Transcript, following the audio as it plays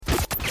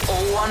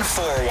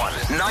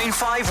0141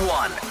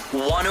 951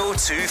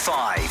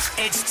 1025.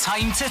 It's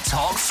time to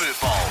talk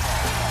football.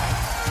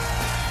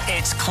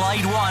 It's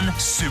Clyde One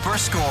Super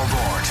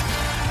Scoreboard.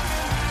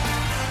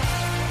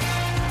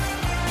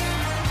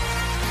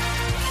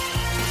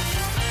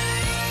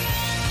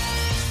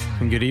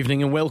 Good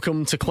evening and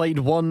welcome to Clyde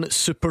One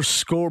Super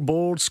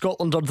Scoreboard.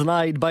 Scotland are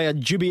denied by a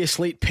dubious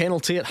late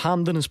penalty at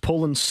Hampden as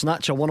Poland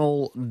snatch a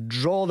 1-1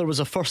 draw. There was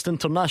a first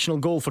international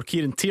goal for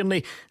Kieran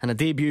Tierney and a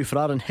debut for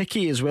Aaron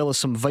Hickey, as well as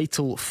some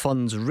vital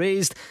funds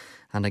raised.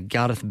 And a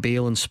Gareth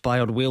Bale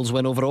inspired Wales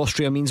win over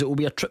Austria means it will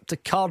be a trip to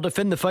Cardiff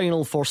in the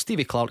final for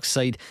Stevie Clarke's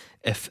side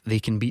if they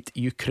can beat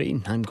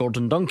Ukraine. I'm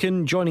Gordon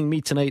Duncan. Joining me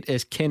tonight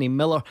is Kenny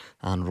Miller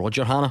and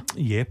Roger Hannah.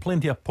 Yeah,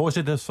 plenty of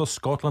positives for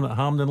Scotland at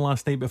Hampden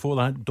last night before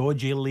that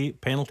dodgy late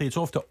penalty. It's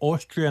off to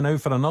Austria now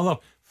for another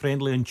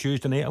friendly on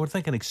Tuesday night. I would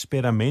think an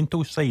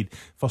experimental side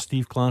for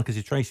Steve Clarke as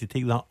he tries to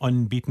take that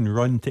unbeaten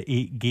run to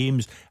 8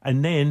 games.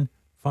 And then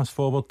fast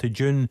forward to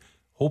June,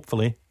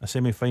 hopefully a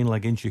semi-final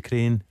against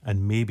Ukraine,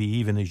 and maybe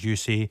even, as you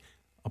say,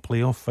 a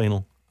playoff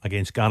final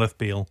against Gareth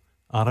Bale,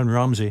 Aaron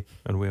Ramsey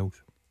and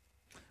Wales.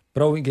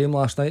 Brilliant game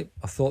last night.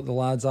 I thought the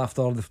lads,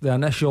 after the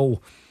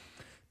initial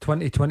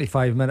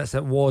 20-25 minutes,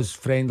 it was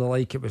friendly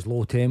like, it was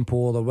low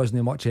tempo, there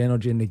wasn't much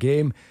energy in the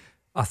game.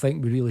 I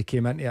think we really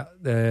came into it.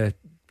 The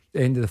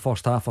end of the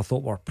first half, I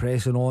thought we were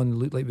pressing on,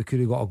 looked like we could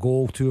have got a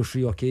goal 2 or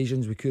 3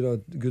 occasions, we could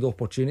have good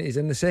opportunities.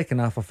 In the second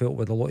half, I felt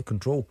with a lot of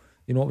control.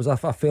 You know, I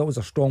felt it was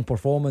a strong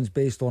performance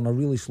based on a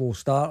really slow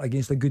start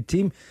against a good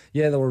team.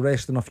 Yeah, they were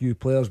resting a few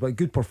players, but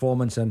good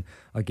performance. And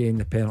again,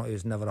 the penalty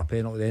was never a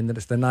penalty at the end, and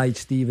it's denied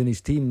Steve and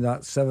his team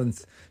that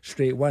 7th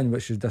straight win,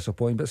 which is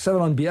disappointing. But 7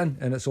 unbeaten,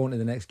 and it's on to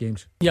the next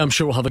games. Yeah, I'm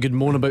sure we'll have a good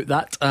moan about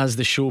that as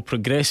the show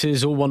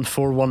progresses.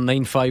 0141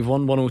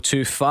 951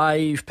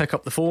 1025. Pick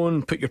up the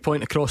phone, put your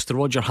point across to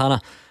Roger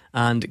Hannah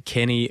and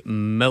Kenny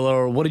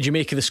Miller. What did you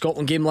make of the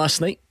Scotland game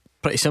last night?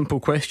 Pretty simple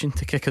question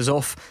to kick us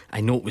off.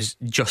 I know it was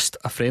just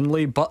a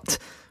friendly, but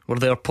were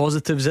there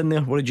positives in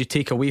there? What did you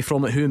take away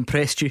from it? Who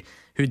impressed you?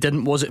 Who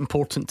didn't? Was it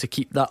important to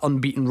keep that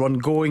unbeaten run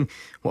going?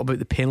 What about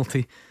the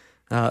penalty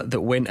that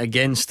went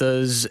against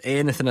us?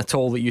 Anything at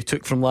all that you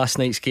took from last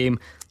night's game?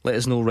 Let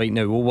us know right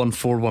now.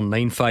 0141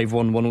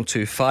 951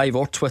 1025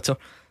 or Twitter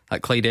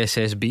at Clyde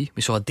SSB.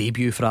 We saw a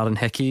debut for Aaron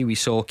Hickey. We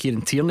saw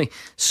Kieran Tierney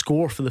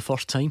score for the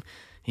first time.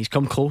 He's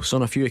come close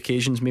on a few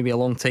occasions, maybe a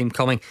long time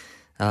coming.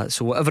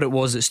 So whatever it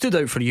was that stood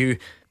out for you,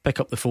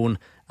 pick up the phone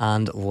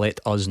and let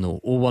us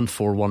know.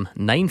 0141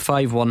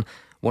 951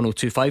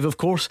 1025. Of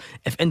course,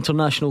 if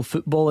international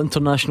football,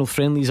 international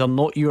friendlies are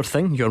not your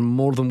thing, you're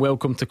more than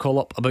welcome to call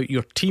up about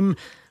your team.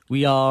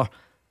 We are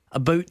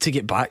about to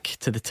get back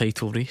to the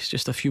title race.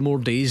 Just a few more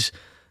days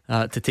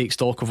to take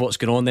stock of what's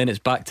going on. Then it's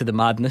back to the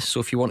madness. So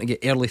if you want to get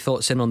early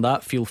thoughts in on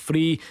that, feel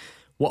free.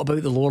 What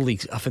about the lower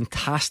leagues? A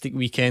fantastic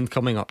weekend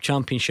coming up.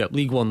 Championship,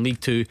 League 1, League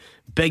 2,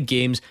 big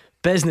games,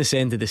 business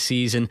end of the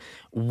season.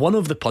 One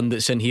of the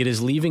pundits in here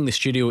is leaving the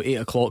studio at 8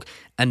 o'clock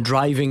and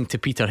driving to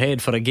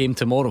Peterhead for a game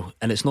tomorrow.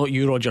 And it's not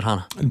you, Roger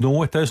Hannah.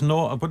 No, it is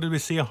not. What did we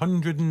say?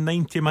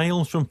 190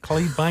 miles from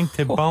Clydebank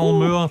to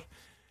Balmoor.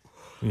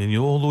 You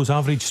know, all those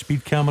average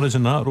speed cameras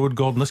in that road,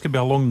 Gordon. This could be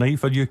a long night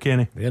for you,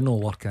 Kenny. They're not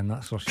working,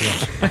 that's for sure.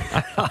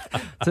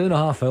 2.5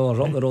 hours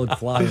up the road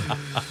flying.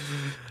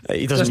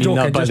 He doesn't mean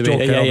that, by the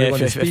way.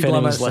 If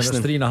anyone's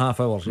listening, it's 3.5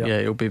 hours. Yeah,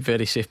 it'll be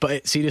very safe.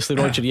 But seriously,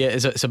 Roger,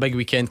 it's a big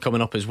weekend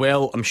coming up as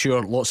well. I'm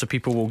sure lots of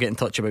people will get in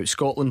touch about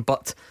Scotland,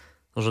 but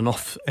there's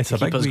enough to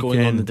keep us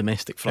going on the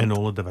domestic front in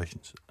all the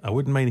divisions. I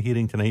wouldn't mind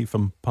hearing tonight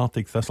from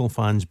Partick Thistle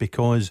fans,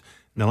 because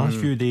in the last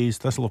few days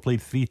Thistle have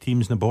played 3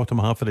 teams in the bottom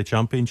half of the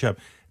championship.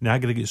 The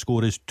aggregate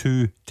score is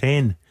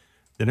 2-10.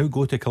 They now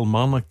go to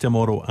Kilmarnock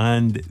tomorrow,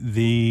 and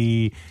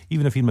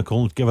even if Ian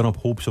McCallum's given up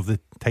hopes of the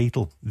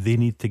title, they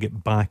need to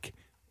get back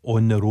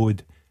on the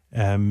road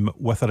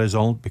with a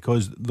result,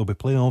 because there'll be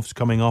playoffs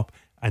coming up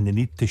and they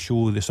need to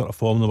show the sort of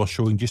form they were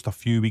showing just a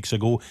few weeks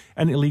ago.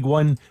 Into League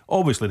 1,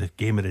 obviously the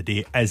game of the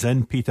day is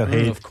in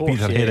Peterhead, of course,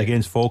 Peterhead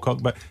against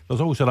Falkirk, but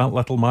there's also that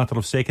little matter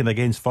of second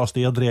against first,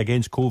 Airdrie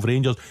against Cove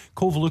Rangers.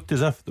 Cove looked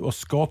as if they were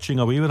scorching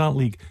away with that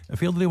league.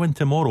 If Airdrie win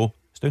tomorrow,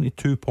 it's down to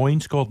 2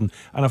 points, Gordon.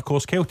 And of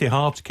course Kelty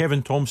Hearts,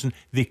 Kevin Thompson,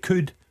 they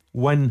could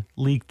win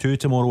League 2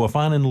 tomorrow. If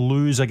Annan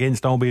lose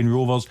against Albion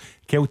Rovers,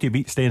 Kelty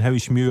beat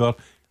Stenhousemuir.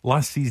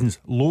 Last season's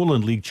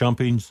Lowland League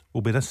champions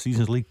will be this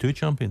season's League 2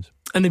 champions.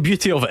 And the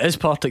beauty of it is,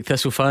 Partick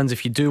Thistle fans,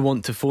 if you do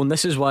want to phone,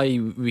 this is why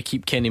we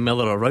keep Kenny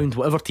Miller around.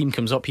 Whatever team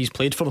comes up, he's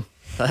played for them.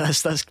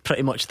 That's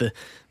pretty much the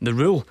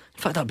rule.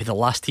 In fact, that'd be the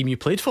last team you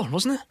played for,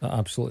 wasn't it? That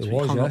absolutely so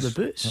was, hung yes. up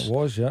the boots. It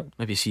was, yeah.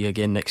 Maybe see you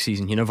again next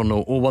season, you never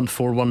know.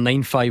 0141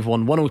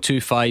 951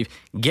 1025.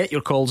 Get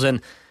your calls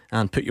in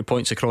and put your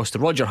points across to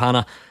Roger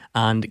Hannah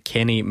and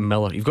Kenny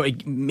Miller. You've got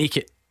to make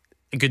it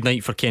a good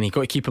night for Kenny. You've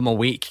got to keep him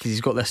awake, because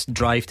he's got this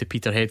drive to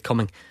Peterhead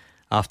coming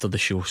after the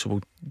show. So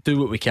we'll do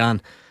what we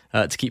can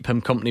to keep him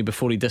company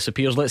before he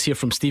disappears. Let's hear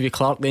from Stevie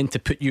Clarke then, to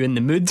put you in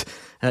the mood.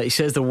 He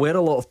says there were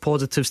a lot of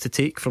positives to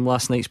take from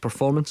last night's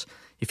performance.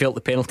 He felt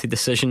the penalty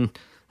decision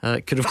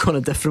could have gone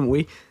a different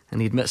way.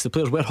 and he admits the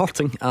players were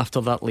hurting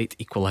after that late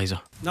equaliser.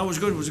 That was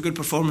good. It was a good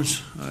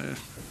performance. A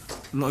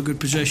lot of good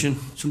possession,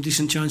 some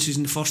decent chances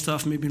in the first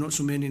half, maybe not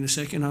so many in the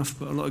second half,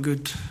 but a lot of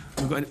good.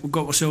 We've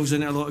got ourselves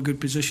into a lot of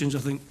good positions. I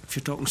think if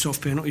you're talking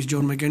soft penalties,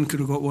 John McGinn could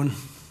have got one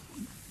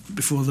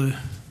before the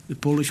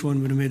Polish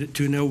one. Would have made it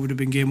 2-0, would have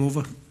been game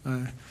over.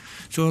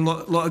 So a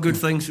lot of good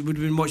things. It would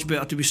have been much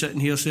better to be sitting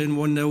here saying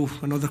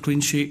 1-0, another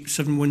clean sheet,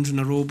 7 wins in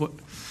a row, but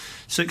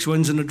 6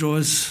 wins in a draw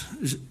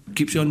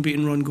keeps the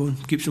unbeaten run going,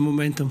 keeps the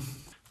momentum.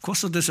 Of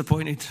course they're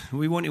disappointed.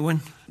 We want to win.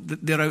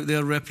 They're out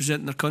there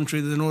representing their country.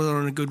 They know they're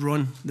on a good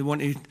run. They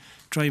want to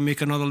try and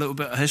make another little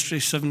bit of history.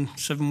 7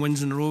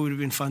 wins in a row would have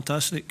been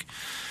fantastic.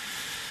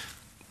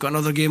 Got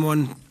another game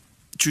on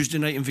Tuesday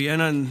night in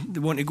Vienna, and they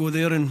want to go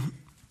there and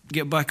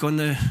get back on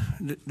the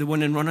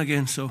winning run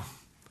again. So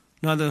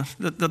no,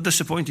 they're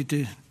disappointed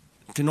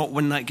to not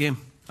win that game,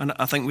 and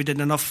I think we did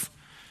enough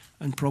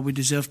and probably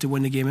deserved to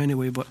win the game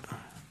anyway, but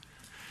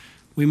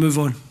we move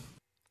on.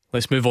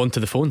 Let's move on to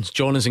the phones.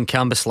 John is in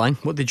Cambuslang.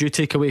 What did you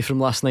take away from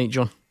last night,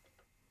 John?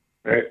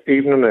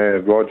 Evening,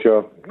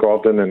 Roger,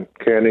 Gordon and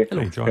Kenny.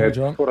 Hello, John.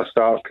 John. Before I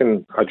start,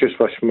 I just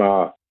wish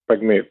my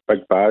big mate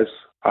Big Baz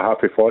a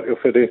happy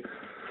 40th today.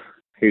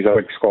 He's a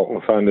big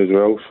Scotland fan as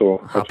well.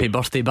 So happy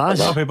birthday, Baz.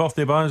 Happy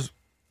birthday, Baz.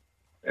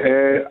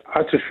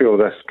 I just feel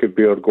this could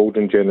be our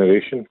golden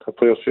generation of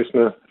players just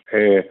now.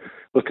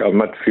 Look at our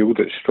midfield,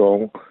 it's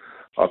strong.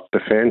 Our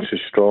defence is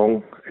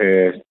strong.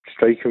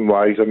 Striking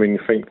wise, I mean, you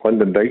think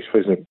Lyndon Dykes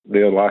wasn't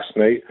there last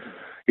night.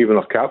 Even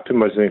our captain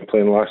wasn't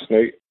playing last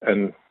night.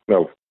 And,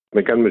 well,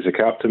 McGinn was the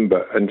captain,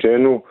 but in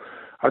general,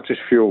 I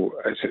just feel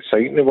it's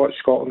exciting to watch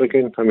Scotland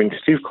again. I mean,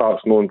 Steve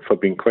Clarke's known for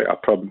being quite a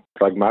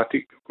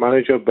pragmatic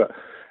manager, but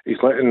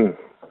he's letting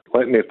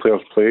their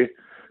players play,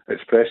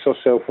 express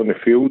themselves on the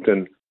field,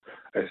 and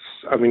it's.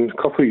 I mean,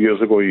 a couple of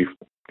years ago, you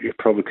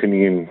probably couldn't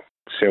even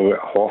sell it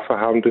half a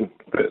Hampden,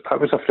 but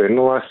that was a friendly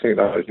last night.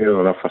 That was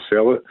near enough for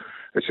sell it.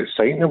 It's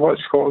exciting to watch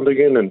Scotland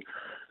again, and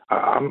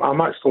I'm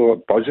actually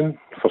buzzing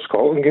for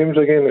Scotland games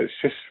again. It's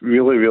just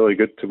really, really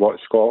good to watch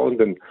Scotland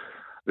and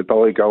the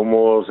Billy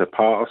Gilmores, the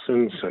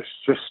Pattersons. It's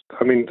just,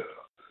 I mean,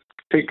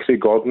 take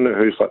Craig Gordon,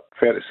 who's like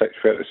 36,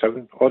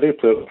 37. All they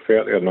players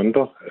are 30 and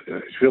under.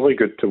 It's really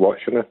good to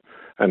watch,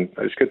 and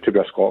it's good to be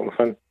a Scotland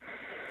fan.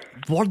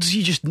 Words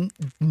you just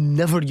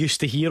never used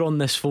to hear on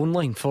this phone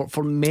line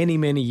for many,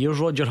 many years,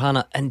 Roger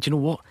Hannah. And do you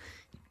know what?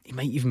 He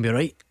might even be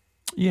right.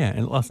 Yeah,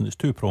 and listen, it's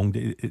two-pronged.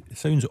 It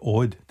sounds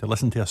odd to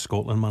listen to a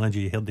Scotland manager.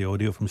 You heard the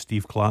audio from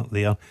Steve Clarke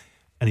there,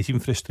 and he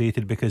seemed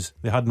frustrated because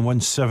they hadn't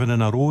won 7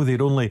 in a row. They'd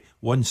only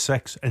won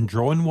 6 and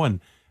drawn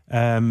 1.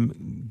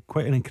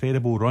 Quite an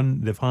incredible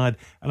run they've had.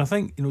 And I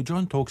think,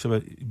 John talks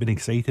about being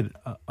excited.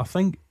 I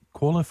think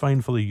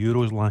qualifying for the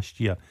Euros last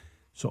year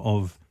sort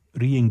of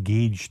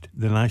re-engaged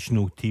the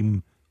national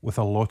team with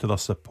a lot of their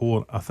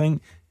support. I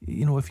think,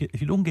 if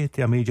you don't get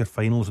to a major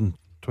finals in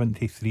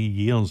 23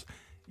 years,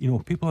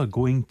 people are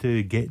going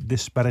to get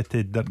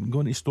dispirited. They're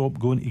going to stop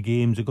going to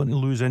games. They're going to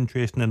lose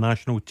interest in the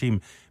national team.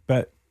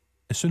 But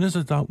as soon as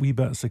there's that wee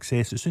bit of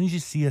success, as soon as you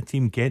see a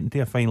team getting to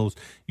a finals,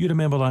 you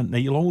remember that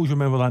night. You'll always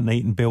remember that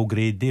night in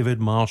Belgrade.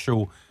 David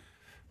Marshall,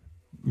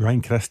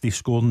 Ryan Christie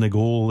scoring the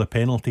goal, the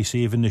penalty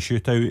save in the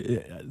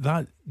shootout.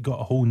 That got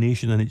a whole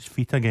nation on its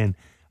feet again.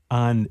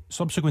 And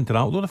subsequent to that,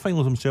 although the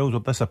finals themselves were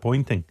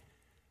disappointing,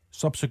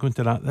 subsequent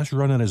to that, this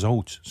run of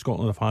results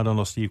Scotland have had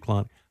under Steve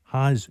Clarke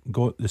has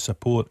got the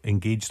support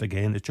engaged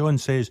again. As John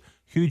says,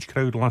 huge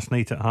crowd last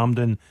night at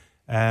Hampden,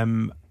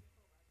 and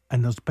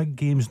there's big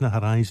games in the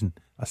horizon.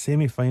 A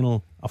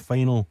semi-final, a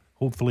final,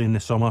 hopefully in the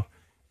summer,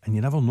 and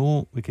you never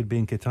know, we could be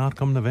in Qatar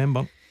come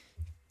November.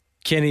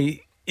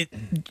 Kenny,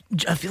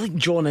 I feel like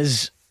John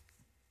is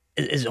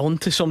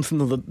onto something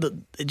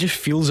that it just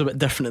feels a bit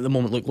different at the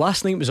moment. Look,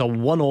 last night was a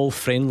 1-1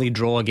 friendly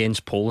draw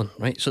against Poland,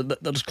 right? So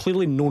there's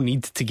clearly no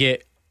need to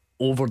get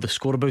over the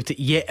score about it.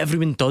 Yet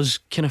everyone does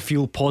kind of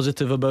feel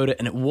positive about it,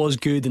 and it was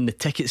good, and the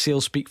ticket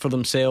sales speak for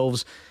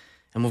themselves,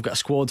 and we've got a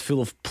squad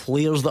full of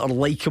players that are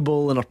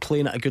likeable and are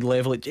playing at a good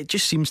level. It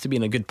just seems to be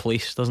in a good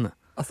place, doesn't it?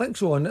 I think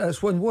so, and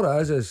it's what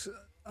it is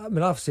I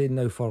mean, I've said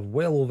now for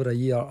well over a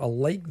year, I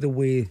like the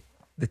way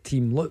the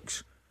team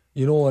looks,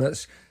 and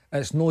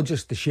it's not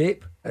just the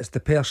shape, it's the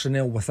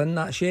personnel within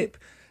that shape,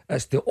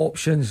 it's the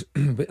options.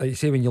 But like you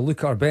say, when you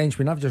look at our bench,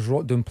 I've just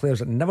wrote down players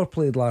that never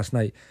played last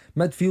night.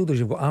 Midfielders,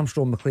 you've got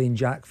Armstrong, McLean,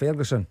 Jack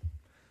Ferguson.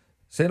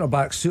 Centre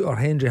back, Suter,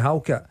 Hendry,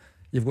 Halkett.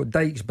 You've got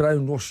Dykes,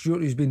 Brown, Ross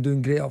Stewart, who's been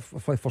doing great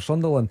for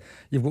Sunderland.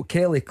 You've got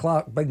Kelly,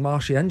 Clarke, Big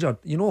Marshy injured.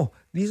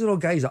 These are all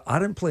guys that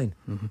aren't playing.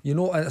 And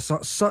it's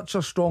such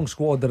a strong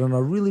squad. They're in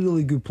a really,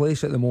 really good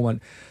place at the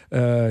moment.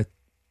 And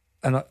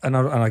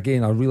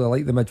again, I really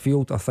like the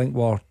midfield. I think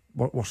we're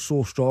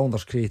so strong.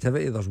 There's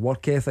creativity, there's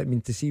work ethic. I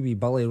mean, to see wee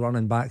Billy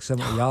running back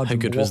 70 yards How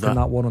and good walking was that?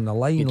 that one on the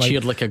line, He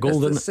cheered like a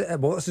goal, didn't it?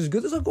 Well, it's as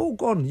good as a goal,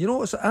 Gordon.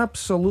 It's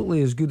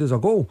absolutely as good as a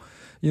goal.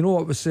 It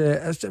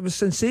was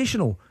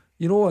sensational.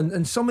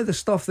 And some of the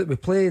stuff that we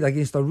played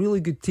against a really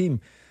good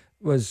team,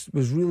 was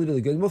really,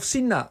 really good. And we've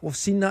seen that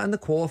in the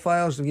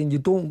qualifiers. Again, you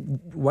don't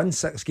win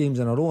 6 games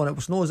in a row, and it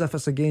was not as if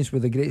it's against,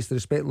 with the greatest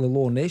respect, the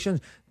lower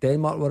nations.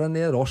 Denmark were in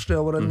there,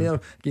 Austria were in there.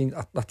 Again,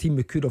 a team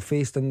we could have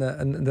faced in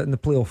the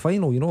playoff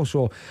final, you know.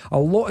 So a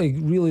lot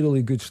of really,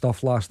 really good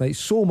stuff last night.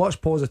 So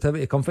much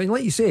positivity come from.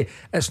 Like you say,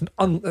 it's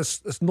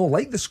not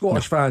like the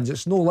Scottish fans.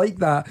 It's not like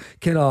that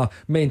kind of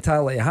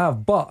mentality I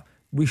have, but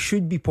we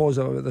should be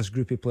positive about this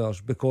group of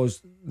players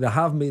because they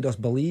have made us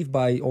believe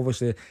by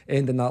obviously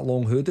ending that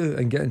long hoodoo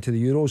and getting to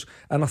the Euros.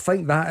 And I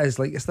think that is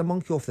like, it's the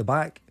monkey off the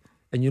back.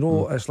 And you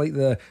know, it's like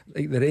the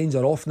reins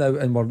are off now,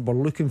 and we're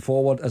looking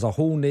forward as a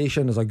whole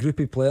nation, as a group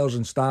of players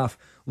and staff,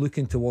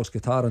 looking towards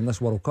Qatar in this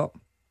World Cup.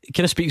 It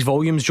kind of speaks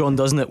volumes, John,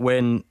 doesn't it,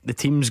 when the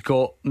team's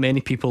got many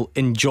people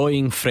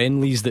enjoying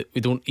friendlies that we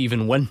don't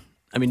even win.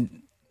 I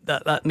mean,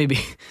 that maybe,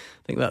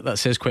 I think that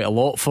says quite a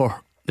lot for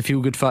the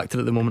feel-good factor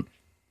at the moment.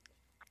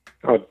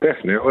 Oh,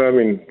 definitely. I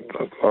mean,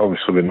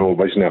 obviously we know it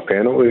wasn't a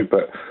penalty,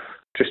 but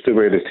just the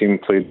way the team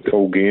played the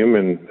whole game,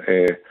 and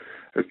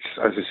it's,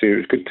 as I say, it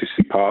was good to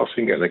see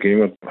Patterson getting a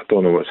game. I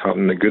don't know what's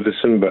happening at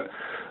Goodison, but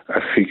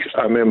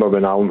I remember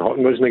when Alan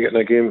Hutton wasn't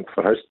getting a game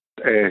for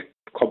his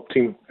club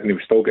team, and he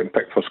was still getting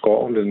picked for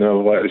Scotland, and they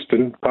let us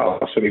down.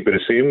 Patterson would be the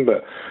same,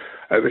 but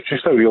it was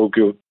just a real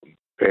good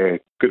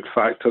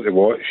factor to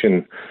watch,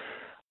 and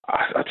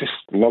I just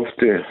loved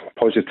the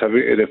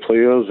positivity of the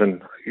players.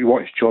 And you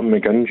watched John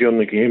McGinn during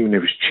the game, and he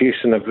was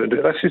chasing everything.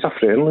 This is a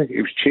friendly.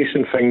 He was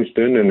chasing things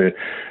down, and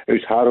he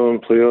was harrowing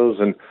players,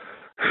 and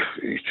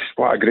he's just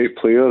what a great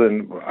player.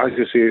 And as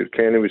you say,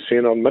 Kenny was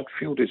saying, our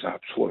midfield is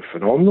absolutely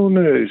phenomenal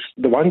now. It's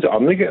the ones that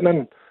aren't getting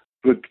in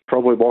would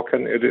probably walk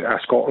into a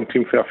Scotland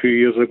team for a few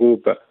years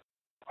ago, but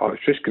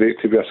it's just great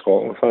to be a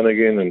Scotland fan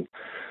again. And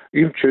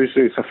even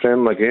Tuesday, it's a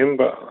friendly game,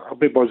 but I'll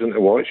be buzzing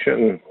to watch it,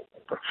 and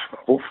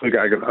hopefully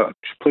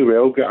just play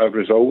well, get a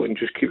result, and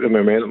just keep the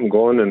momentum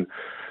going. And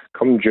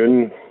come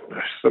June,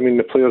 I mean,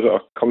 the players that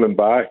are coming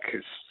back,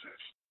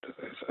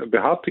 it'd be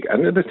hard to get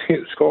into the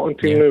Scotland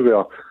team now,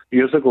 where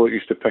years ago it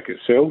used to pick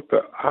itself,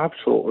 but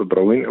absolutely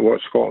brilliant to watch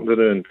Scotland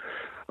do. And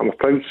I'm a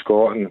proud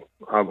Scot, and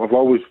I've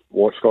always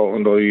watched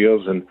Scotland all the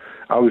years. And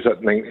I was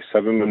at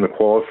 97 when we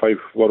qualified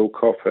for World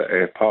Cup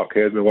at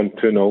Parkhead. We won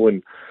 2-0,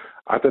 and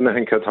I didn't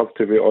think I'd have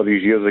to wait all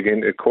these years again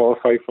to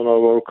qualify for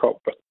another World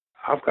Cup, but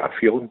I've got a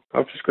feeling.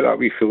 I've just got that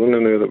wee feeling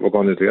now that we're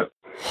going to do it.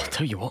 I'll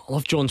tell you what, I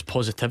love John's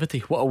positivity.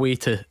 What a way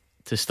to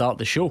start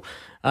the show.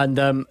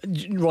 And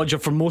Roger,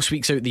 for most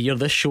weeks out of the year,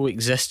 this show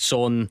exists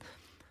on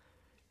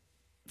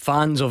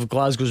fans of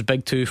Glasgow's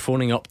Big Two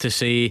phoning up to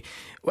say,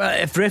 well,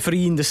 if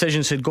refereeing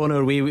decisions had gone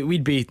our way,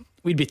 we'd be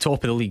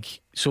top of the league.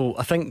 So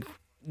I think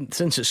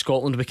since it's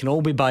Scotland, we can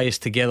all be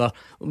biased together.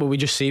 But we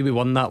just say we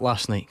won that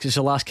last night because it's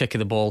the last kick of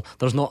the ball.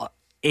 There's not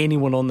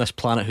anyone on this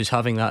planet who's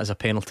having that as a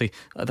penalty.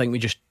 I think we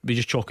just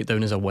chalk it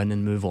down as a win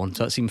and move on. Does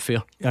that seem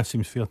fair? Yeah, that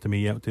seems fair to me.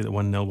 Yeah, take the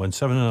 1-0 win,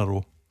 7 in a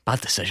row.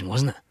 Bad decision,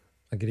 wasn't it?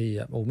 Agree.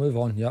 Yeah, we'll move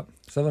on. Yep,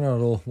 7 in a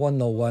row,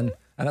 1-0 win,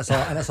 and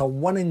it's a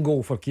winning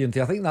goal for Kieran.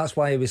 I think that's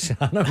why he was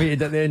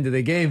animated at the end of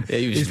the game. Yeah,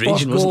 he was his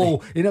raging, first goal,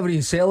 wasn't he never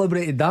even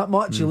celebrated that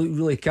much. He looked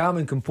really calm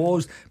and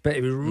composed, but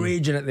he was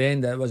raging at the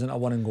end that it wasn't a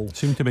winning goal.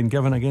 Seemed to have been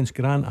given against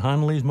Grant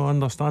Hanley, is my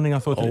understanding. I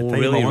thought at the time,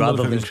 really,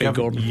 rather than Craig given.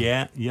 Gordon.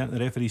 Yeah, the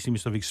referee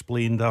seems to have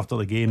explained after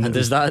the game. And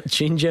does that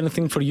change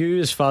anything for you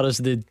as far as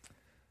the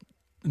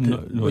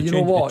No,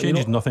 well, it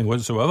changes nothing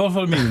whatsoever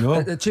for me. No,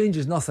 it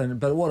changes nothing.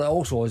 But what it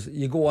also is,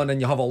 you go in and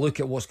you have a look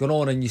at what's going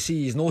on, and you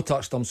see he's no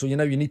touched him. So you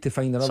need to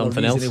find another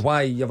Something reason else.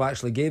 why you've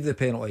actually gave the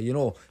penalty.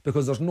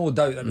 Because there's no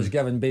doubt it was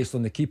given based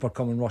on the keeper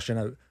coming rushing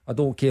out. I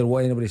don't care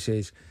what anybody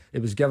says.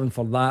 It was given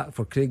for that,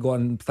 for Craig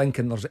going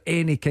thinking there's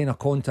any kind of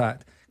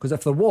contact. Because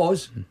if there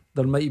was,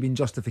 there might have been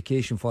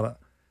justification for it.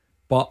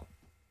 But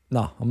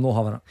no, I'm not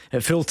having it.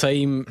 At full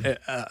time,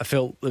 I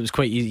felt it was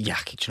quite easy. Yeah,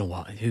 do you know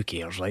what? Who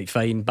cares, right?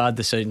 Fine, bad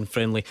decision,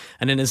 friendly.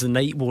 And then as the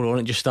night wore on,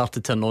 it just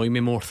started to annoy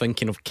me more,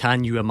 thinking of,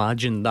 can you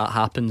imagine that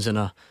happens in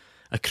a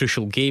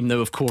crucial game?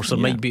 Now, of course, there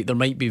might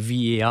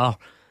be VAR,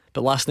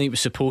 but last night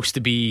was supposed to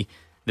be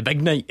the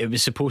big night. It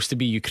was supposed to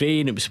be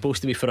Ukraine. It was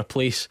supposed to be for a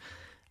place.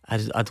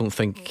 I don't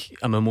think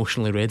I'm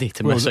emotionally ready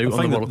to miss out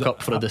on the World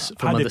Cup for a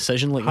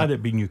decision like that. Had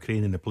it been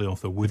Ukraine in the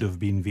playoff, there would have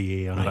been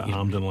VAR at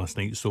Hampden last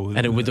night. So,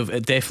 and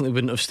it definitely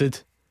wouldn't have stood.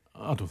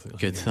 I don't think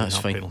good. That's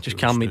fine. Just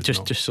calm me.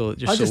 Just so. I'm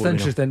just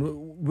interested.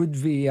 Would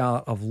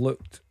VAR have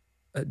looked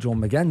at John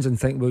McGinn's and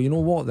think, well, you know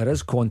what, there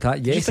is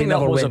contact. Yes, he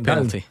never went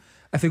down.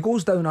 If he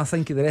goes down, I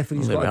think the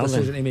referee's got a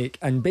decision to make.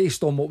 And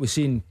based on what we've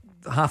seen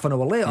half an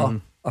hour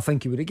later, I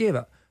think he would have gave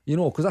it.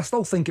 Because I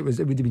still think it would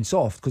have been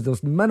soft because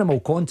there's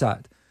minimal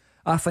contact.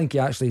 I think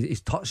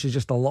his touch is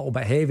just a little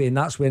bit heavy, and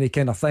that's when he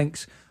kind of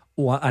thinks,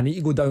 oh, I need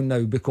to go down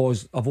now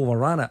because I've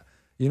overran it.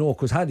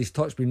 Because had his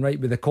touch been right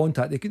with the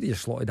contact, they could have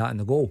just slotted that in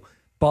the goal.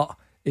 But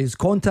his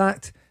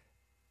contact,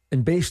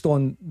 and based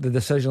on the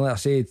decision, like I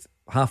said,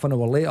 half an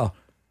hour later,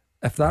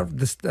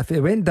 if he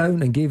went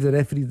down and gave the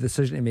referee the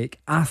decision to make,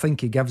 I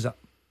think he gives it.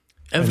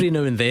 Every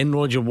now and then,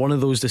 Roger, one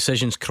of those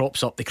decisions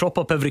crops up. They crop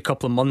up every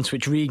couple of months,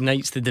 which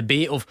reignites the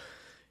debate of,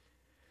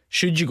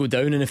 should you go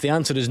down? And if the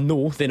answer is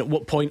no, then at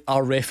what point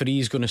are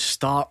referees going to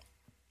start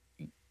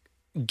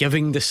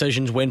giving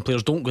decisions when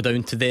players don't go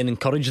down to then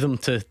encourage them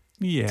to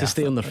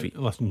stay on their feet.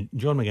 Listen,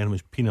 John McGinn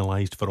was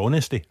penalised for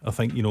honesty. I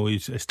think,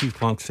 as Steve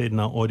Clarke said in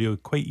that audio,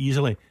 quite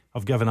easily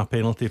I've given a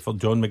penalty for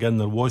John McGinn.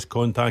 There was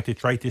contact, he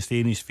tried to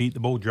stay on his feet, the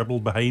ball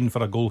dribbled behind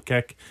for a goal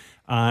kick.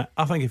 I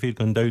think if he'd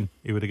gone down,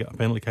 he would have got a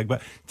penalty kick.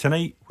 But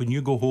tonight, when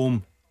you go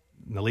home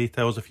in the late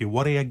hours, if you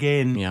worry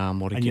again,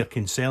 and you're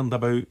concerned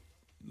about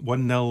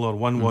 1-0 or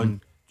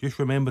 1-1, just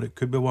remember it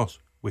could be worse.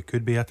 We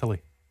could be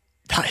Italy.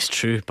 That is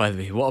true, by the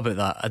way. What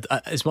about that?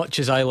 As much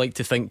as I like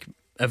to think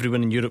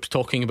everyone in Europe's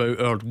talking about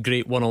our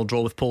great 1-1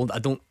 draw with Poland, I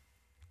don't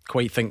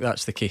quite think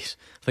that's the case.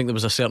 I think there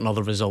was a certain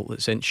other result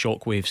that sent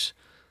shockwaves.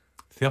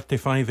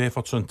 35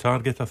 efforts on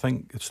target, I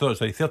think.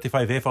 Sorry,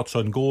 35 efforts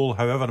on goal,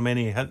 however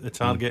many hit the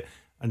target,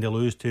 and they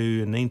lose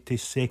to a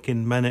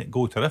 92nd minute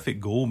goal.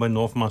 Terrific goal by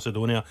North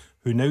Macedonia,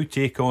 who now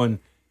take on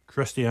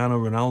Cristiano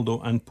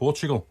Ronaldo and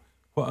Portugal.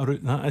 What a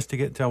route that is to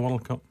get to a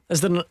World Cup. Is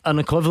there an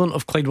equivalent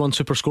of Clyde One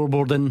Super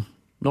Scoreboard in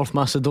North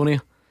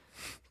Macedonia?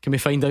 Can we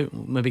find out?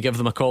 Maybe give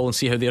them a call and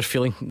see how they're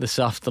feeling this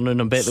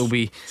afternoon. I bet there'll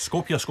be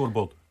Skopje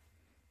scoreboard.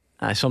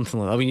 Something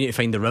like that. We need to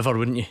find the river,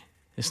 wouldn't you?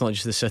 It's not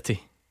just the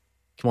city.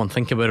 Come on,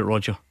 think about it,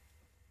 Roger.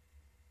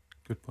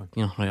 Good point.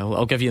 Right,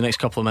 I'll give you the next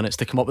couple of minutes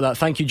to come up with that.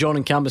 Thank you, John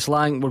and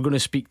Cambuslang. We're going to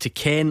speak to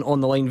Ken on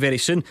the line very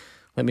soon.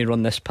 Let me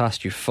run this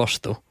past you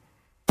first, though.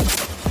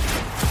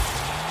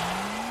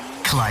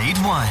 Clyde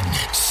One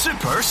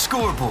Super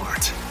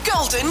Scoreboard.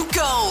 Golden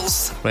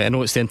goals. Right, I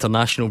know it's the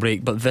international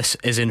break, but this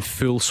is in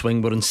full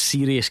swing. We're in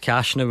serious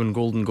cash now in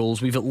golden goals.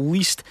 We've at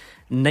least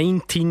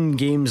 19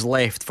 games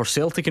left for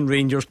Celtic and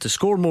Rangers to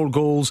score more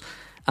goals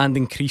and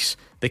increase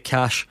the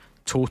cash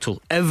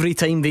total. Every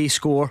time they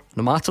score,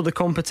 no matter the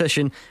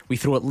competition, we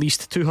throw at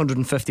least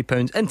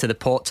 £250 into the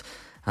pot,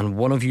 and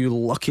one of you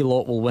lucky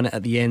lot will win it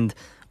at the end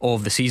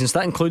of the season. So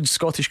that includes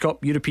Scottish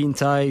Cup, European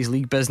ties,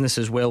 league business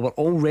as well. We're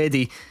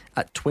already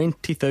at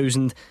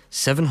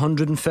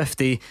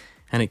 20,750,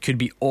 and it could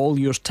be all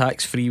yours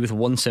tax free with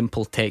one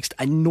simple text.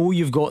 I know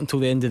you've got until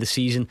the end of the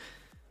season,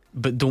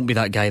 but don't be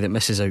that guy that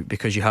misses out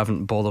because you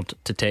haven't bothered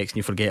to text and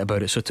you forget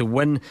about it. So to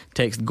win,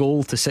 text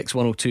GOAL to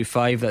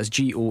 61025. That's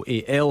GOAL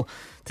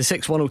to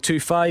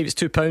 61025. It's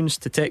 £2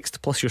 to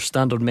text plus your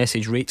standard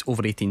message rate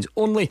over 18s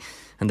only,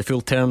 and the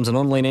full terms and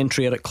online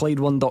entry are at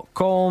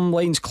Clyde1.com.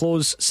 Lines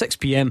close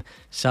 6pm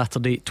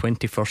Saturday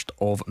 21st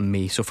of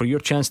May. So for your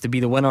chance to be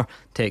the winner,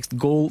 text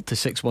GOAL to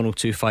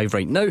 61025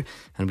 right now,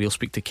 and we'll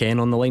speak to Ken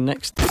on the line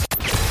next.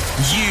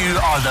 You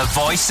are the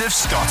voice of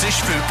Scottish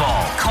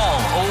football. Call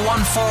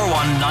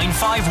 0141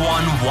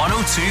 951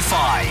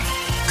 1025.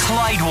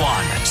 Clyde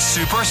One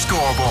Super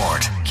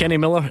Scoreboard. Kenny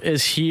Miller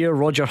is here,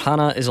 Roger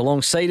Hannah is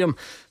alongside him,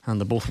 and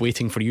they're both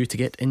waiting for you to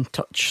get in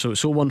touch. So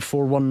it's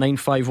 0141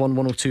 951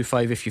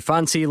 1025 if you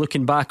fancy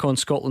looking back on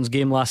Scotland's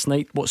game last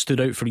night. What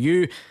stood out for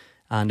you?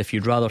 And if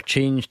you'd rather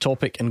change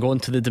topic and go on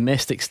to the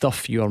domestic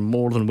stuff, you are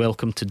more than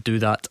welcome to do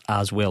that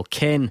as well.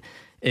 Ken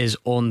is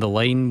on the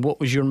line. What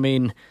was your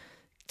main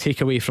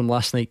takeaway from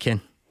last night,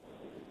 Ken?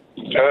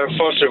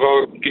 First of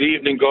all, good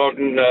evening,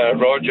 Gordon,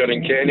 Roger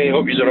and Kenny.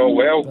 Hope you are all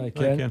well. Hi,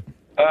 Ken.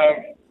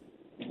 I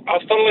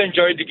thoroughly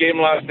enjoyed the game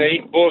last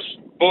night.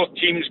 Both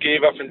teams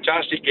gave a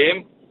fantastic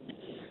game.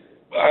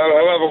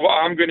 However,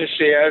 what I'm going to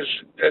say is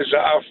that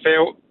I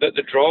felt that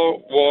the draw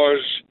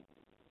was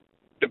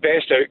the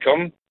best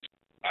outcome.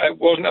 It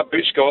wasn't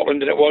about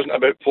Scotland and it wasn't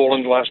about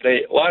Poland last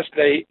night. Last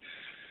night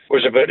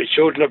was about the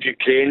children of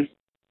Ukraine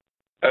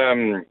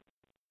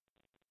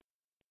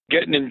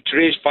getting in to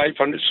raise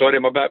 500. Sorry,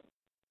 I'm a bit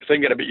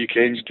thinking about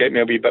Ukraine's get me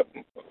a wee bit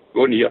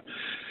going here.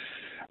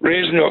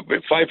 Raising up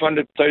about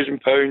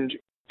 £500,000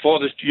 for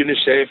the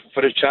UNICEF,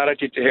 for a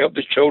charity to help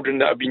the children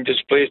that have been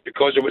displaced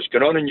because of what's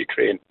going on in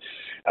Ukraine.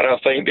 And I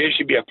think they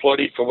should be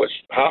applauded for what's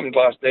happened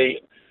last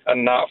night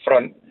on that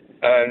front.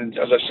 And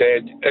as I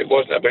said, it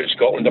wasn't about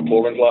Scotland or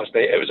Poland last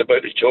night, it was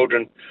about the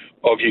children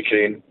of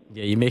Ukraine.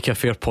 Yeah, you make a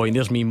fair point.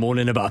 There's me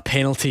moaning about a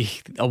penalty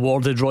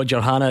awarded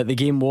Roger Hannah. The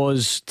game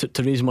was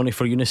to raise money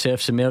for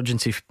UNICEF's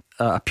emergency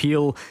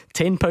appeal.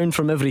 £10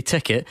 from every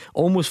ticket,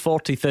 almost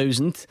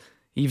 40,000.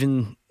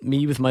 Even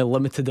me with my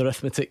limited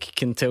arithmetic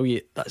can tell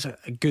you that's a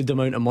good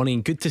amount of money,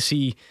 and good to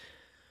see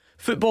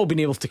football being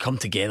able to come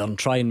together and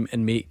try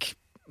and make,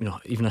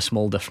 even a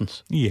small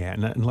difference. Yeah,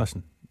 and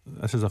listen,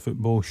 this is a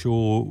football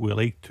show. We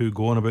like to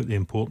go on about the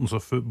importance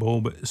of football,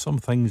 but some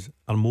things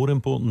are more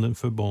important than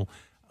football,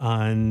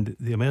 and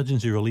the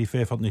emergency relief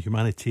effort and the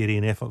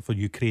humanitarian effort for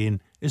Ukraine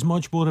is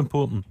much more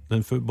important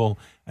than football.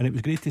 And it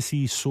was great to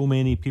see so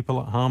many people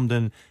at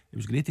Hampden. It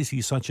was great to see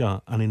such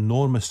an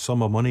enormous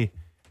sum of money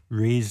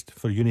raised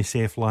for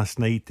UNICEF last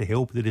night to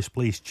help the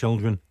displaced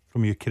children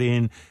from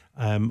Ukraine.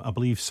 I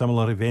believe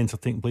similar events are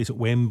taking place at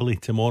Wembley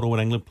tomorrow when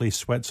England plays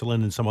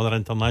Switzerland, and some other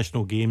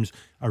international games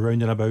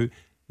around and about.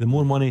 The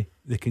more money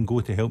they can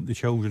go to help the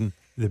children,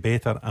 the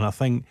better. And I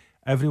think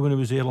everyone who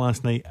was there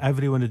last night,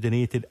 everyone who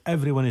donated,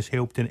 everyone who's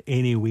helped in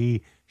any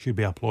way should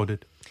be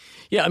applauded.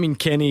 Yeah, I mean,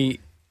 Kenny,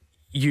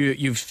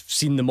 you've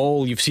seen them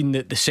all. You've seen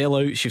the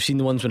sellouts, you've seen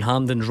the ones when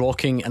Hampden's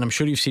rocking, and I'm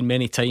sure you've seen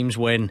many times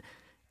when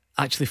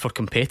actually for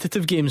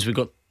competitive games we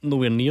got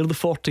nowhere near the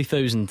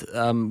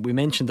 40,000. We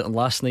mentioned it on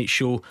last night's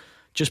show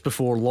just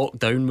before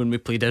lockdown when we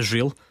played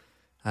Israel,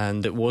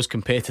 and it was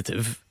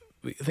competitive.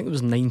 I think it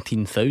was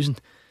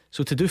 19,000.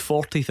 So to do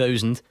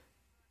 40,000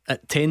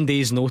 at 10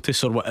 days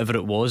notice or whatever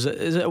it was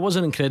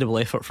an incredible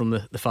effort from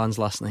the fans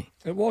last night.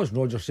 It was.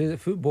 Roger says that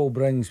football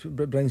brings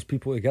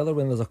people together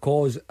when there's a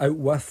cause out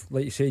with,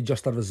 like you say,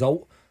 just a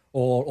result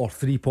or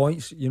 3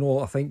 points. You know,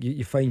 I think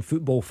you find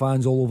football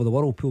fans all over the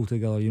world pull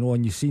together, you know,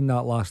 and you've seen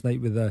that last night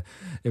with the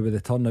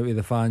turnout of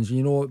the fans.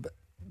 You know,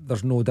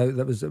 there's no doubt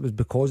that it was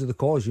because of the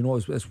cause. You know,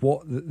 it's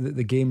what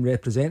the game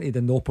represented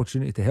and the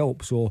opportunity to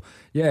help. So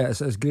yeah,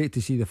 it's great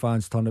to see the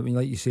fans turn out. I mean,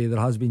 like you say, there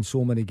has been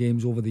so many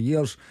games over the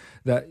years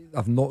that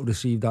have not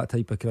received that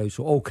type of crowd.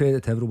 So all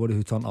credit to everybody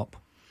who turned up.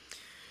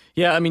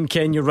 Yeah, I mean,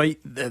 Ken, you're right.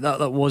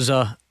 That was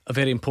a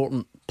very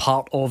important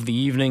part of the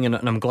evening, and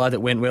I'm glad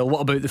it went well.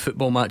 What about the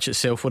football match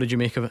itself? What did you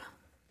make of it?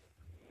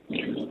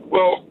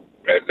 Well,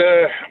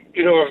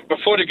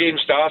 before the game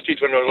started,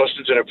 when I was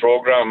listening to the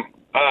programme,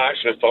 I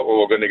actually thought we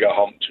were going to get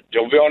humped,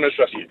 to be honest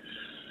with you.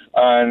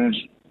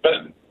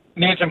 But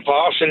Nathan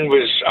Patterson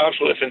was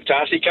absolutely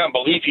fantastic. Can't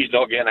believe he's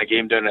not getting a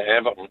game down at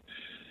Everton.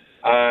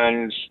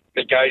 And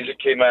the guys that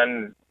came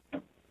in,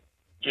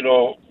 you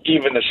know,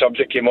 even the subs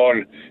that came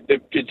on, they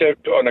did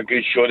put on a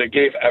good show. They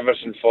gave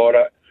everything for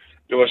it.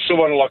 They were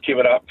so unlucky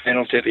with that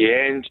penalty at the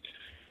end.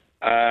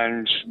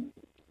 And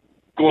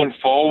going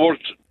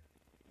forward,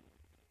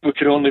 we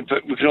can only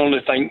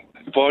think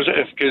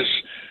positive, because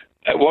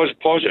it was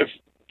a positive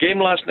game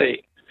last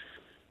night.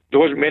 There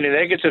wasn't many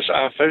negatives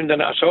I found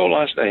in it at all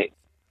last night.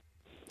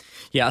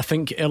 Yeah, I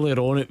think earlier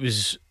on it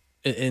was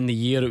in the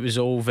year, it was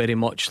all very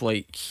much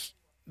like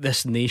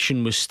this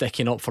nation was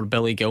sticking up for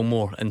Billy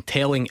Gilmour and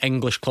telling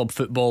English club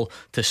football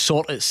to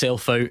sort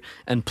itself out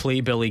and play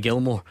Billy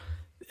Gilmour.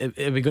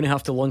 Are we going to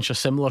have to launch a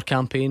similar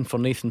campaign for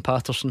Nathan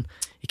Patterson?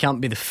 He can't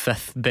be the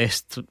fifth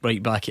best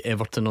right back at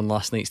Everton on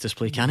last night's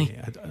display, can he?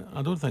 Yeah,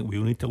 I don't think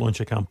we'll need to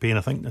launch a campaign.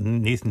 I think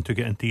Nathan took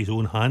it into his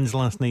own hands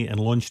last night and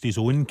launched his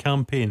own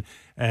campaign.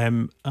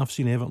 I've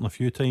seen Everton a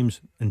few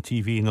times on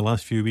TV in the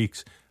last few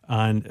weeks,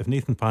 and if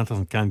Nathan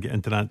Patterson can't get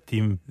into that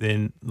team,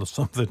 then there's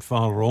something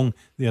far wrong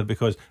there,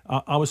 because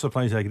I was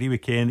surprised. I agree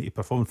with Ken. He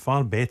performed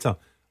far better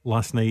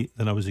last night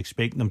than I was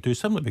expecting him to,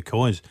 simply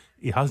because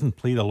he hasn't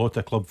played a lot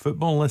of club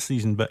football this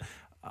season. But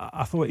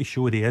I thought he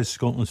showed he is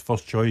Scotland's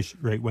first choice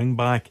right wing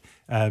back.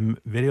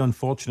 Very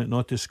unfortunate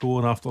not to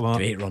score after that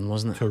great run,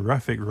 wasn't it?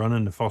 Terrific run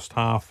in the first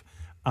half,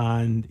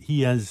 and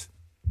he is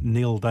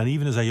nailed in.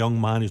 Even as a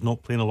young man who's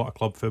not playing a lot of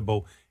club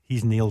football,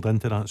 he's nailed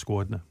into that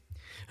squad now.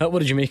 What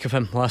did you make of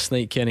him last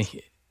night, Kenny?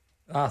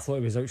 I thought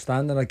he was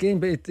outstanding again,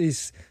 but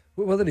he's,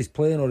 whether he's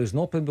playing or he's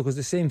not playing, because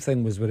the same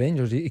thing was with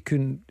Rangers. He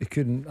couldn't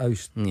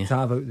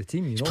have out the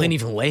team. He's playing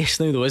even less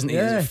now, though, isn't he?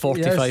 Yeah,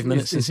 45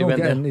 minutes since he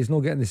went there. He's not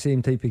getting the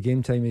same type of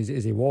game time as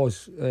he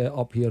was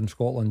up here in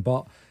Scotland,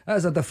 but it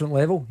is a different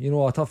level. You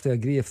know, I'd have to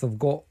agree, if they've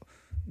got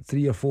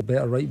 3 or 4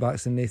 better right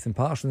backs than Nathan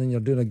Patterson, then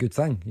you're doing a good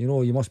thing. You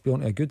know, you must be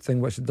onto a good thing,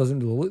 which it doesn't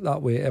really look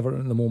that way at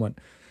Everton at the moment.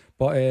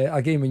 But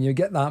again, when you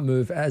get that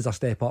move, it is a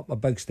step up, a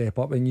big step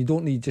up, and you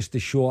don't need just to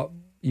show up.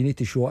 You need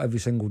to show it every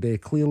single day.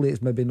 Clearly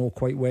it's maybe not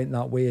quite went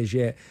that way as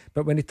yet,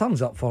 but when he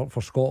turns up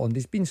for Scotland,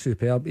 he's been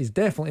superb. He's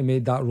definitely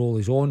made that role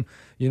his own,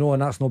 you know,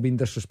 and that's not being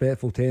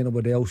disrespectful to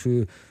anybody else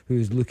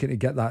who's looking to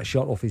get that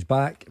shirt off his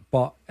back,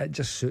 but it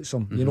just suits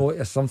him. You know,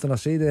 it's something I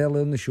said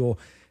earlier in the show,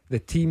 the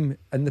team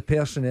and the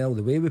personnel,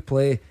 the way we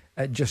play,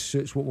 it just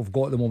suits what we've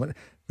got at the moment.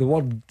 The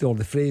word or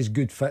the phrase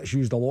good fit's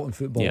used a lot in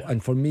football,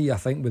 and for me, I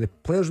think with the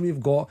players we've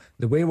got,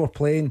 the way we're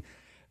playing,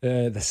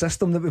 the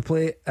system that we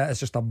play, it's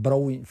just a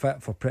brilliant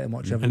fit for pretty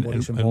much everybody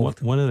involved.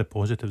 And one of the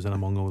positives in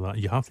among all that,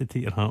 you have to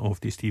take your hat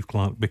off to Steve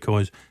Clarke,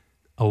 because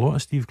a lot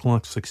of Steve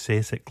Clarke's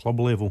success at club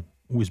level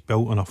was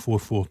built on a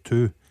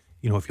 4-4-2.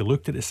 You know, if you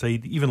looked at the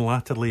side, even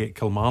latterly at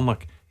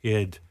Kilmarnock, he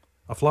had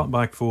a flat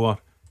back four,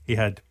 he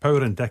had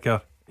Power and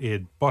Dicker, he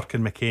had Burke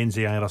and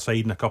McKenzie either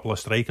side, and a couple of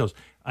strikers.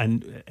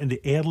 And in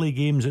the early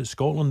games at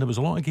Scotland, there was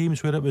a lot of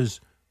games where it was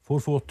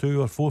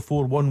 4-4-2 or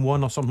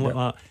 4-4-1-1 or something like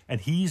that, and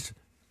he's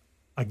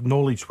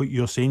acknowledged what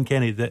you're saying,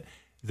 Kenny, that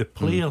the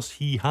players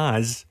he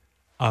has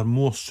are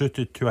more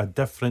suited to a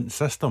different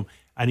system,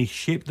 and he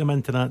shaped them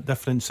into that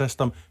different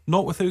system,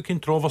 not without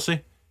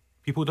controversy.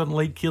 People didn't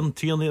like Kieran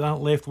Tierney at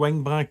that left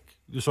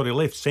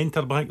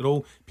centre back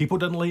role. People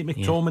didn't like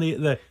McTominay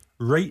at the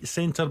right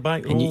centre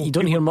back role. And you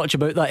don't hear much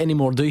about that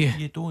anymore, do you?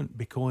 You don't,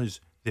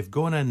 because they've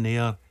gone in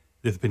there,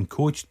 they've been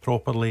coached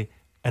properly,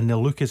 and they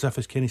look as if,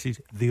 as Kenny says,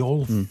 they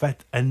all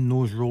fit in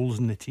those roles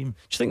in the team. Do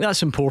you think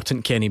that's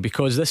important, Kenny?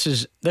 Because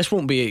this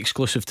won't be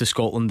exclusive to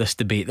Scotland, this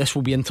debate. This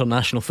will be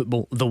international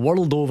football the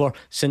world over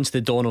since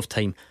the dawn of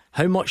time.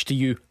 How much do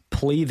you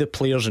play the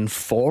players in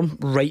form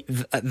right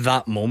at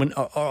that moment,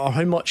 or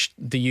how much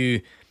do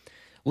you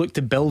look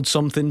to build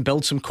something,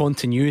 build some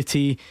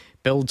continuity,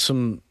 build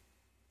some,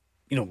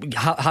 you know,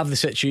 have the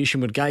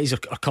situation where guys are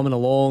coming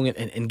along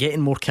and getting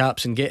more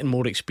caps and getting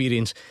more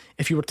experience?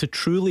 If you were to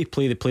truly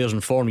play the players in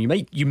form,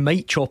 you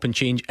might chop and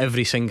change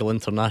every single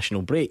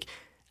international break,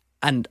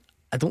 and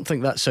I don't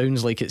think that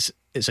sounds like it's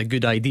a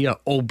good idea,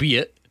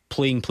 albeit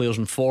playing players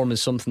in form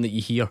is something that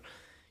you hear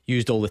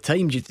used all the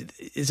time.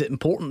 Is it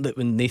important that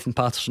when Nathan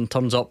Patterson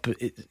turns up,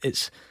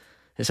 it's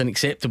an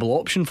acceptable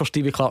option for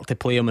Stevie Clarke to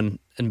play him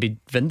and be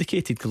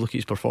vindicated because look at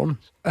his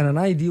performance? In an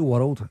ideal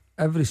world,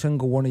 every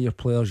single one of your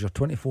players, your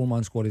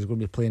 24-man squad, is going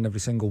to be playing every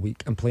single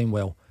week and playing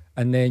well,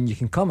 and then you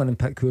can come in and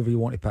pick whoever you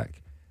want to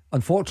pick.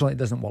 Unfortunately, it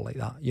doesn't work like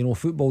that.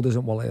 Football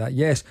doesn't work like that.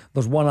 Yes,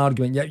 there's one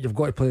argument, you've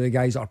got to play the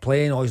guys that are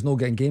playing, or he's not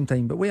getting game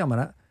time. But wait a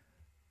minute,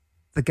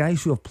 the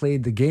guys who have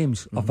played the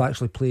games have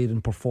actually played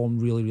and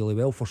performed really, really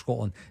well for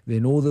Scotland. They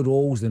know the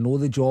roles, they know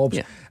the jobs,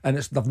 and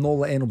they've not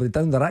let anybody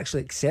down. They're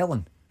actually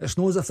excelling. It's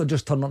not as if they're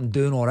just turning up and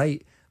doing all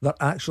right. They're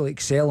actually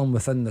excelling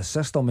within the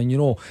system,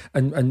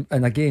 and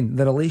again,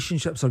 the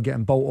relationships are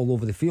getting built all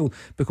over the field,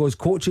 because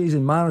coaches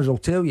and managers will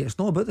tell you it's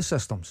not about the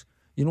systems.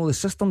 The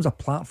system's a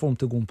platform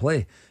to go and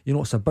play.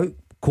 It's about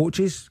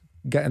coaches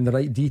getting the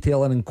right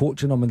detail in and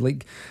coaching them, and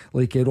like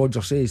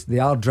Roger says, they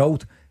are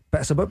drilled.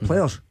 But it's about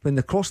players. When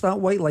they cross that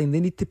white line, they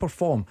need to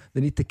perform.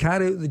 They need to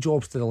carry out the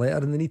jobs to the letter,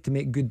 and they need to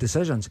make good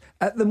decisions.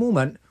 At the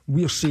moment,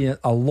 we're seeing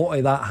a lot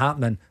of that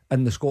happening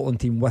in the Scotland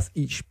team with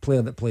each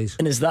player that plays.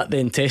 And is that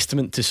then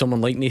testament to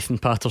someone like Nathan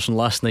Patterson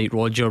last night,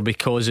 Roger?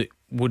 Because it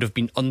would have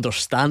been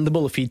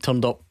understandable if he'd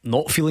turned up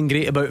not feeling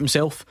great about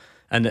himself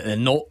and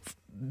not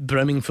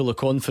brimming full of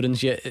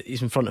confidence, yet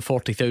he's in front of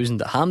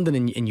 40,000 at Hampden,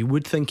 and you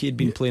would think he'd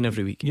been playing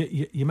every week.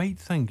 You might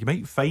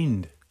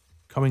find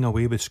coming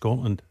away with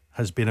Scotland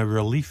has been a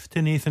relief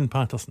to Nathan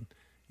Patterson.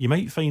 You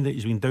might find that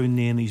he's been down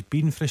there and he's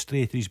been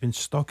frustrated. He's been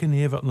stuck in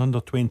the Everton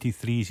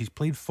under-23s. He's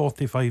played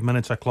 45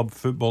 minutes of club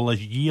football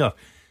this year.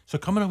 So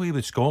coming away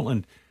with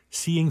Scotland,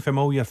 seeing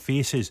familiar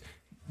faces,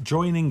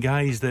 joining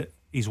guys that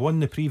he's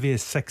won the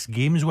previous 6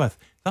 games with,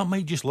 that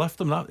might just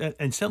lift him.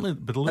 And certainly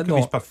by the look of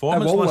his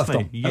performance last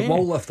night, it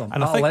will lift him.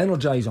 And it'll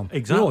energise him.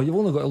 Exactly. You've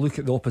only got to look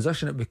at the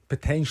opposition that we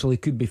potentially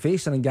could be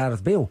facing in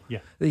Gareth Bale. Yeah.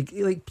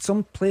 Like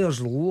some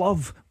players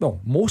love,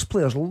 most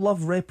players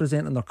love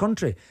representing their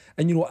country.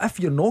 And if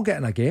you're not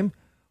getting a game,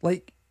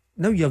 like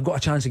now you've got a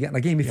chance of getting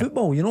a game of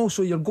football,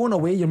 so you're going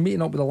away, you're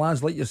meeting up with the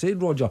lads, like you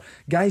said, Roger,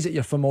 guys that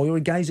you're familiar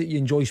with, guys that you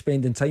enjoy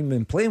spending time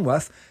and playing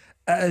with.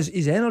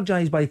 He's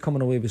energised by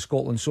coming away with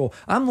Scotland. So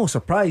I'm not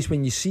surprised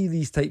when you see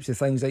these types of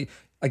things. Like,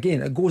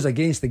 again, it goes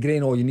against the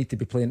grain, you need to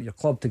be playing at your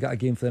club to get a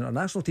game for the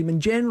international team,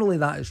 and generally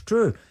that is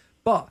true,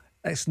 but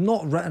it's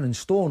not written in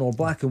stone or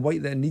black and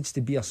white that it needs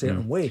to be a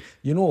certain way.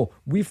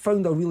 We've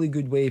found a really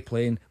good way of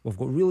playing. We've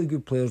got really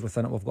good players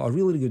within it. We've got a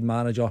really good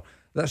manager.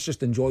 Let's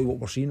just enjoy what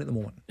we're seeing at the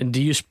moment. And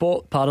do you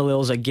spot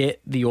parallels? I get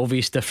the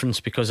obvious difference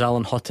because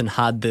Alan Hutton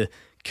had the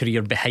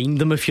career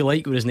behind him, if you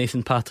like, whereas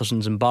Nathan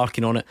Patterson's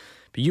embarking on it.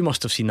 But you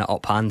must have seen that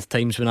uphand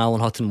times when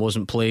Alan Hutton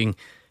wasn't playing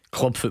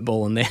club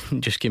football and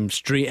then just came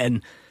straight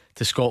in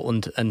to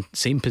Scotland, and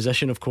same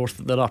position. Of course,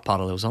 there are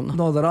parallels, aren't there?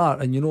 No, there are.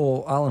 And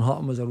Alan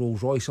Hutton was a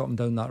Rolls Royce up and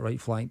down that right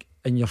flank,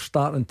 and you're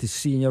starting to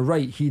see, and you're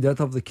right, he did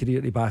have the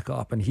career to back it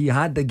up, and he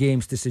had the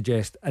games to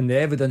suggest, and the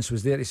evidence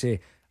was there to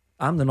say,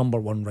 I'm the number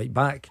one right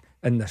back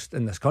in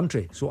this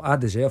country, so I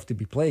deserve to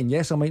be playing.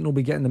 Yes, I might not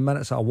be getting the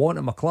minutes that I want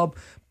at my club,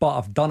 but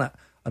I've done it,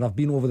 and I've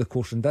been over the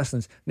course and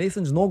distance.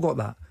 Nathan's not got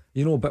that,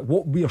 but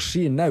what we're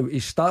seeing now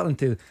is starting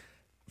to,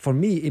 for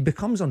me, he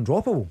becomes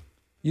undroppable.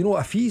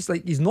 If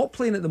he's not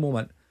playing at the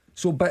moment,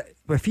 but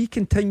if he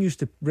continues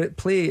to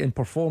play and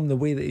perform the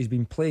way that he's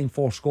been playing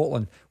for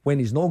Scotland when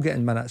he's not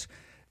getting minutes,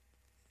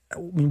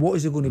 what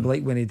is it going to be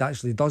like when he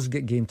actually does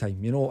get game time,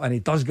 and he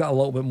does get a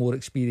little bit more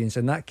experience,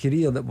 and that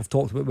career that we've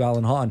talked about with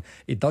Alan Hutton,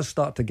 he does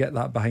start to get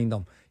that behind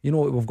him.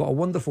 We've got a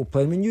wonderful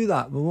player. We knew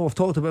that. We've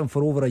talked about him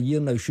for over a year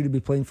now. Should he be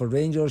playing for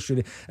Rangers?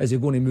 Is he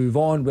going to move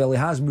on? Well, he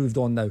has moved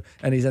on now,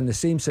 and he's in the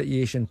same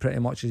situation pretty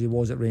much as he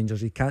was at Rangers.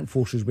 He can't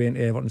force his way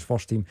into Everton's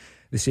first team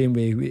the same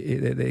way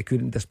that he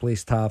couldn't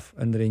displace Tav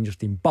in the Rangers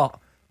team. But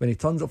when he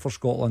turns up for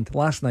Scotland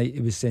last night,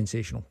 it was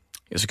sensational.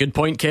 It's a good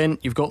point, Ken.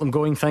 You've got them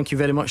going. Thank you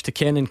very much to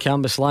Ken and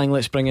Cambuslang.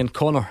 Let's bring in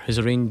Connor, who's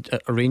a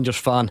Rangers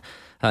fan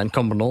in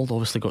Cumbernauld.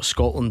 Obviously got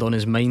Scotland on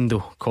his mind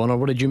though. Connor,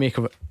 what did you make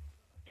of it?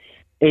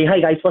 Hey, hi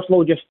guys. First of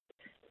all, just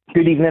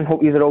good evening.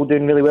 Hope you're all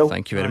doing really well.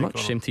 Thank you very much.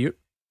 Connor. Same to you.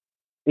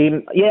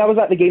 I was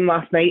at the game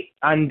last night,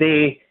 and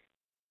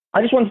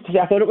I just wanted to say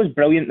I thought it was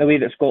brilliant the way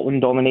that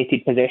Scotland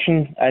dominated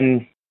possession,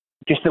 and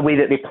just the way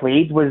that they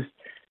played was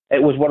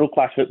world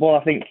class football.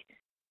 I think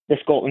the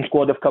Scotland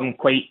squad have come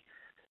quite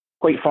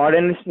far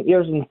in recent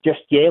years, and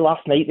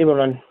last night they were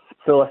on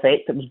full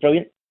effect. It was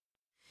brilliant.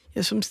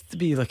 It seems to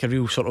be like a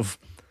real sort of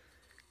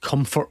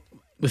comfort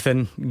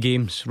within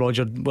games,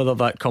 Roger, whether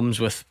that comes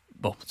with,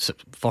 well,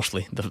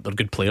 firstly they're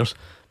good players,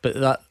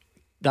 but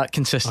that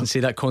consistency,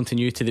 that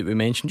continuity that we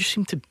mentioned just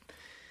seem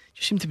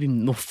to be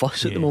no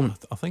fuss at the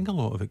moment. I think a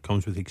lot of it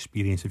comes with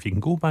experience. If you can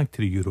go back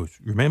to the Euros,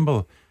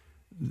 remember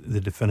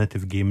the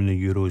definitive game in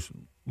the Euros,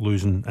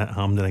 losing at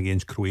Hampden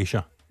against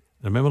Croatia.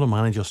 I remember the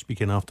manager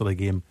speaking after the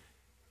game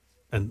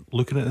and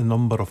looking at the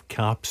number of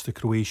caps the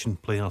Croatian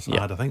players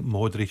had. I think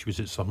Modric was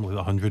at something like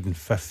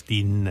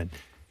 115, and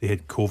they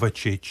had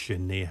Kovacic,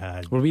 and they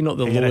had... Were we not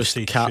the lowest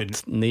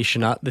capped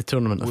nation at the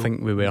tournament? I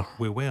think we were.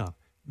 We were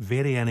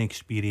very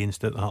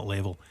inexperienced at that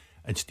level,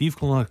 and Steve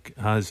Clarke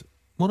has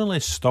more or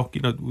less stuck,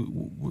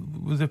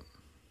 with the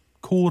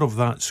core of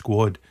that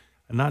squad.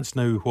 And that's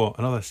now,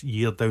 another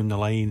year down the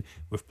line.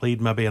 We've played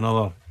maybe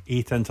another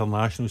 8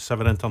 internationals,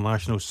 7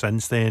 internationals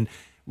since then.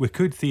 We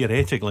could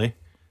theoretically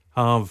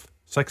have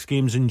 6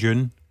 games in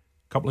June,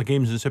 a couple of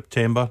games in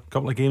September, a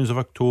couple of games of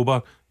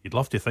October. You'd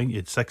love to think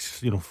you'd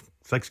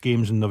 6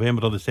 games in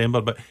November or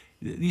December, but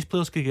these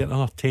players could get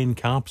another 10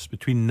 caps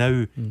between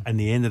now and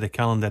the end of the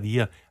calendar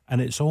year,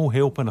 and it's all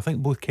helping. I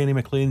think both Kenny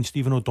McLean and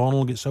Stephen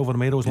O'Donnell get silver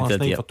medals last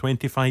night for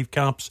 25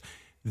 caps.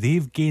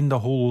 They've gained a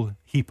whole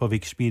heap of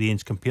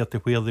experience compared to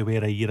where they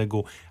were a year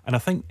ago, and I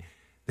think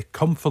the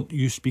comfort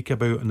you speak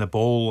about in the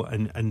ball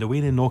and the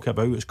way they knock it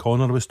about, as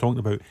Connor was talking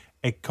about,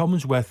 it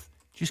comes with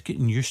just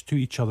getting used to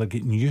each other,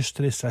 getting used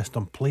to the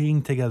system,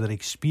 playing together,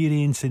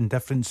 experiencing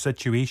different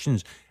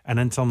situations in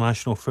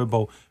international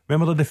football.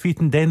 Remember the defeat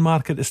in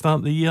Denmark at the start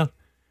of the year?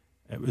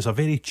 It was a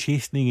very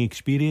chastening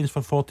experience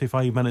for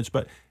 45 minutes,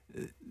 but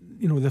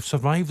they've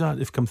survived that,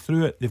 they've come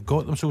through it, they've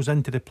got themselves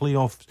into the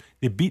playoffs,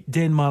 they beat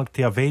Denmark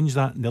to avenge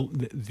that, and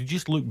they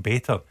just look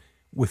better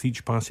with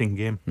each passing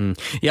game.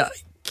 Yeah,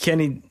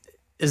 Kenny,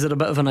 is there a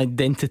bit of an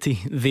identity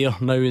there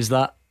now? Is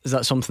that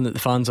something that the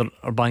fans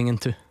are buying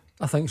into?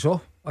 I think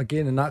so.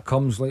 Again, and that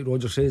comes, like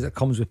Roger says, it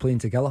comes with playing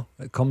together.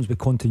 It comes with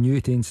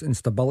continuity and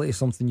stability,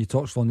 something you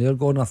touched on there,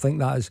 Gordon. I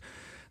think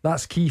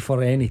that's key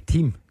for any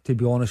team, to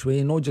be honest with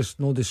you. Not just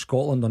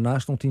Scotland or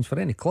national teams, for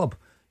any club.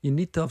 You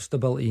need to have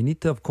stability, you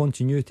need to have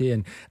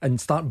continuity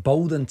and start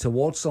building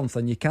towards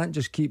something. You can't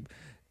just keep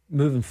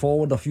moving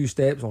forward a few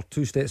steps, or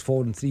 2 steps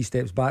forward and 3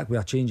 steps back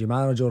with a change of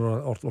manager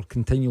or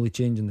continually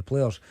changing the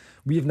players.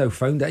 We've now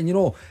found it,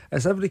 and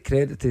it's every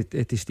credit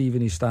to Steve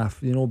and his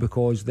staff,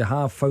 because they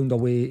have found a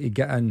way to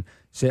get in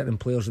certain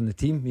players in the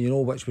team,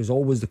 which was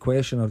always the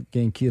question.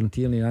 Again, Kieran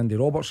Tierney and Andy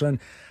Robertson.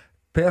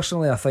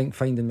 Personally, I think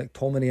finding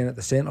McTominay in at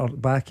the centre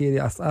back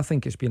area, I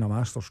think it's been a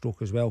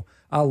masterstroke as well.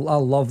 I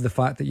love the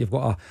fact that you've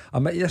got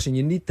listen,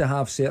 you need to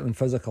have certain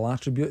physical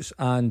attributes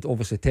and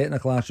obviously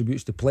technical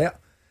attributes to play it,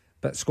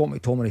 but Scott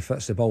McTominay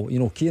fits the ball.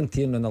 Kieran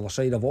Tierney on the other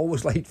side, I've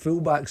always liked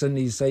fullbacks in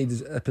these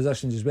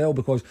positions as well,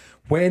 because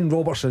when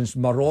Robertson's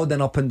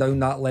marauding up and down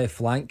that left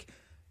flank,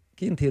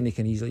 Kieran Tierney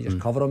can easily just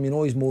cover him.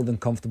 He's more than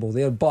comfortable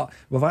there. But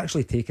we've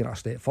actually taken it a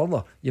step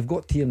further. You've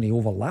got Tierney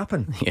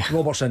overlapping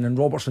Robertson, and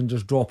Robertson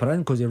just dropping in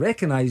because he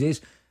recognises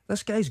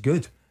this guy's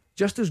good,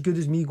 just as good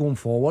as me going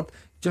forward,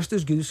 just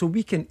as good, so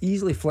we can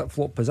easily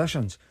flip-flop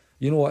positions.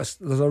 There's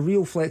a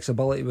real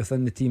flexibility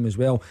within the team as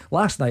well.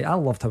 Last night I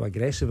loved how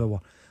aggressive they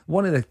were.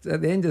 At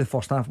the end of the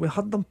first half, we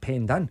had them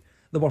penned in.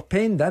 They were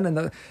penned in,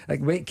 and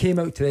it came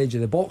out to the edge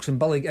of the box, and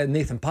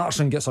Nathan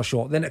Patterson gets a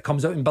shot. Then it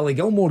comes out and Billy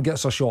Gilmore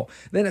gets a shot.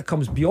 Then it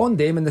comes beyond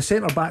them, and the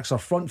centre backs are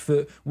front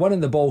foot,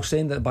 winning the ball,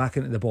 sending it back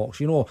into the box.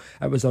 It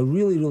was a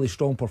really, really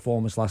strong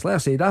performance last night. Like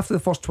I said, after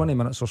the first 20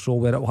 minutes or so,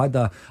 where it had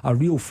a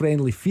real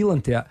friendly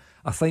feeling to it,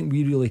 I think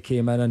we really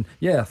came in, and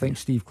I think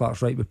Steve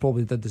Clark's right. We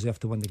probably did deserve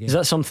to win the game. Is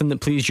that something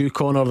that pleased you,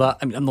 Connor? That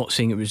I'm not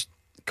saying it was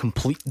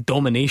complete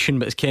domination,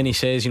 but as Kenny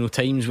says,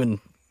 times when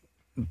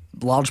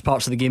large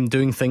parts of the game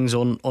doing things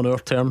on our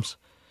terms.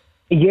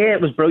 Yeah,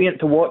 it was brilliant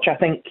to watch. I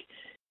think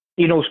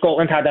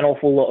Scotland had an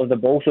awful lot of the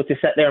ball, so to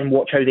sit there and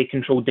watch how they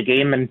controlled the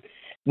game and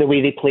the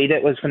way they played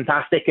it was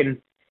fantastic.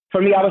 And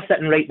for me, I was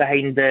sitting right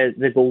behind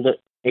the goal that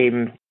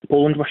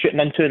Poland were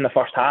shooting into in the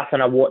first half,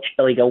 and I watched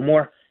Billy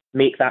Gilmore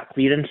make that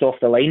clearance off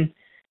the line,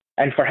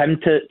 and for him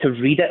to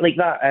read it like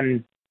that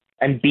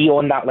and be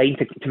on that line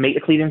to make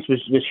the clearance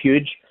was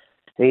huge.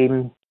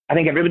 I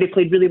think everybody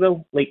played really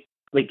well,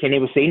 like Kenny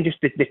was saying, just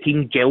the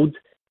team gelled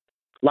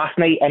last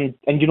night, and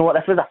you know what,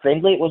 this was a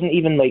friendly, it wasn't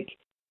even like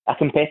a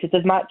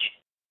competitive match,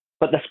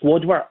 but the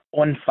squad were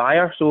on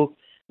fire, so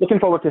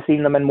looking forward to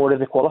seeing them in more of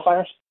the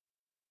qualifiers.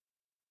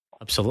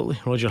 Absolutely,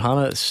 Roger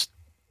Hannah,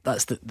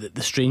 that's the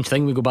strange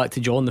thing. We go back to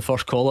John, the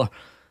first caller,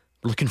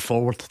 looking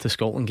forward to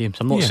Scotland games.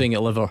 I'm not saying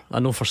it'll ever, I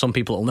know for some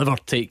people it'll never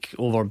take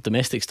over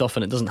domestic stuff,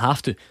 and it doesn't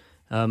have to,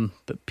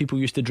 but people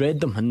used to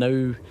dread them, and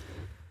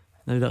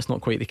now that's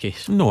not quite the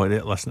case. No,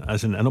 listen, it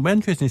isn't. And it'll be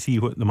interesting to see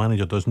what the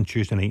manager does on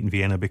Tuesday night in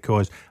Vienna,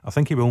 because I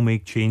think he will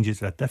make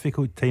changes at a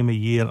difficult time of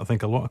year. I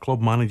think a lot of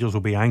club managers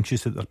will be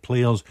anxious that their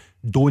players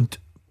don't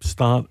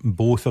start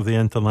both of the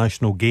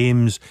international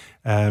games.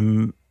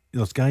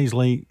 There's guys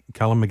like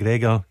Callum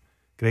McGregor,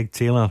 Greg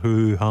Taylor,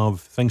 who have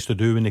things to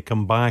do when they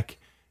come back.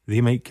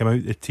 They might come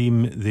out the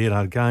team. There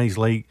are guys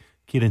like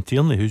Kieran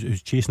Tierney,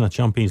 who's chasing a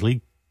Champions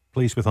League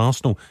place with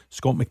Arsenal.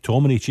 Scott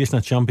McTominay chasing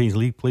a Champions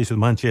League place with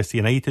Manchester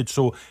United.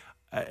 So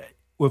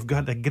we've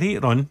got a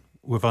great run.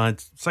 We've had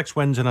 6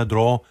 wins and a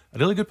draw, a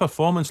really good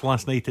performance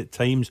last night at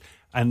times,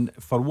 and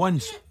for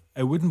once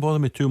it wouldn't bother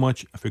me too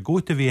much if we go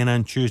to Vienna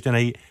on Tuesday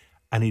night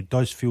and he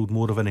does feel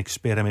more of an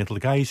experimental. The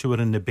guys who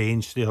were in the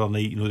bench the other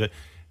night,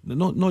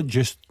 not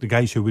just the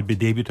guys who would be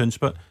debutants,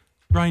 but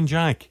Ryan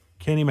Jack,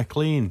 Kenny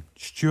McLean,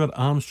 Stuart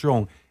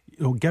Armstrong,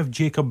 give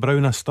Jacob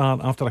Brown a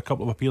start after a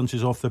couple of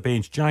appearances off the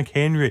bench. Jack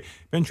Henry,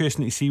 be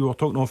interesting to see. We were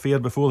talking off air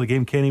before the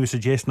game, Kenny was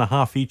suggesting a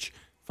half each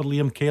for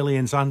Liam Kelly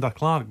and Xander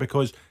Clark,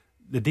 because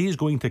the day is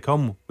going to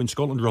come when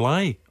Scotland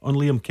rely on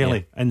Liam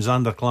Kelly and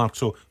Xander Clark.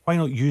 So why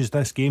not use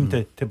this game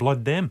to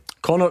blood them?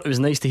 Connor, it was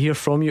nice to hear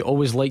from you.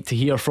 Always like to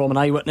hear from an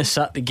eyewitness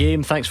at the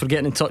game. Thanks for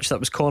getting in touch. That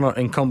was Connor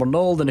in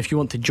Cumbernauld, and if you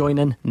want to join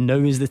in, now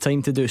is the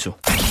time to do so.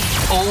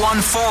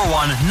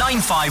 0141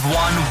 951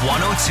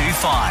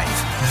 1025.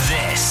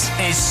 This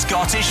is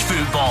Scottish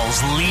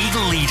football's league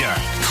leader,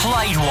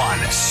 Clyde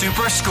One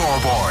Super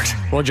Scoreboard.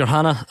 Roger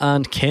Hannah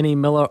and Kenny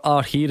Miller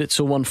are here. It's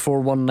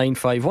 0141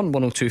 951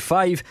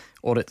 1025,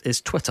 or it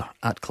is Twitter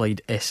at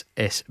Clyde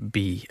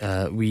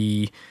SSB.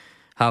 We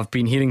have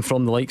been hearing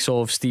from the likes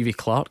of Stevie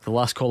Clarke. The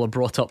last caller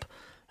brought up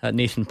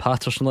Nathan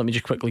Patterson. Let me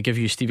just quickly give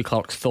you Stevie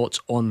Clarke's thoughts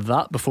on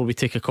that before we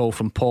take a call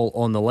from Paul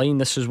on the line.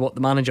 This is what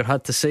the manager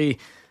had to say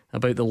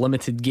about the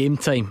limited game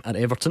time at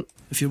Everton.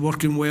 If you're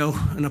working well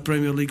in a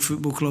Premier League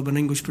football club, an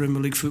English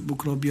Premier League football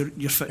club,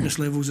 your fitness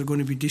levels are going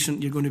to be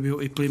decent. You're going to be able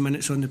to play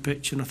minutes on the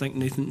pitch, and I think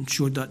Nathan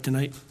showed that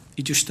tonight.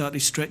 He just started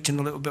stretching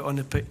a little bit on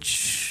the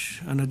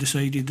pitch, and I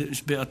decided that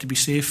it's better to be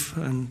safe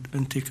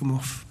and take him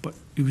off. But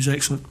he was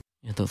excellent.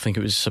 I don't think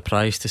it was a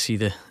surprise to see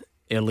the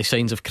early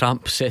signs of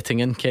cramp setting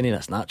in, Kenny.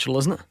 That's natural,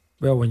 isn't it?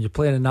 Well, when you're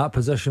playing in that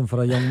position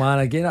for a young man,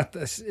 again,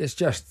 it's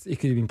just, he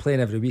could have been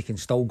playing every week and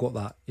still got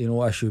that,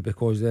 issue,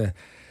 because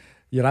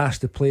you're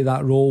asked to play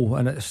that role,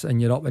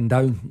 and you're up and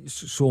down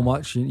so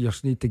much. You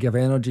just need to give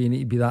energy. You need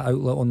to be that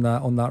outlet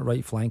on that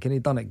right flank, and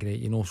he'd done it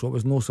great, so it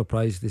was no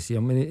surprise to see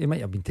him. I mean, he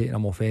might have been taking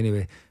him off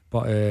anyway,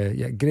 but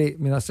great. I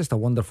mean, that's just a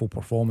wonderful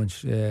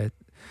performance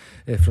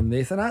from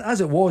Nathan, as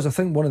it was. I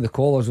think one of the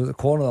callers was at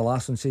the corner of the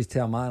last one says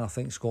to a man, I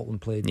think Scotland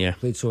played.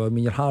 So I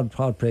mean, you're hard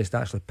pressed to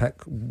actually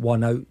pick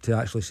one out to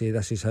actually say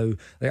this is how,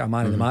 like a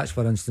man of the match,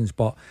 for instance.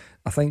 But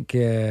I think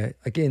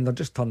again, they're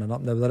just turning up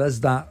now. There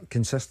is that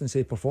consistency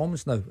of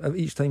performance now.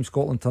 Each time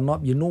Scotland turn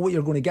up, you know what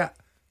you're going to get.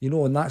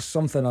 And that's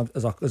something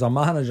as a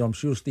manager, I'm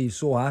sure Steve's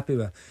so happy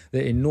with,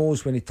 that he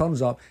knows when he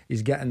turns up,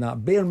 he's getting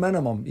that bare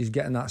minimum. He's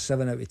getting that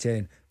 7 out of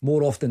 10.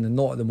 More often than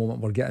not, at the moment,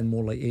 we're getting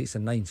more like 8s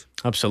and 9s.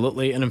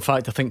 Absolutely. And in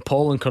fact, I think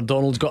Paul in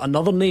Cardonald's got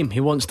another name he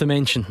wants to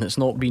mention that's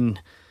not been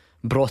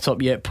brought up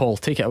yet. Paul,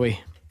 take it away.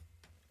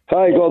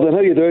 Hi Gordon,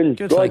 how you doing?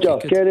 Good, Roger,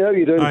 Kenny, how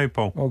you doing? Hi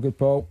Paul. Oh, good,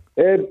 Paul.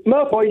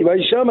 My point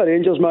was, I'm a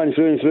Rangers man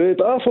through and through,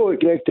 but I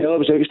thought Greg Taylor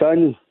was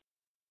outstanding.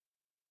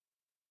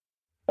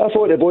 I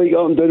thought the boy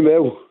got him doing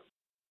well.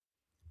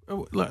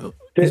 To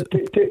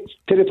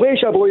replace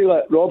a boy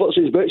like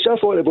Robertson's boots, I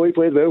thought the boy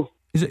played well.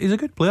 He's a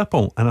good player,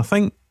 Paul, and I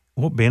think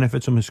what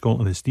benefits him in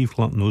Scotland is Steve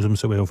Clarke knows him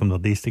so well from their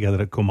days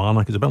together at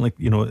Kilmarnock. It's a bit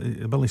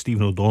like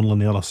Stephen O'Donnell on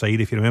the other side.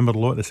 If you remember, a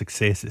lot of the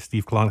success that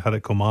Steve Clarke had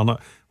at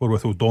Kilmarnock were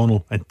with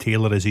O'Donnell and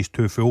Taylor as his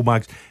two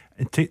fullbacks.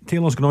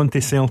 Taylor's gone on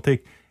to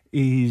Celtic.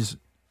 He's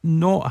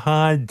not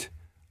had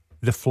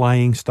the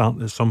flying start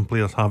that some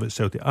players have at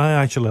Celtic. I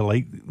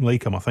actually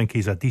like him. I think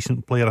he's a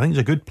decent player. I think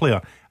he's a good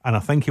player, and I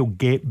think he'll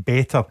get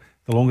better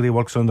the longer he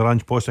works under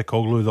Ange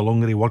Postecoglou, the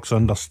longer he works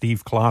under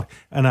Steve Clarke.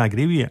 And I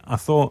agree with you. I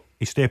thought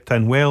he stepped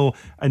in well,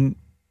 and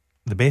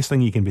the best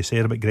thing you can be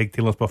said about Greg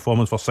Taylor's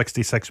performance for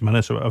 66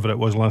 minutes or whatever it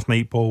was last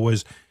night, Paul,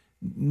 was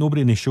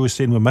nobody in the show is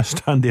saying we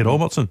missed Andy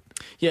Robertson.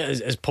 Yeah,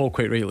 as Paul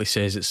quite rightly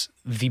says, it's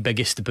the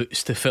biggest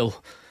boots to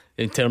fill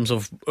in terms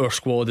of our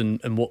squad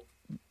and what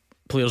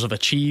players have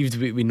achieved.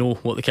 We know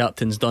what the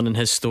captain's done in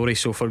his story.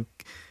 So for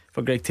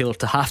Greg Taylor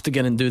to have to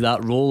get in and do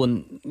that role,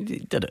 and he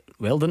did it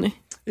well, didn't he?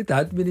 He did.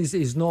 I mean,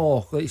 he's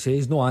not, like you say,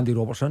 he's no Andy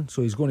Robertson,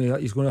 so he's going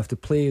to have to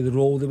play the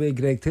role the way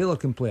Greg Taylor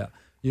can play it.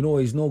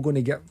 He's not going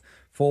to get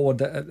forward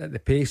at the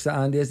pace that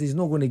Andy is. He's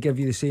not going to give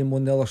you the same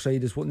on the other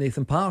side as what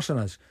Nathan Patterson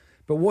is.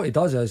 But what he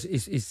does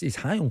is he's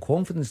high on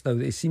confidence now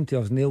that he seemed to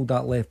have nailed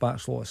that left back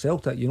slot at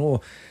Celtic, and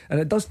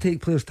it does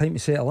take players time to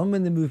settle in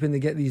when they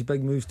get these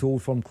big moves to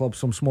Old Firm clubs,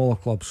 some smaller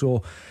clubs.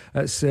 So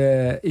it's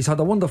he's had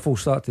a wonderful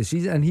start to the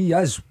season, and he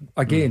is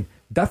again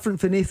different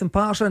for Nathan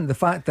Patterson. The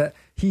fact that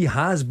he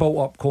has built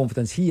up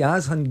confidence, he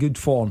has in good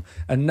form,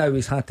 and now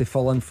he's had to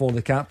fill in for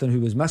the captain who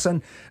was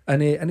missing,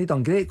 and he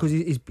done great because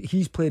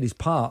he's played his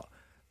part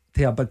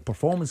to a big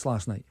performance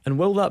last night. And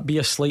will that be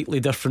a slightly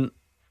different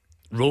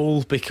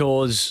role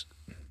because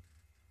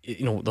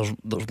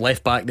there's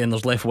left back, then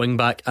there's left wing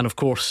back, and of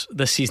course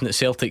this season at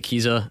Celtic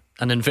he's an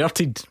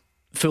inverted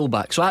full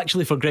back. So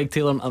actually for Greg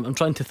Taylor, I'm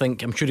trying to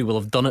think, I'm sure he will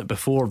have done it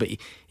before, but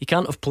he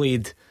can't have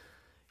played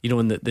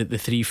in the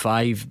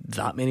 3-5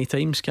 that many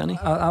times, can he?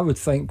 I would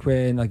think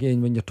when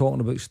you're talking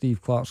about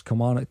Steve Clarke's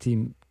Kilmarnock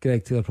team,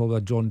 Greg Taylor probably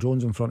had John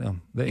Jones in front of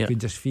him that he could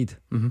just feed.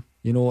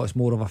 It's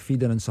more of a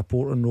feeding and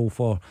supporting role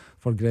for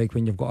Greg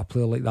when you've got a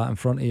player like that in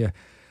front of you.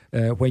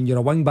 When you're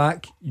a wing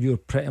back, you're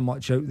pretty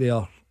much out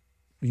there.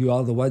 You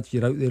are the width,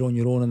 you're out there on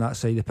your own on that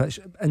side of the pitch.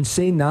 And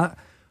saying that,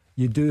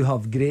 you do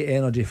have great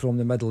energy from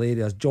the middle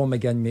areas. John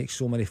McGinn makes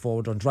so many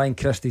forward runs. Ryan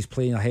Christie's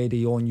playing ahead of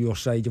you on your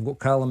side. You've got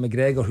Callum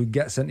McGregor who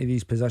gets into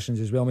these positions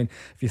as well. I mean,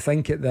 if you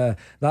think at that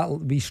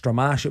wee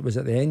Stramash, it was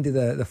at the end of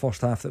the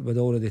first half that we'd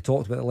already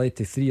talked about, it led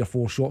to 3 or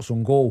 4 shots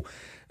on goal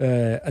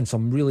and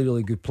some really,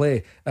 really good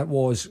play. It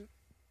was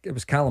it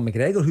was Callum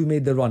McGregor who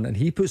made the run, and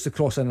he puts the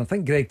cross in. I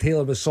think Greg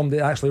Taylor was somebody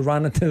that actually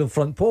ran into the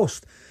front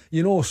post.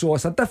 So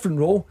it's a different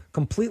role,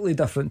 completely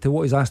different to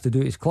what he's asked to do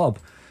at his club.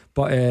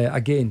 But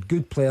again,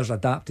 good players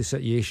adapt to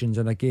situations,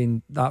 and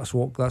again, that's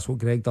what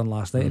Greg done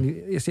last night.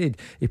 And he said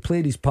he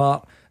played his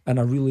part in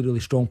a really, really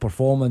strong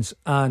performance.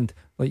 And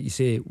like you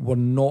say, we're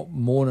not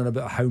moaning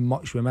about how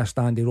much we missed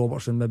Andy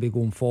Robertson maybe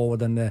going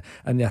forward in the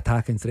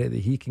attacking threat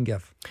that he can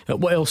give.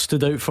 What else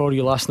stood out for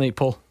you last night,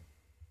 Paul?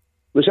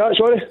 Was that,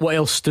 sorry? What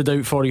else stood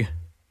out for you?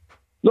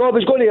 No, I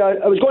was going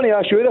to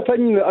ask your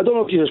opinion. I don't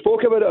know if you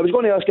spoke about it. I was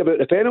going to ask about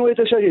the penalty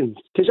decision,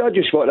 because I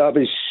just thought that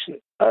was.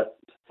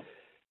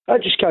 I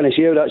just can't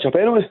see how that's a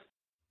penalty.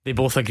 They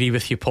both agree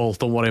with you, Paul.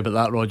 Don't worry about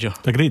that, Roger.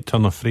 It's a great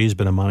turn of phrase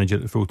by the manager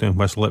at the full-time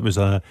whistle. It was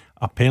a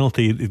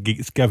penalty that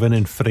gets given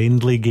in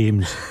friendly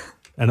games.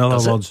 In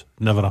other words,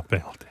 never a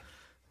penalty.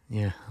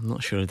 Yeah, I'm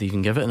not sure I'd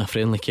even give it in a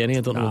friendly, Kenny.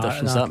 I don't know what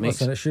difference that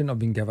makes. Listen, it shouldn't have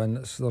been given.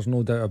 There's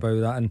no doubt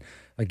about that. And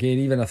again,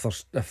 even if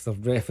the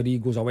referee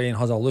goes away and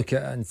has a look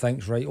at it and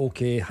thinks, right,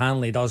 okay,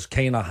 Hanley does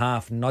kind of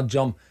half nudge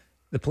him,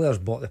 the player's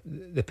bought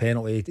the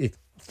penalty. He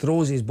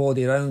throws his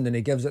body around and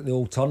he gives it the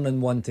old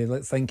turning one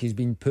to think he's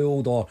been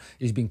pulled or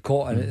he's been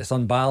caught and it's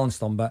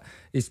unbalanced him. But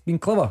he's been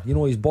clever.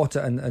 He's bought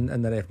it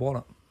and the ref bought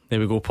it. There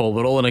we go, Paul.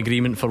 We're all in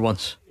agreement for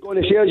once.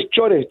 Going to say,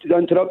 sorry to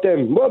interrupt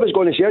them. What I was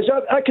going to say is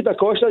that could have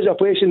cost us a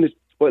place in the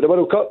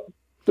World Cup.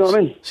 You know what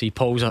I mean? See,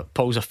 Paul's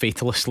a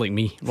fatalist like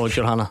me,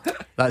 Roger Hannah.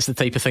 That's the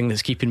type of thing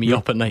that's keeping me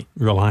up at night.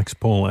 Relax,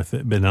 Paul. If it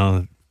had been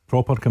a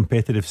proper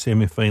competitive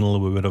semi-final,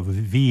 we would have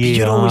VAR.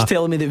 You're always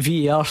telling me that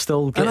VAR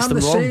still gets them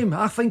wrong. Same.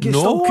 I think it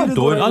still could have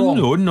got it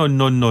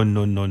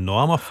wrong. No.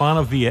 I'm a fan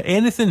of VAR.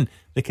 Anything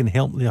that can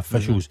help the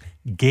officials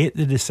get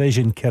the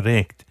decision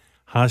correct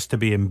has to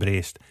be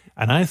embraced.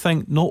 And I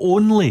think not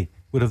only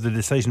would have the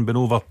decision been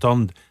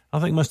overturned, I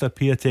think Mr.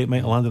 Piatek might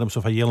have landed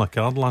himself a yellow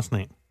card last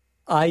night.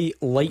 I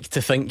like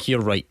to think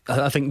you're right.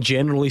 I think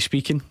generally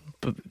speaking,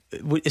 but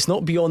it's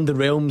not beyond the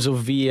realms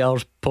of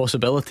VAR's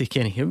possibility,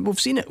 Kenny. We've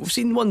seen it. We've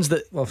seen ones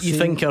that you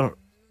think are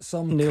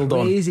some nailed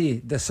on.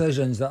 Crazy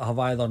decisions that have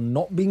either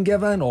not been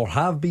given or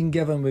have been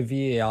given with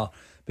VAR,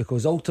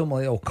 because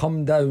ultimately it'll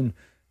come down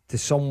to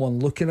someone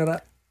looking at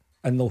it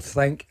and they'll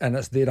think, and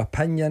it's their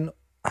opinion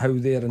how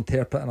they're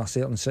interpreting a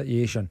certain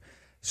situation.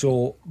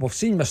 So we've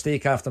seen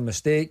mistake after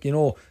mistake,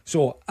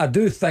 So I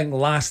do think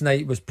last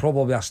night was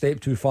probably a step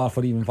too far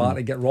for even VAR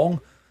to get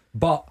wrong,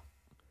 but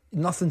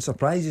nothing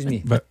surprises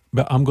me. But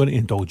I'm going to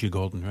indulge you,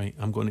 Gordon, right?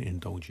 I'm going to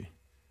indulge you.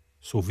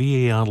 So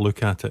VAR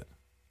look at it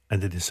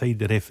and they decide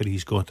the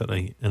referee's got it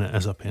right and it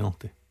is a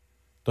penalty.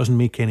 Doesn't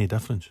make any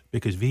difference,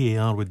 because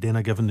VAR would then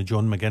have given the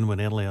John McGinn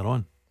earlier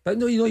on. But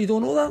no, you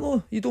don't know that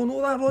though. You don't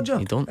know that, Roger.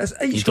 You don't.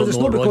 You don't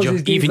know it, Roger.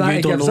 Even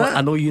you don't know it.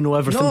 I know you know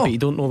everything, but you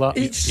don't know that.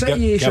 Each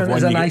situation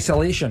is in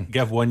isolation.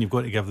 Give one, you've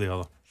got to give the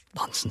other.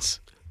 Nonsense.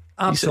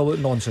 Absolute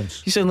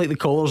nonsense. You sound like the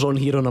callers on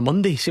here on a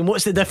Monday saying,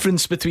 what's the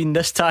difference between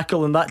this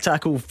tackle and that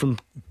tackle from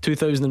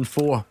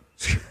 2004?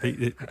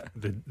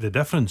 The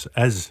difference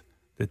is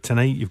that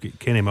tonight you've got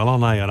Kenny Miller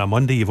and I, on a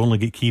Monday you've only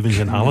got Keevins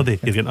and Halliday.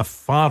 You're getting a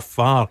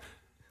far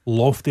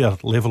loftier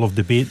level of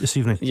debate this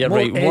evening. Yeah, more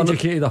right.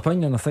 Educated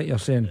opinion, I think you're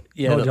saying.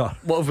 Yeah.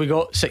 What have we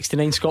got?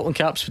 69 Scotland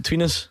caps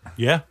between us?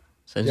 Yeah.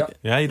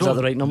 Yeah, is that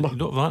the right number? You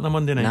don't have that on a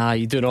Monday night. Nah,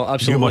 you do not.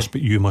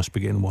 Absolutely. You must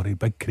be getting worried.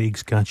 Big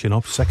Craig's catching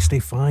up.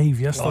 65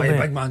 yesterday.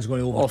 Big man's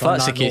going to overturn. If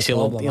that's the case,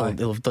 he'll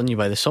have done you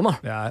by the summer.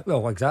 Yeah,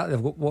 well, exactly.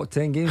 They've got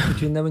 10 games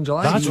between now and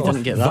July.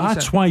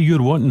 That's why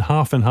you're wanting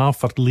half and half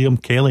for Liam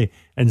Kelly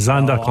and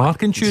Xander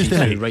Clark on Tuesday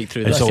night. Right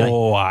through this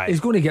guy. He's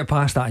going to get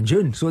past that in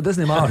June, so it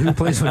doesn't matter who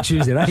plays on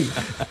Tuesday night.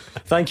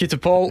 Thank you to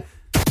Paul.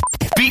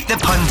 Beat the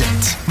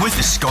Pundit with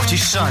the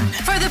Scottish Sun.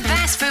 For the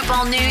best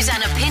football news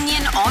and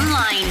opinion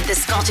online,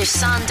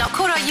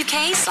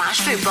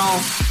 thescottishsun.co.uk/football.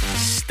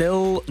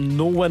 Still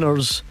no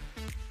winners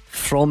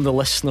from the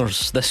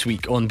listeners this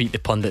week on Beat the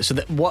Pundit. So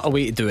what a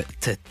way to do it.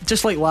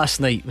 Just like last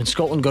night when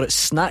Scotland got it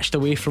snatched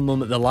away from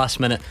them at the last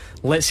minute.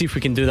 Let's see if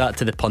we can do that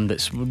to the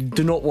pundits. We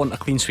do not want a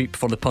clean sweep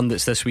for the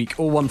pundits this week.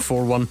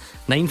 0141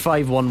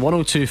 951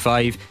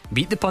 1025.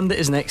 Beat the Pundit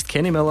is next.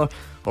 Kenny Miller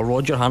or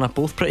Roger Hannah,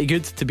 both pretty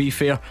good to be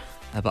fair.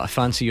 But I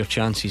fancy your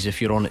chances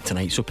if you're on it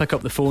tonight. So pick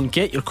up the phone,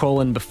 get your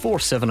call in before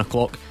 7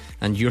 o'clock,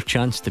 and your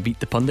chance to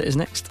beat the pundit is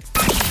next.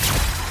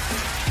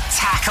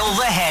 Tackle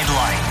the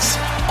headlines.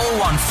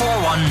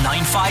 0141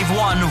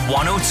 951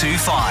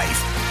 1025.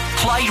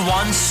 Clyde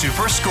One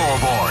Super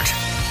Scoreboard.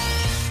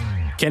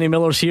 Kenny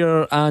Miller's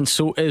here, and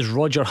so is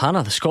Roger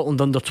Hannah. The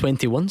Scotland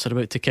under-21s are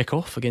about to kick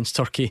off against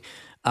Turkey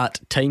at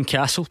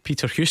Tynecastle.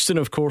 Peter Houston,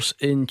 of course,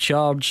 in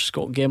charge.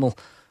 Scott Gemmell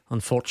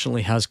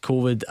unfortunately has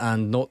COVID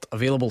and not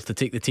available to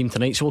take the team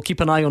tonight, so we'll keep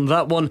an eye on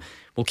that one.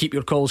 We'll keep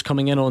your calls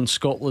coming in on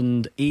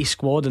Scotland A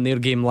squad and their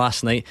game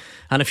last night.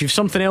 And if you've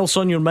something else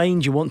on your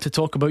mind, you want to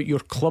talk about your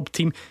club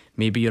team,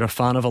 maybe you're a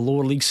fan of a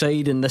lower league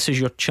side and this is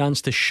your chance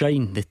to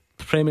shine. The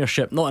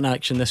Premiership not in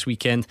action this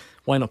weekend.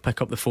 Why not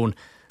pick up the phone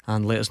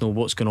and let us know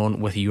what's going on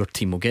with your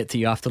team? We'll get to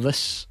you after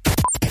this.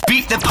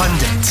 Beat the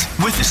Pundit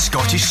with the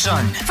Scottish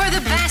Sun. For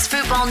the best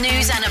football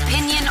news and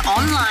opinion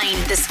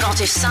online,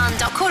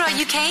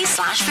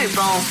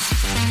 thescottishsun.co.uk/football.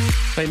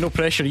 Right, no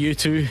pressure, you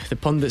two. The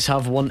pundits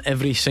have won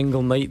every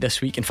single night this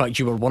week. In fact,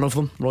 you were one of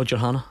them, Roger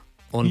Hannah,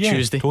 on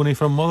Tuesday. Tony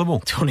from Motherwell.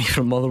 Tony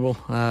from Motherwell.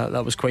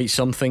 That was quite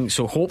something.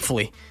 So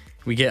hopefully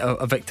we get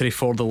a victory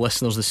for the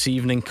listeners this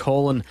evening.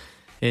 Colin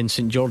in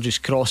St George's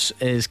Cross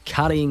is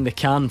carrying the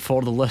can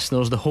for the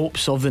listeners. The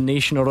hopes of the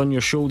nation are on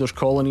your shoulders,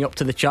 Colin. You up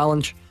to the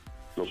challenge?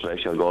 No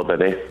pressure,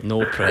 Gordon, eh?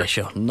 No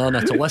pressure, none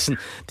at all. Listen,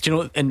 do you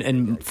know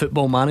in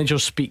football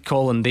managers speak,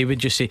 Colin, they would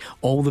just say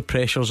all the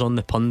pressure's on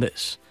the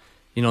pundits.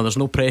 You know, there's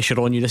no pressure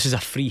on you. This is a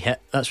free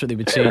hit. That's what they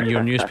would say in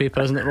your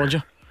newspaper, isn't it,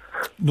 Roger?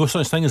 No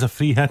such thing as a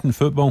free hit in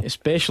football.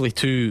 Especially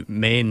two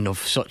men of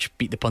such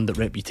beat the pundit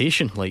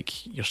reputation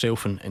like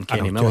yourself and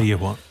Kenny I'll Miller. tell you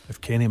what,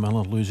 if Kenny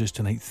Miller loses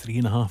tonight,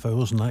 3.5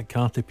 hours in that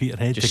car to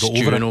Peterhead Just to go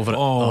stewing over it.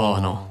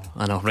 Oh,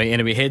 I know. Right,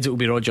 anyway, heads it will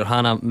be Roger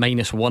Hannah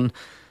 -1.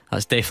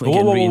 That's definitely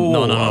getting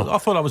No. No. I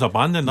thought that was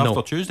abandoned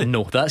after Tuesday.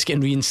 No, that's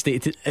getting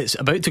reinstated. It's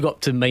about to go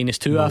up to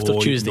 -2 after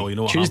Tuesday. No, you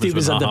know what Tuesday happens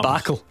was a when that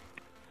debacle.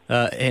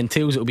 And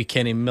tails, it'll be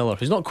Kenny Miller,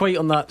 who's not quite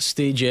on that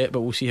stage yet,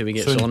 but we'll see how he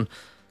gets on.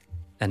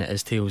 And it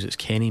is tails. It's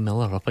Kenny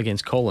Miller up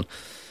against Colin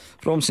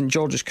from St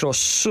George's Cross.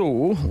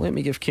 So let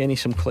me give Kenny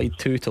some Clyde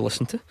 2 to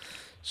listen to,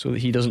 so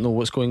that he doesn't know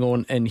what's going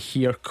on in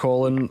here.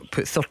 Colin,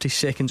 put 30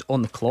 seconds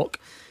on the clock.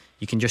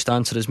 You can just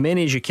answer as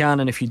many as you can,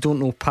 and if you don't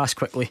know, pass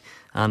quickly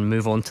and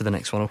move on to the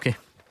next one. Okay?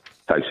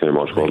 Thanks very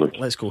much, Gordon. Right,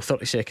 let's go.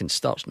 30 seconds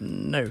starts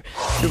now.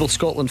 Who will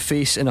Scotland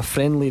face in a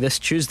friendly this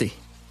Tuesday?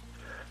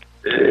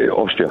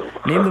 Austria.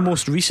 Name the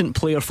most recent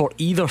player for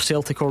either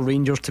Celtic or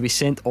Rangers to be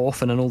sent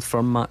off in an Old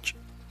Firm match.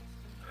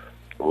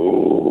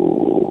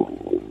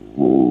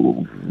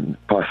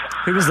 Pass.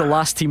 Who was the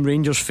last team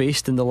Rangers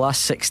faced in the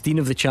last 16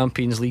 of the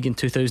Champions League in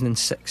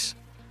 2006?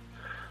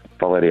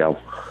 Villarreal.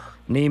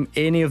 Name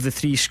any of the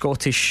 3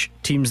 Scottish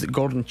teams that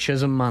Gordon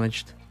Chisholm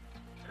managed.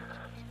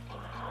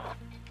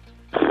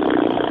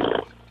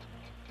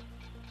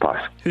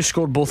 Pass. Who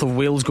scored both of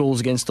Wales' goals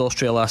against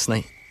Austria last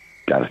night?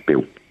 Gareth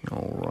Bale.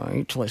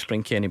 Alright, let's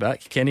bring Kenny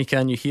back. Kenny,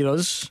 can you hear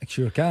us? I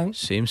sure can.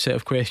 Same set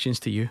of questions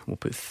to you. We'll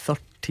put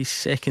 30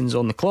 seconds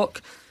on the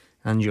clock,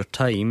 and your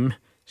time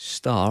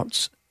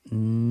starts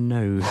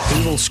now.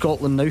 Who will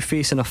Scotland now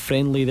face in a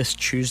friendly this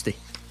Tuesday?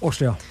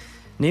 Austria.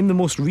 Name the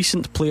most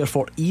recent player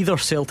for either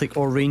Celtic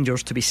or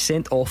Rangers to be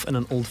sent off in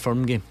an Old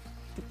Firm game.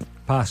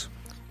 Pass.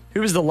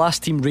 Who was the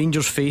last team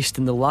Rangers faced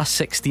in the last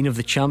 16 of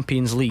the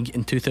Champions League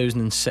in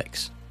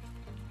 2006?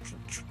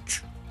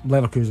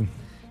 Leverkusen.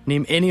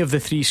 Name any of the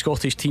 3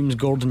 Scottish teams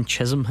Gordon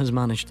Chisholm has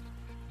managed.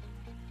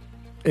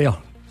 Ayr.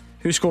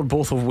 Who scored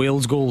both of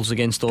Wales' goals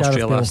against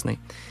Austria last night?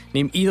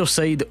 Name either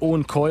side that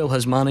Owen Coyle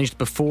has managed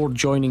before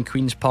joining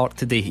Queen's Park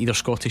today, either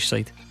Scottish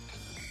side.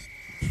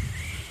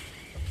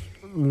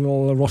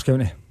 Ross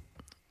County.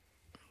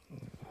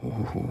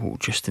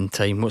 Just in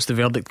time. What's the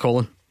verdict,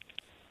 Colin?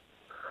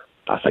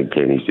 I think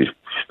Kenny's just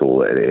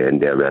stole it at the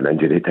end there with an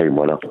injury time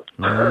winner.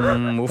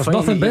 There's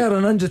nothing better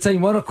than injury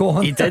time winner,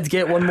 Colin. He did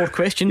get one more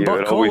question, Yeah, but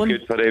we're always Colin,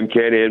 good for them,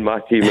 Kenny and my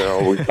team, and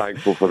I'm always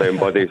thankful for them,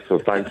 buddy. So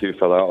thank you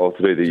for that all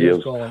through the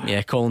years.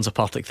 yeah, Colin's a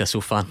Partick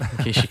Thistle fan,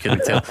 in case you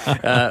couldn't tell.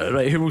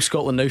 Right, who will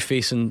Scotland now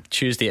face on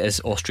Tuesday? It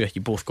is Austria.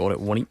 You both got it,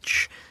 1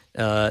 each.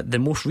 The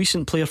most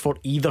recent player for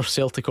either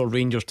Celtic or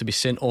Rangers to be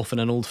sent off in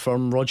an Old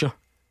Firm, Roger?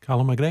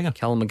 Callum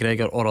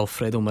McGregor or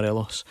Alfredo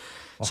Morelos.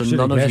 So should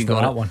none have of you guessed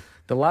got that it. one.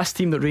 The last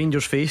team that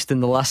Rangers faced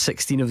in the last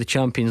 16 of the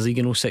Champions League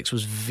in 06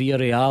 was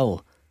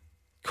Villarreal.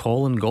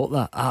 Colin got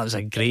that. That was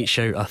a great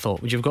shout, I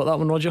thought. Would you have got that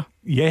one, Roger?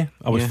 Yeah,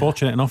 I was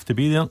fortunate enough to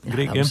be there.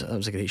 Great game. That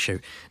was a great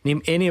shout.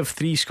 Name any of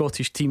 3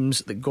 Scottish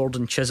teams that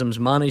Gordon Chisholm's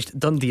managed: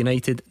 Dundee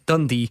United,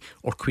 Dundee,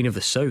 or Queen of the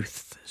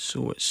South.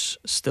 So it's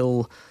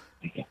still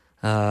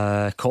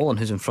Colin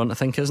who's in front, I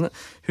think, isn't it?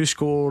 Who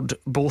scored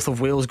both of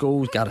Wales'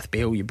 goals? Gareth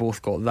Bale. You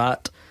both got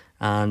that.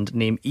 And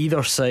name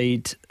either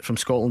side from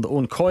Scotland that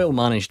Owen Coyle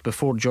managed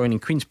before joining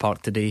Queen's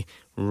Park today: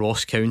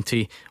 Ross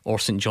County or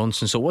St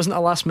Johnstone. So it wasn't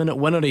a last minute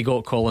winner he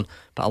got, Colin,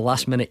 but a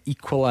last minute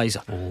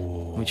equaliser,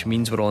 which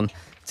means we're on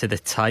to the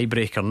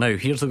tiebreaker now.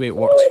 Here's the way it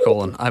works,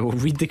 Colin. I will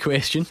read the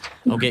question,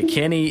 I'll get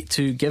Kenny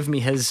to give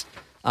me his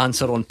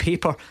answer on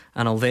paper,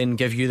 and I'll then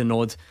give you the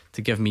nod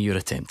to give me your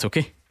attempt.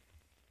 Okay?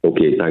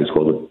 Okay, thanks,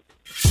 Colin.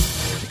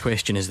 The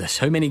question is this: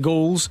 how many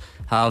goals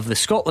have the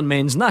Scotland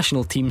men's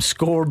national team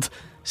scored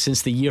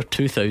since the year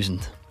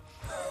 2000?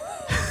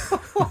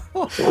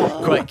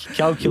 Quick,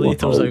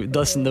 calculators out.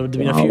 Listen, there would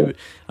have been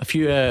a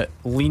few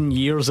lean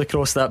years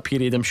across that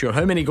period, I'm sure.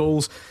 How many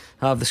goals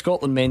have the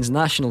Scotland men's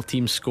national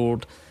team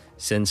scored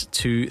since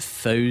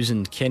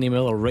 2000? Kenny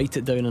Miller, write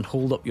it down and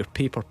hold up your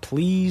paper,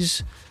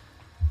 please.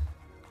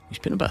 He's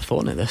putting a bit of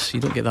thought into this.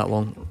 You don't get that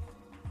long.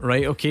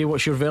 Right, okay,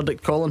 what's your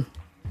verdict, Colin?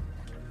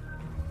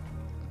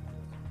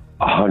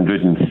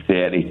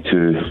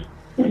 132.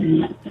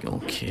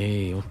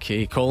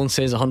 Okay. Colin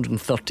says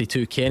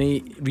 132.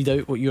 Kenny, read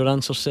out what your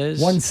answer says.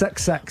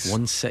 166.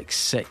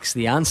 166.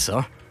 The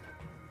answer,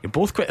 you're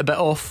both quite a bit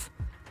off,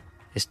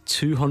 is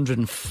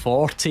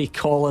 240.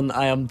 Colin,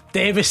 I am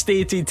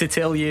devastated to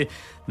tell you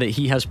that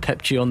he has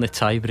pipped you on the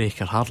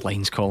tiebreaker. Hard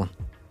lines, Colin.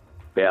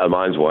 Better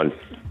man's won.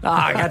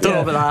 I don't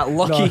know about that.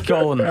 Lucky, No,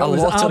 Colin. that A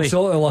was lottery.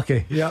 absolutely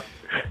lucky. Yeah.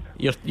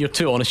 You're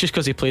too honest. Just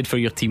because he played for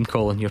your team,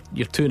 Colin.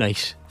 You're too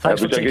nice. It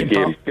Thanks for was a taking good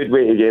game. part. Good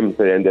way to game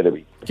for the end of the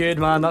week. Good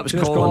man. That was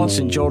Cheers, Colin, Colin.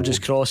 St George's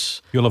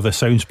Cross. You'll have the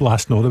sounds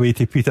blasting all the way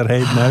to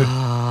Peterhead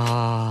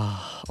now.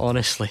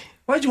 Honestly.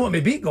 Why do you want me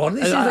beat, Gordon?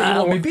 It seems like you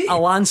want me beat. A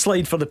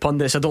landslide for the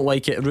pundits. I don't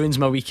like it. It ruins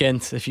my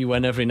weekend if you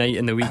win every night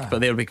in the week.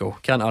 But there we go.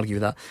 Can't argue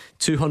with that.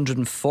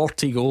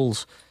 240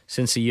 goals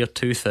since the year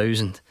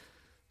 2000. So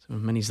how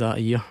many's that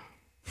a year?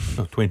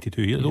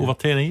 22 years, over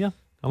 10 a year,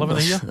 11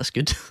 a year. That's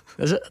good.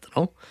 Is it? I don't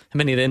know. How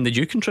many of them did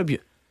you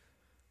contribute?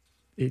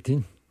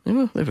 18. Yeah,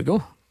 well, there we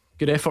go.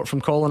 Good effort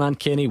from Colin and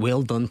Kenny.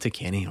 Well done to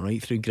Kenny.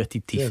 Right through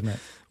gritted teeth. Cheers, mate.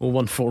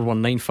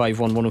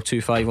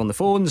 01419511025 on the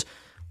phones,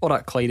 or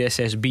at Clyde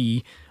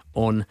SSB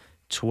on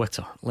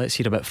Twitter. Let's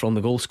hear a bit from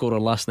the goal scorer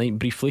last night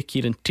briefly.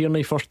 Kieran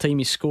Tierney, first time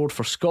he scored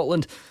for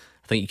Scotland.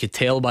 I think you could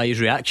tell by his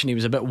reaction he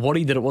was a bit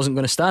worried that it wasn't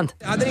going to stand.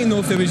 I didn't know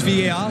if there was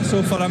VAR,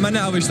 so for a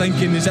minute I was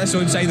thinking, is this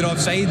onside or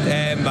offside?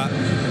 But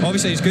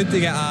obviously it's good to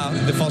get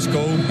the first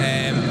goal.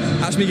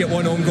 That's me get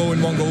one own goal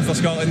and one goal for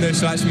Scotland now,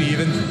 so that's me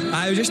even.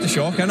 It was just a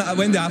shock, innit?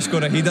 When did I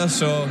score a header?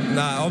 So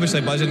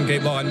obviously buzzing,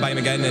 great ball in by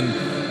McGinn,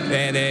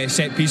 and the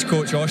set piece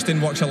coach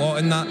Austin works a lot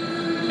in that.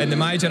 And the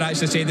manager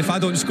actually said, if I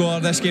don't score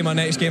this game or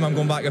next game, I'm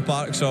going back to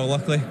Park. So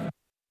luckily.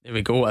 There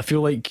we go. I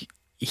feel like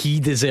he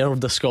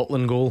deserved a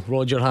Scotland goal,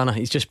 Roger Hannah.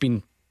 He's just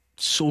been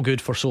so good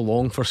for so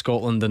long for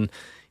Scotland, and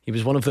he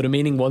was one of the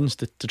remaining ones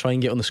to try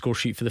and get on the score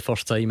sheet for the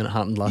first time, and it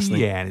happened last night.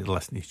 Yeah, and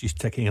listen, he's just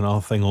ticking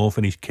another thing off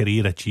in his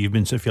career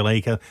achievements, if you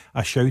like. A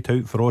shout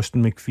out for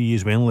Austin McPhee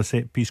as well, the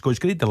set piece coach.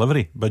 Great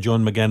delivery by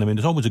John McGinn. I mean,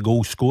 there's always a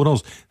goal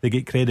scorers they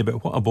get credit,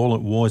 but what a ball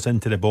it was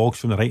into the box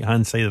from the right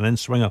hand side, an in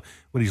swinger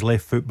with his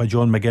left foot by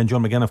John McGinn.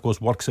 John McGinn, of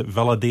course, works at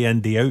Villa day in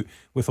day out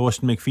with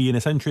Austin McPhee, and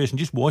it's interesting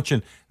just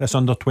watching this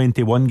under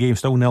 21 game,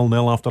 still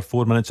 0-0 after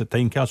 4 minutes at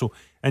Tynecastle.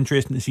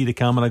 Interesting to see the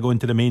camera go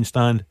into the main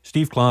stand.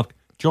 Steve Clark,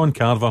 John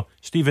Carver,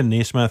 Stephen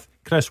Naismith,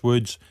 Chris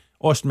Woods,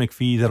 Austin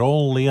McPhee, they're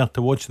all there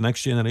to watch the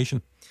next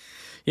generation.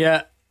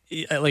 Yeah,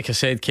 like I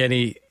said,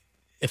 Kenny,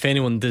 if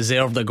anyone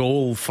deserved a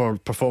goal for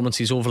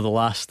performances over the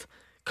last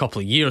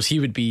couple of years, he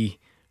would be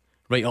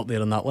right up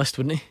there on that list,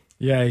 wouldn't he?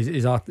 Yeah,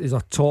 he's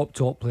a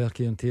top player,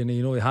 Kieran Tierney.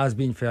 You know, he has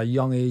been for a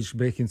young age,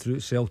 breaking through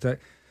at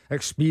Celtic.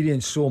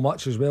 Experienced so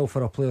much as well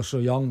for a player so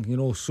young, you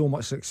know, so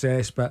much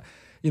success. But,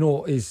 you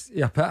know, he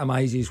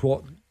epitomises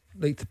what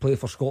like to play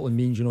for Scotland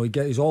means. You know,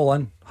 he's all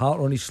in, heart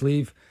on his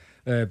sleeve.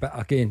 But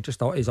again,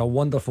 he's a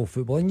wonderful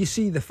footballer. And you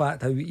see the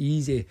fact how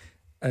easy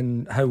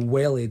and how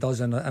well he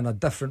does in a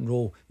different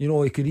role. You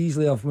know, he could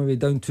easily have maybe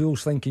down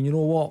tools thinking, you know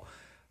what,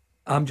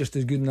 I'm just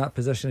as good in that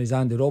position as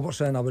Andy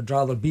Robertson. I would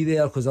rather be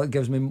there because that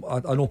gives me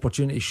an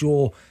opportunity to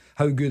show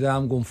how good I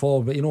am going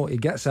forward. But you know, he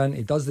gets in,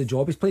 he does the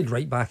job. He's played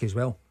right back as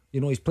well. You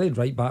know, he's played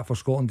right back for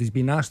Scotland. He's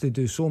been asked to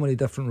do so many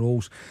different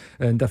roles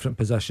in different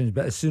positions,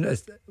 but as soon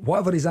as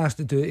whatever he's asked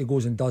to do, he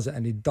goes and does it,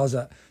 and he does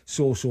it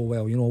so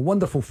well. You know, a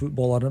wonderful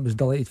footballer, and I was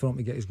delighted for him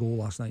to get his goal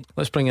last night.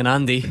 Let's bring in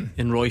Andy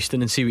in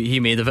Royston and see what he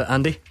made of it.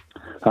 Andy?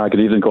 Hi,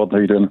 good evening, Gordon.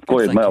 How you doing? Got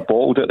to admit, I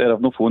bottled it there.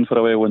 I've no phone for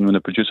a while, and when the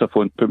producer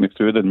phone put me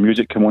through, the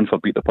music came on for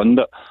Beat the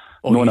Pundit.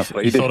 Oh,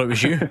 you thought it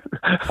was you?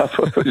 I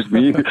thought it was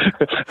me.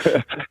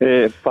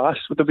 Pass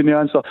would have been the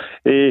answer.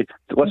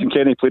 Listen,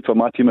 Kenny played for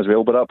my team as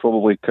well, but that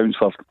probably counts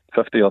for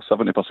 50 or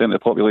 70% of the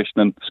population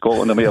in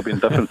Scotland. It may have been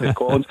different to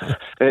Scotland.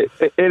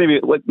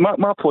 Anyway, like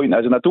my point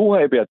is, and I don't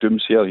want to be a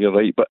doomsayer here,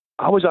 right, but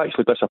I was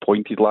actually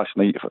disappointed last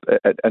night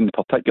in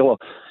particular,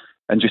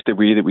 and just the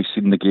way that we've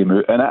seen the game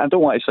out. And I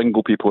don't want to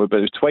single people out, but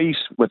it was twice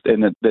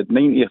within the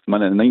 90th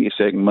minute and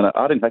 92nd minute.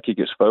 Aaron Hickey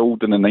gets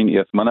fouled in the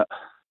 90th minute,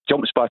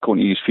 jumps back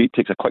onto his feet,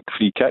 takes a quick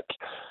free kick,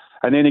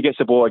 and then he gets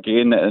the ball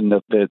again in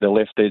the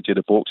left edge of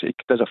the box. He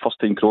does a first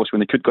time cross when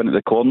he could go into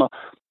the corner.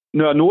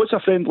 Now, I know it's a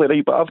friendly,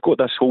 right, but I've got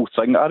this whole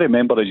thing. I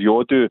remember, as you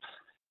all do,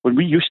 when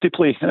we used to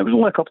play, and it was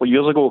only a couple of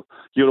years ago,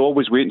 you're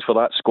always waiting for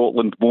that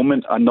Scotland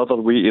moment, another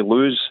way to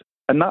lose.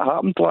 And that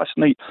happened last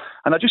night.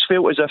 And I just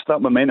felt as if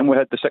that momentum, we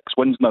had the 6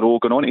 wins in a row,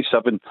 going on to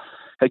 7,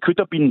 it could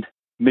have been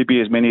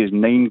maybe as many as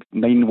nine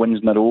wins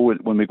in a row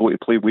when we go to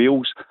play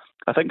Wales.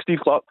 I think Steve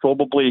Clark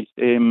probably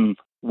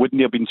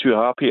wouldn't have been too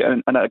happy.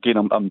 And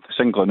again, I'm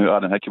singling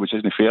out Aaron Hickey, which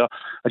isn't fair.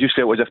 I just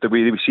felt as if the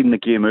way we've seen the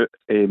game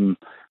out,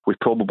 we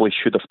probably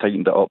should have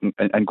tightened it up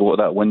and go to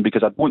that win,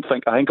 because I think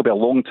it'll be a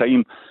long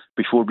time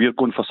before we're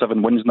going for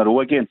 7 wins in a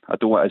row again. As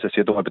I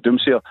said, I don't have a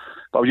doomsayer,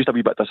 but I was just a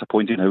wee bit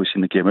disappointed in how we've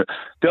seen the game out.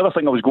 The other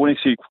thing I was going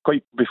to say,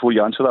 quite before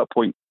you answer that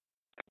point,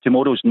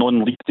 tomorrow's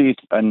non-league day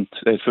in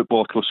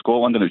football across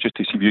Scotland, and it was just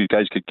to see if you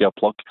guys could get a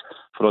plug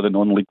for all the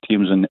non-league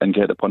teams and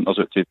get the punters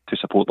out to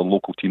support the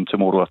local team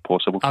tomorrow if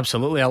possible.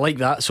 Absolutely, I like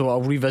that, so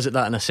I'll revisit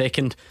that in a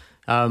second.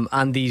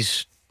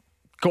 Andy's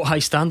got high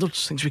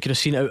standards. Thinks we could have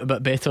seen it out a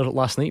bit better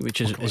last night,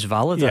 which is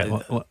valid. Yeah,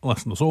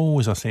 listen, there's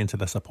always a sense of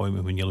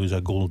disappointment when you lose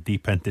a goal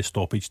deep into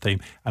stoppage time,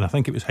 and I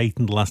think it was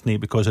heightened last night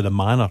because of the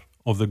manner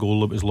of the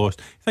goal that was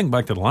lost. Think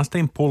back to the last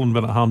time Poland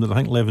were at Hampden. I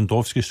think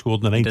Lewandowski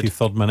scored in the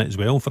 93rd minute as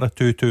well for a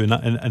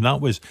 2-2, and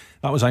that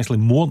was actually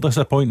more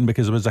disappointing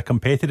because it was a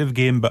competitive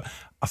game. But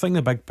I think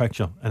the big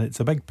picture, and it's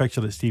a big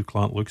picture that Steve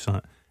Clarke looks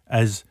at,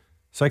 is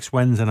 6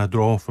 wins and a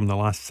draw from the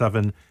last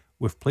 7.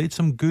 We've played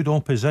some good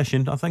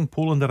opposition. I think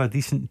Poland are a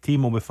decent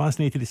team. I'll be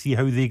fascinated to see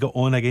how they got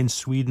on against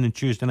Sweden on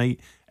Tuesday night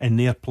in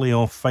their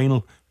playoff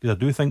final, because I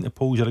do think the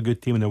Poles are a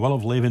good team, and they will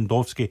have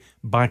Lewandowski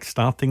back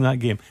starting that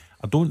game.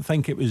 I don't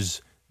think it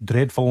was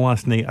dreadful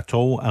last night at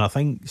all, and I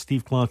think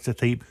Steve Clarke's the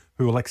type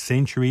who will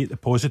accentuate the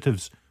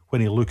positives when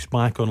he looks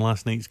back on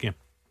last night's game.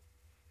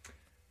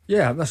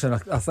 Yeah, listen,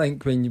 I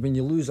think when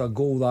you lose a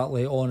goal that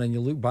late on and you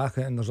look back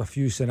at it, and there's a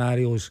few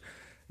scenarios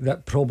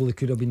that probably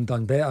could have been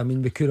done better. I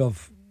mean, we could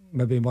have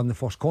maybe won the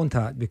first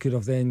contact. We could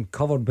have then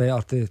covered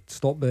better to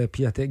stop the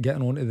Piatek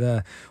getting onto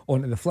the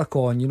flick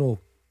on. You know,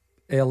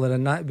 earlier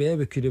in that way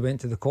we could have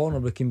went to the corner.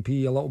 We can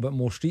be a little bit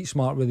more street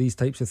smart with these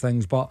types of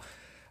things. But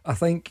I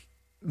think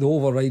the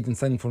overriding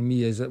thing for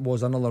me is it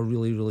was another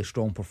really, really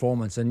strong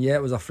performance. And yeah,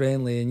 it was a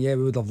friendly, and yeah,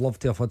 we would have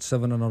loved to have had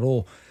 7 in a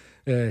row,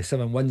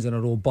 7 wins in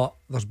a row. But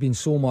there's been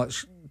so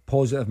much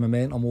positive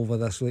momentum over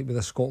this, like with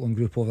the Scotland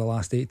group over the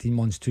last 18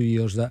 months, 2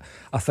 years, that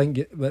I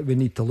think we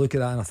need to look at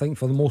that. And I think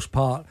for the most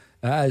part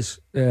it is,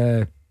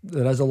 there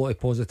is a lot of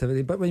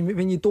positivity. But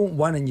when you don't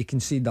win and you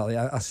concede that,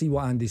 like, I see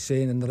what Andy's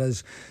saying,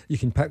 and you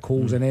can pick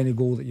holes in any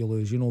goal that you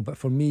lose, you know. But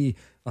for me,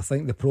 I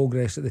think the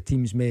progress that the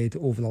team's made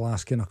over the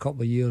last kind of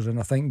couple of years, and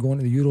I think going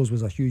to the Euros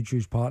was a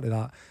huge part of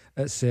that.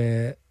 It's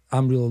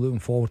I'm really looking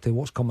forward to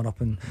what's coming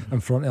up in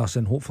front of us,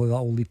 and hopefully that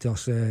will lead to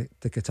us to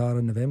Qatar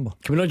in November.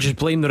 Can we not just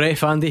blame the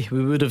ref, Andy?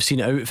 We would have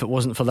seen it out if it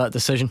wasn't for that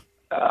decision.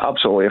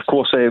 Absolutely, of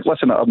course.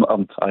 Listen,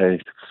 I'm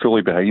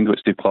fully behind what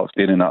Steve Clarke's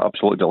doing, and I'm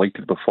absolutely delighted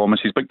with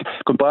performances. But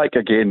going back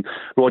again,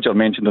 Roger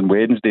mentioned on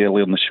Wednesday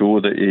earlier in the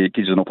show that he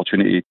gives an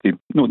opportunity to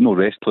no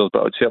rest players,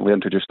 but I'd certainly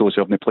introduce those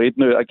who haven't played.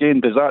 Now,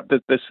 again, I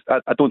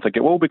don't think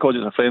it will, because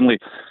it's a friendly.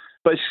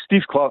 But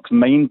Steve Clarke's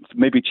mind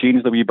maybe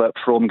changed a wee bit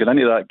from going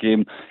into that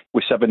game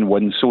with 7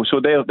 wins. So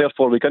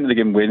therefore, we get into the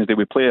game Wednesday,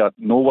 we play at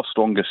no our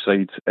strongest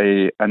side,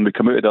 and we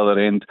come out at the other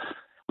end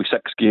with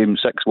 6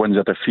 games, 6 wins,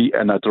 a defeat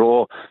and a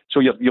draw. So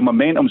your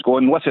momentum's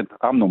going. Listen,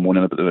 I'm not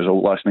moaning about the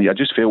result last night. I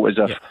just felt as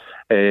if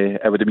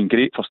it would have been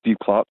great for Steve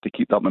Clarke to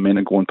keep that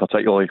momentum going,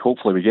 particularly,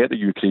 hopefully we get the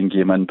Ukraine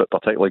game in, but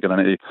particularly going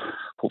into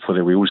hopefully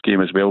the Wales game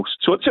as well.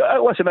 So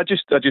listen, I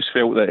just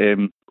felt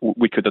that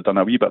we could have done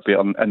a wee bit better,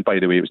 and by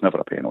the way, it was never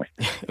a penalty.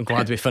 I'm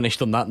glad we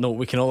finished on that note.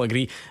 We can all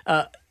agree.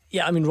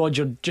 Yeah, I mean,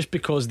 Roger, just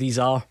because these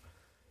are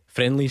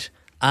friendlies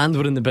and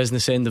we're in the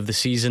business end of the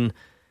season,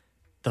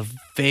 there's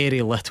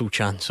very little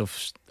chance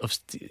of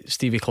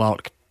Stevie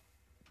Clarke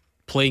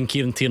playing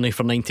Kieran Tierney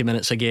for 90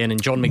 minutes again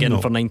and John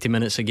McGinn for 90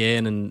 minutes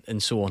again,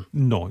 and so on.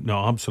 No,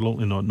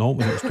 absolutely not. Not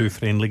when it's 2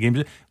 friendly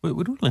games.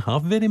 We don't really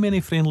have very many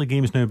friendly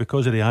games now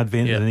because of the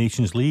advent of the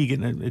Nations League,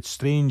 and it's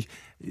strange.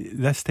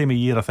 This time of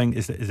year, I think,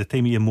 is the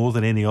time of year more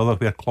than any other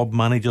where club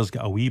managers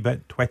get a wee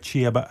bit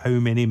twitchy about how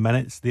many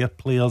minutes their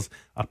players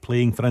are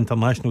playing for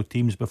international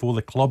teams before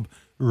the club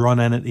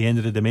run in at the end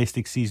of the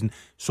domestic season.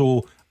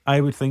 So I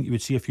would think you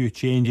would see a few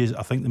changes.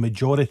 I think the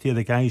majority of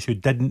the guys who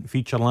didn't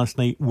feature last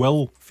night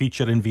will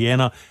feature in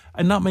Vienna,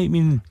 and that might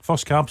mean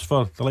first caps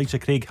for the likes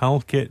of Craig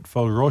Halkett,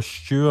 for Ross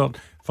Stewart,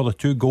 for the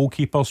 2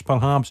 goalkeepers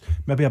perhaps,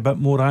 maybe a bit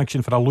more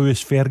action for a Lewis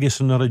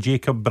Ferguson or a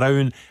Jacob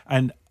Brown.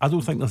 And I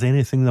don't think there's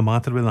anything the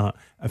matter with that.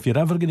 If you're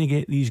ever going to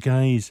get these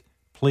guys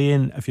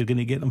playing, if you're going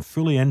to get them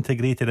fully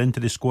integrated into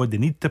the squad they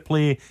need to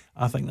play,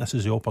 I think this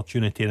is the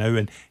opportunity now.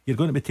 And you're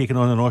going to be taking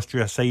on an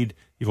Austria side.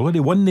 You've already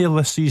won there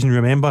this season,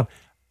 remember,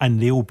 and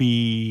they'll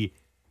be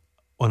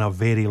on a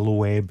very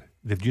low ebb.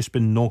 They've just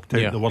been knocked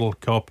out of the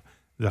World Cup.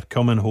 They're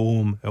coming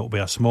home. It'll be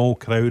a small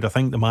crowd. I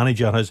think the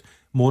manager has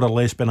more or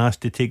less been asked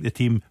to take the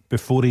team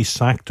before he's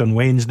sacked on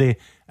Wednesday.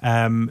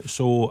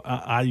 So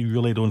I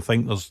really don't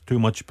think there's too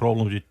much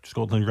problems with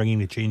Scotland ringing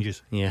the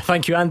changes. Yeah,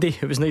 thank you, Andy.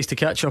 It was nice to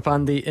catch up,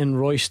 Andy, in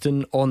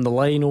Royston. On the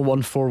line,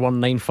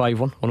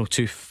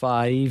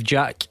 01419511025.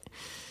 Jack,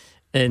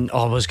 and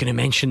I was going to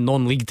mention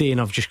non-league day,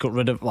 and I've just got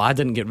rid of. Well, I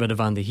didn't get rid of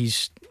Andy. He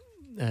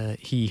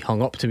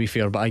hung up, to be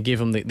fair, but I gave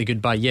him the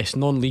goodbye. Yes,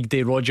 non-league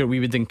day, Roger. We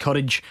would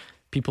encourage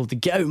people to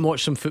get out and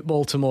watch some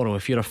football tomorrow.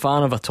 If you're a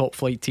fan of a top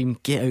flight team,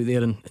 get out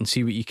there and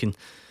see what you can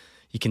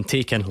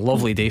take in.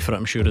 Lovely day for it,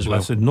 I'm sure, as well.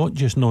 Listen, not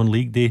just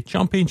non-league day,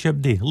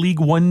 Championship day,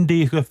 League 1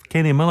 day with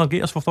Kenny Miller,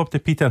 get yourself up to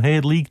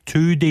Peterhead, League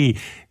 2 day,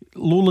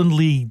 Lowland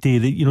League day,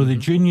 the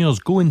juniors,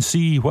 go and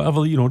see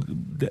whatever,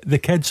 the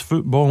kids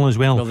football as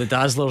well. Well, the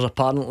Dazzlers,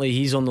 apparently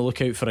he's on the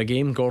lookout for a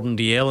game, Gordon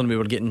Dalziel, and we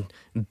were getting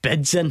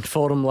bids in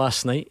for him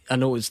last night. I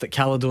know it's that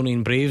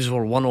Caledonian Braves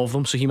were one of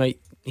them, so he might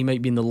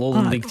be in the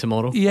Lowland League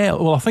tomorrow. Yeah,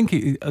 well, I think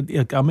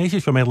a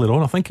message from earlier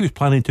on, I think he was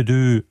planning to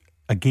do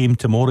a game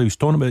tomorrow. He was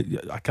talking about,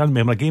 I can't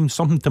remember, a game,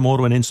 something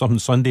tomorrow and then something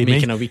Sunday.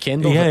 Making a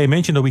weekend of it. Yeah, he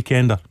mentioned a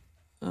weekender.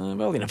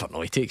 Well, you never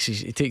know. He takes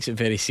it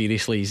very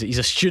seriously. He's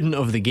a student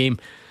of the game,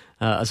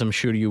 as I'm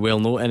sure you well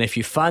know. And if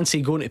you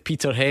fancy going to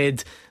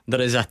Peterhead,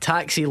 there is a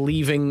taxi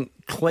leaving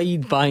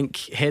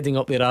Clydebank heading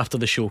up there after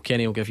the show.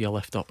 Kenny will give you a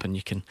lift up and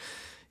you can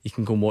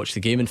go and watch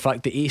the game. In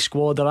fact, the A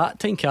squad are at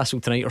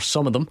Tynecastle tonight, or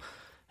some of them.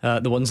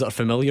 The ones that are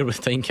familiar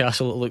with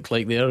Tynecastle, it looked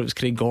like there. It was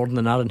Craig Gordon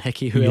and Aaron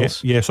Hickey. Who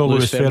else? Yes,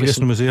 Lewis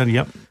Ferguson was there.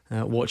 Yep.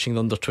 Watching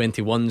the under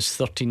 21s.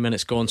 13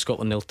 minutes gone.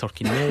 Scotland 0,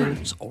 Turkey 0.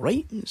 It's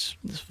alright. It's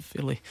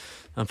fairly.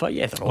 In fact,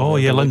 yeah, they're all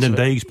Lyndon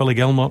Dykes, Billy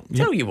Gilmore. Yep.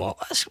 Tell you what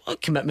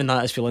commitment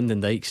that is for Lyndon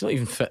Dykes. He's not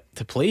even fit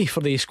to play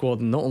for the A squad,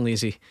 and not only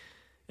is he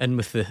in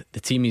with the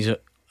team, he's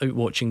out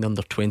watching the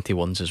under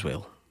 21s as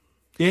well.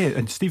 Yeah,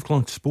 and Steve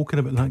Clark's spoken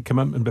about that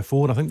commitment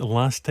before. I think the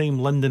last time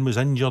Lyndon was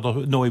injured,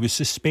 he was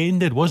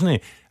suspended, wasn't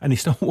he? And he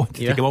still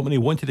wanted to come up, and he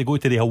wanted to go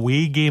to the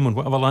away game and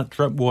whatever that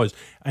trip was.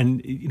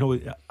 And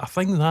I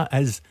think that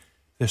is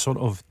the sort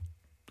of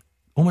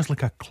almost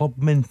like a club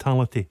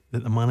mentality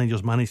that the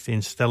managers manage to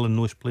instill in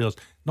those players.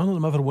 None of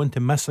them ever want to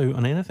miss out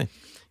on anything.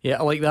 Yeah,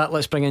 I like that.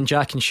 Let's bring in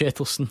Jack and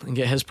Shettleston and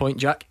get his point.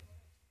 Jack.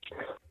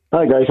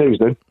 Hi guys, how you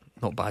doing?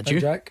 Not bad, you?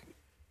 Jack.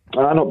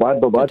 Not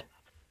bad.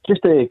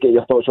 Just to get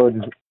your thoughts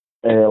on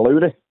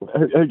Lowry. How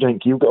do you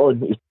think he'll get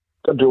on? He's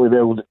done really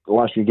well the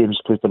last few games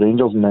played for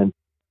Rangers, and then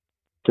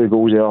 2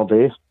 goals the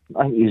other day.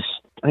 I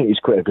think he's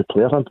quite a good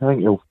player. I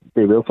think he'll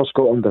do well for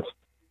Scotland if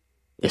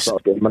he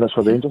starts getting minutes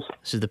for Rangers.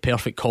 This is the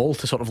perfect call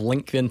to sort of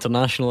link the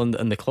international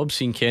and the club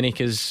scene, Kenny,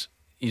 because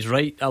he's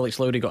right. Alex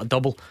Lowry got a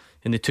double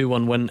in the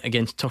 2-1 win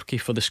against Turkey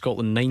for the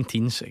Scotland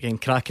 19s. Again,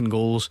 cracking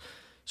goals.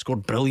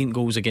 Scored brilliant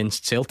goals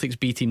against Celtic's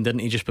B team,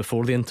 didn't he, just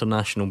before the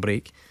international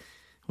break?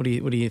 What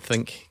do you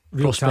think?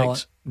 Real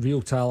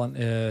talent.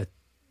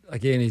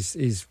 Again,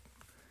 he's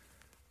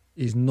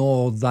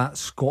not that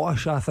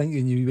Scottish, I think,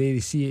 in the way he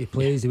sees it, he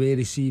plays, the way he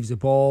receives the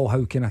ball,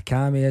 how kind of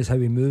calm he is, how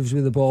he moves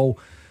with the ball.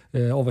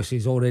 Obviously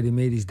he's already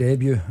made his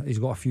debut. He's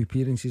got a few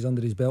appearances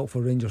under his belt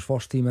for Rangers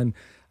first team, and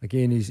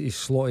again he's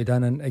slotted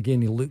in, and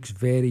again he looks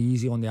very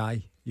easy on the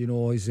eye.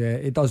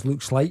 It does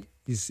look slight.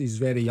 He's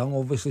very young,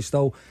 obviously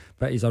still,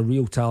 but he's a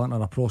real talent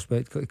and a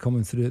prospect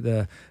coming through at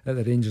the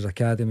Rangers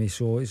Academy.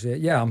 So it's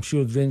I'm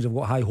sure the Rangers have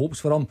got high hopes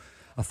for him.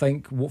 I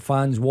think what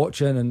fans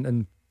watching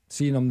and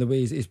seeing him the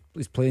way he's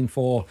playing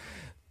for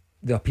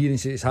the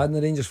appearances he's had in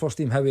the Rangers first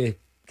team, how he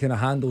kind of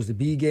handles the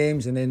B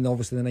games, and then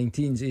obviously the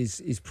 19s,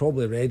 he's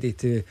probably ready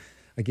to,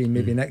 again,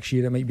 maybe next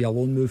year it might be a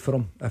loan move for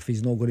him if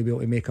he's not going to be able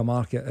to make a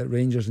mark at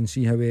Rangers, and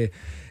see how he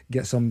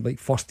gets some like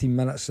first team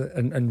minutes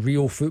in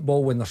real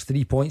football when there's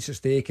 3 points at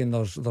stake and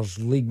there's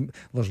league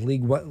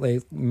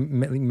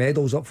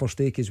medals up for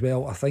stake as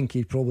well. I think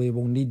he probably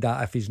will need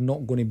that if he's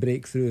not going to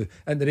break through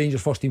in the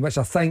Rangers first team, which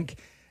I think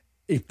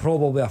he's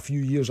probably a few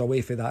years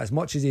away from that. As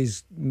much as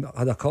he's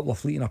had a couple of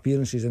fleeting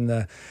appearances in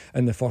the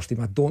first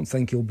team, I don't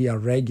think he'll be a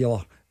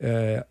regular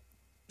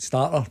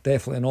starter.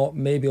 Definitely not.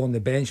 Maybe on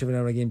the bench every now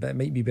and again, but it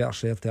might be better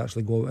served to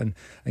actually go out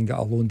and get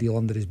a loan deal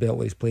under his belt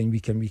where he's playing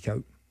week in, week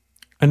out.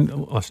 And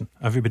listen,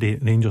 everybody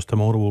at Rangers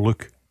tomorrow will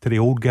look to the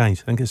old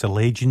guys. I think it's a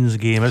Legends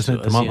game, isn't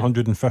it? To mark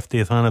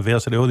 150th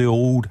anniversary. All the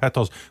old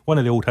hitters. One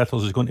of the old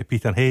hitters is going to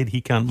Peterhead. He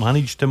can't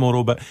manage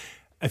tomorrow. But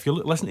if you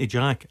listen to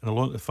Jack and a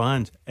lot of the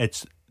fans,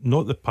 it's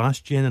not the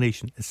past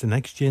generation, it's the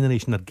next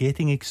generation. They're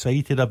getting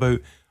excited about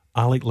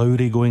Alec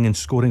Lowry going and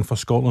scoring for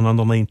Scotland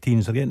under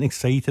 19s. They're getting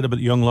excited about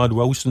the young lad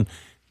Wilson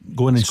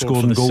going and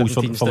scoring goals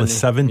for the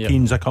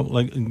 17s, a couple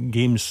of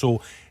games.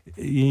 So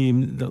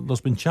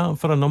there's been chat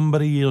for a number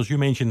of years. You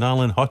mentioned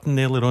Alan Hutton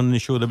earlier on in the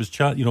show. There was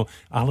chat,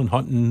 Alan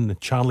Hutton,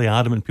 Charlie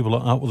Adam and people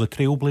like that were the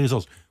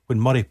trailblazers when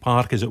Murray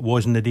Park, as it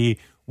was in the day,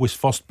 was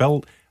first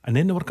built. And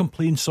then there were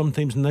complaints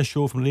sometimes in this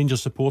show from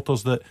Rangers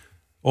supporters that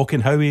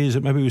Auchenhowie, as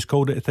it maybe was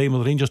called at the time, or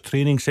the Rangers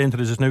Training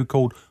Centre as it's now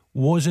called,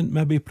 wasn't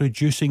maybe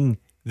producing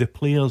the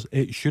players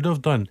it should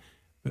have done.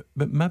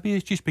 But maybe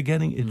it's just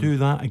beginning to do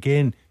that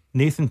again.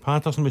 Nathan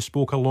Patterson, we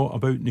spoke a lot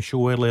about in the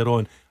show earlier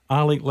on.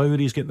 Alec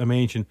Lowry's getting the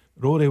mention.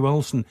 Rory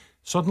Wilson.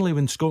 Suddenly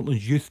when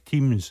Scotland's youth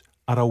teams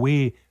are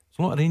away, there's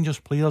a lot of Rangers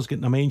players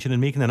getting a mention and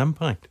making an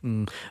impact.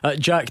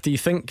 Jack, do you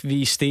think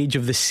the stage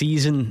of the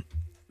season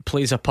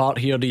plays a part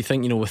here? Do you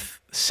think, with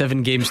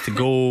 7 games to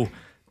go,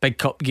 big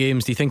cup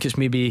games, do you think it's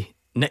maybe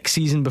next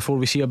season before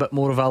we see a bit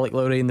more of Alec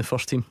Lowry in the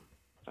first team?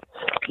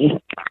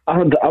 I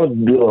would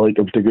really like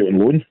him to go on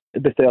loan, to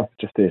be fair,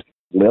 just to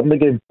learn the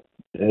game,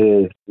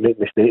 make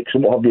mistakes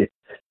and what have you.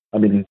 I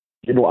mean,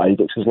 you know what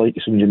Ibrox is like.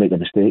 As soon as you make a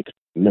mistake,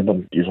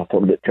 remember you were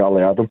talking about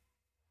Charlie Adam.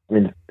 I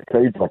mean, the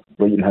crowd are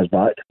right in his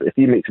back, but if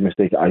he makes a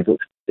mistake at Ibrox,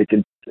 it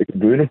can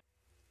ruin him.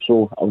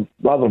 So I'd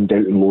rather him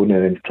down and loan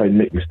and then try and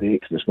make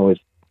mistakes. It's not as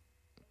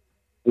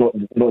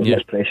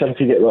much pressure, if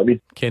you get what I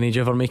mean. Kenny, did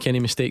you ever make any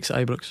mistakes at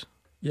Ibrox?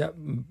 Yeah,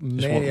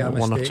 many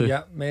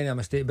a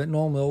mistake, but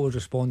normally always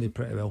responded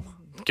pretty well.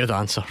 Good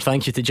answer.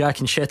 Thank you to Jack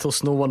and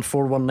Shettleston.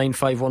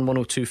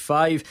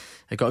 01419511025.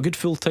 I got a good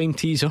full-time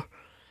teaser.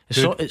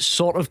 It's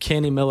sort of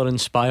Kenny Miller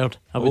inspired,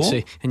 I would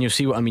say, and you'll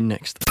see what I mean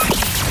next.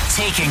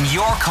 Taking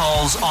your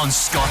calls on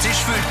Scottish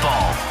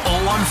football.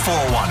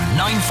 0141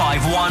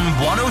 951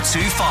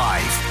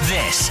 1025.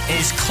 This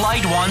is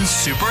Clyde One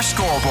Super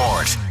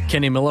Scoreboard.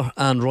 Kenny Miller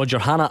and Roger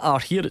Hannah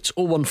are here. It's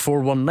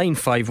 0141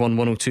 951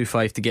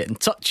 1025 to get in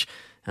touch.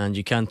 And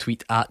you can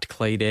tweet at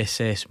Clyde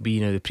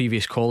SSB. Now, the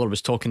previous caller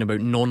was talking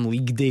about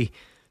non-league day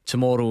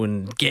tomorrow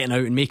and getting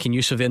out and making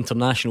use of the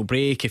international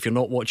break. If you're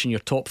not watching your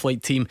top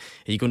flight team,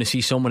 are you going to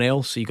see someone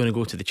else? Are you going to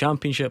go to the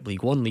Championship,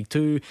 League 1, League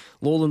 2,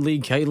 Lowland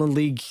League, Highland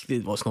League?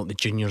 Well, it's not the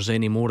juniors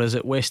anymore, is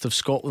it? West of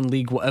Scotland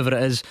League, whatever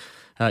it is.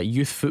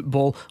 Youth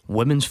football,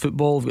 women's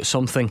football. We've got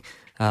something,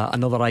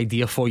 another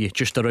idea for you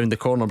just around the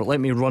corner. But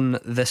let me run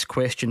this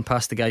question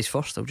past the guys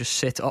first. I'll just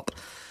set it up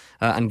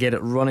and get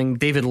it running.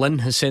 David Lynn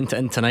has sent it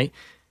in tonight,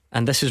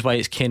 and this is why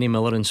it's Kenny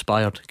Miller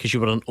inspired, because you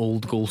were an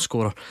old goal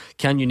scorer.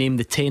 Can you name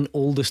the 10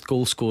 oldest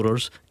goal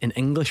scorers in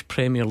English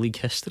Premier League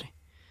history?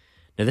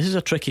 Now, this is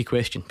a tricky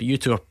question, but you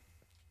two are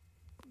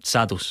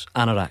saddles,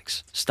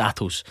 anoraks,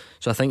 statos,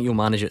 so I think you'll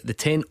manage it. The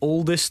 10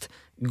 oldest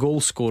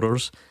goal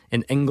scorers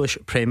in English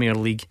Premier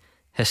League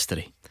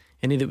history.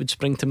 Any that would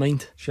spring to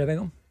mind?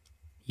 Sheringham?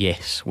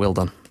 Yes, well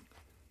done.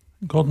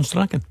 Gordon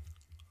Strachan?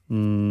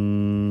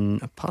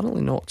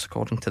 Apparently not,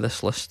 according to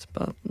this list,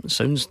 but it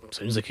sounds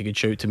like a good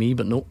shout to me,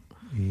 but no.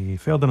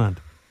 Ferdinand?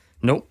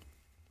 No.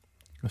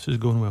 This is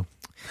going well.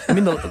 I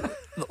mean,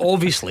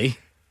 obviously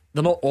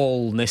they're not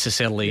all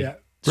necessarily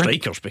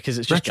strikers, because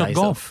it's just Richard guys.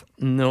 Gough?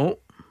 No.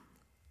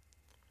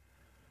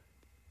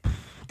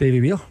 Davy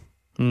Weir?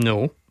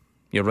 No.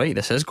 You're right,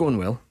 this is going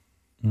well.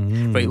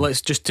 Right,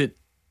 let's just to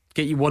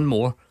get you one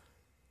more.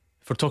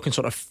 If we're talking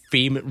sort of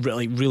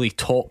really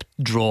top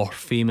draw,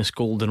 famous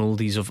golden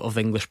oldies of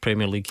English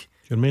Premier League.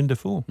 Jermaine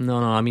Defoe? No,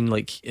 I mean,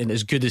 like, and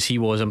as good as he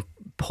was, I'm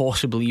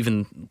possibly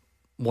even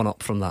a bit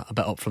up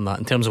from that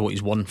in terms of what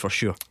he's won, for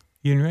sure.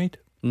 Ian Wright?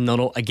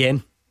 No,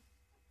 again.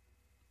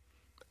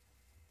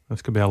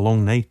 This could be a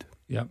long night.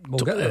 Yeah,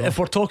 we'll get there. If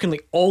we're talking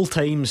like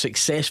all-time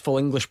successful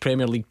English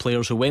Premier League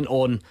players who went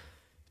on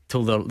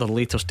till their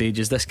later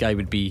stages, this guy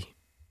would be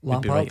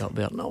right up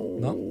there.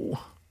 No.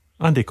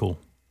 Andy Cole?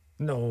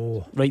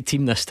 No. Right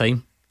team this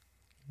time.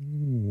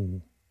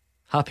 Ooh.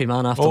 Happy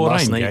man after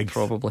last Ryan night, Giggs.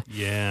 probably.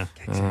 Yeah.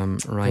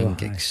 Ryan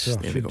Giggs.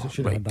 There we go.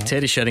 Right.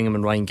 Terry Sheringham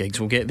and Ryan Giggs.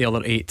 We'll get the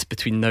other 8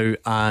 between now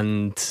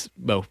and,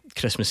 well,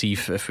 Christmas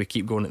Eve if we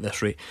keep going at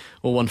this rate.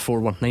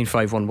 0141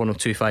 951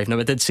 1025. Now,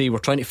 I did say we're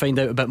trying to find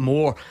out a bit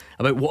more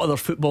about what other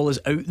football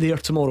is out there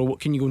tomorrow. What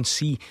can you go and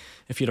see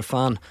if you're a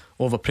fan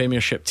of a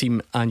Premiership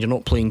team and you're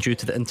not playing due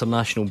to the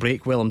international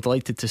break? Well, I'm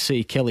delighted to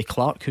say Kelly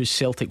Clark, who's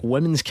Celtic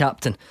women's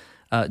captain,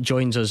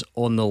 joins us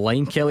on the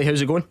line. Kelly,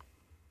 how's it going?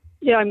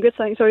 Yeah, I'm good,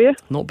 thanks. How are you?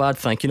 Not bad,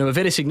 thank you. Now, a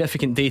very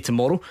significant day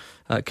tomorrow,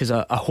 because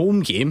a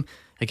home game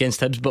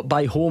against Hibs, but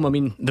by home I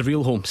mean the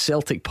real home,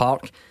 Celtic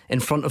Park, in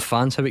front of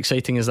fans. How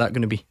exciting is that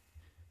going to be?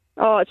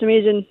 Oh, it's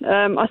amazing.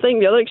 I think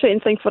the other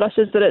exciting thing for us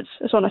is that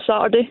it's on a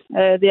Saturday,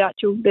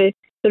 the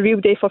real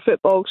day for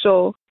football.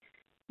 So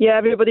yeah,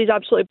 everybody's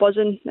absolutely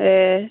buzzing.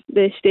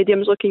 The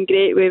stadium's looking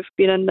great. We've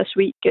been in this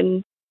week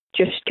and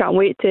just can't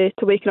wait to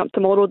waking up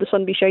tomorrow, the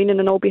sun be shining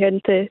and all be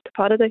heading to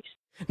paradise.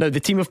 Now, the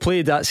team have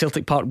played at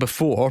Celtic Park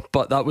before,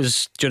 but that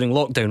was during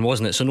lockdown,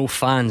 wasn't it? So no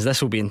fans.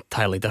 This will be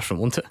entirely different,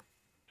 won't it?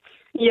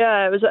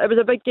 Yeah, it was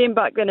a big game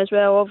back then as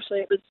well. Obviously,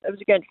 it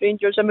was against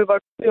Rangers, and we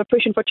were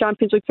pushing for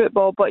Champions League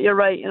football. But you're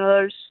right,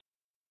 there's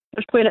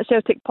playing at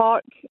Celtic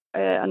Park,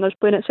 and there's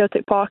playing at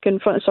Celtic Park in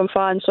front of some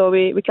fans. So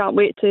we can't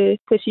wait to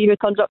see who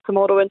turns up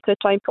tomorrow and to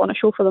try and put on a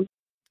show for them.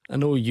 I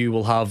know you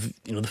will have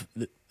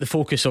the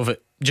focus of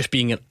it just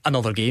being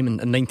another game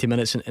and 90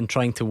 minutes and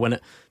trying to win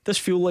it. Does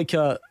it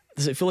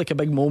feel like a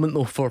big moment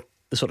though for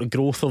the sort of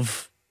growth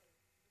of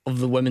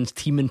the women's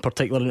team in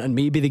particular and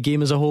maybe the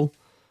game as a whole?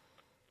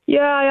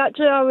 Yeah, I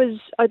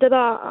did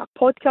a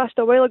podcast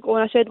a while ago,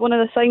 and I said one of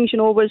the things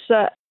was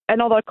that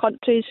in other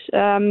countries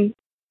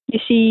you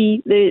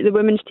see the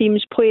women's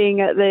teams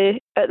playing at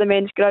the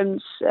men's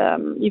grounds.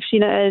 You've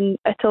seen it in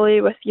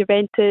Italy with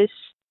Juventus.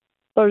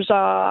 There's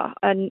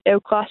an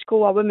El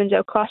Clasico, a women's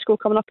El Clasico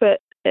coming up at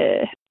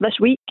this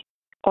week.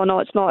 Oh no,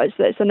 it's not.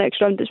 It's the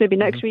next round. It's maybe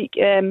next week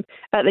at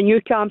the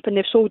New Camp, and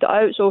they've sold it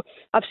out. So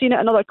I've seen it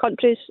in other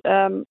countries,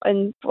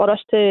 and for us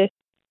to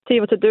be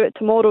able to do it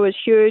tomorrow is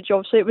huge.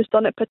 Obviously, it was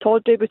done at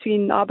Pittodrie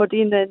between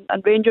Aberdeen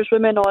and Rangers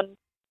women on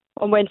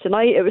Wednesday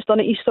night. It was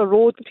done at Easter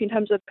Road between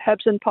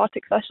Hibs and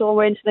Partick Thistle on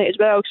Wednesday night as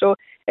well. So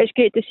it's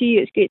great to see.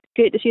 It's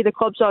great to see the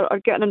clubs are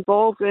getting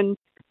involved and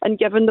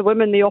giving the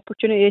women the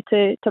opportunity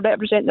to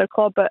represent their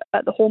club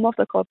at the home of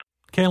their club.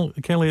 Kelly,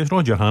 it's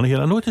Roger Hannah here.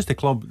 I noticed the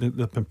club,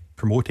 they've been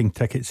promoting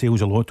ticket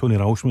sales a lot. Tony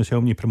Ralston was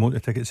helping you promote the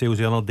ticket sales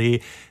the other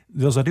day.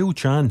 There's a real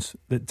chance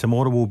that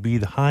tomorrow will be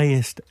the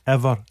highest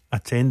ever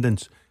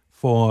attendance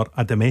for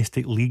a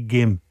domestic league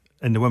game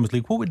in the Women's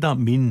League. What would that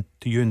mean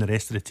to you and the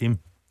rest of the team?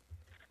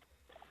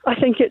 I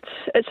think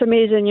it's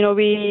amazing.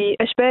 We,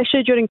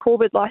 especially during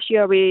COVID last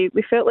year, we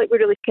felt like we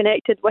really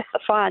connected with the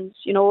fans,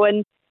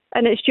 and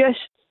it's just,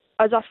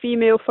 as a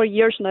female for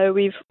years now,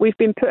 we've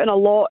been putting a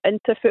lot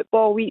into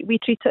football. We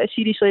treat it as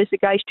seriously as the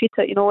guys treat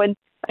it,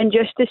 and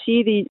just to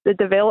see the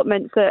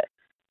developments that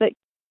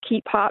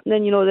keep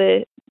happening. You know,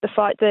 the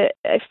fact that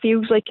it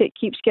feels like it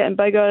keeps getting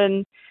bigger,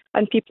 and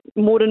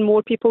more and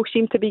more people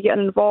seem to be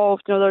getting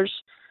involved. You know,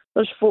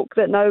 there's folk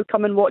that now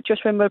come and watch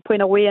us when we're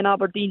playing away in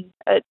Aberdeen,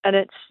 and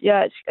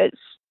it's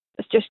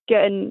just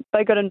getting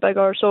bigger and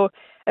bigger. So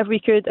if we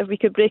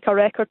could break a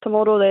record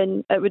tomorrow,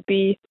 then it would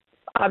be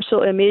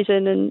absolutely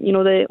amazing. And you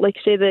know, like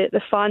I say,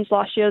 the fans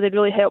last year, they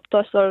really helped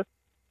us. Their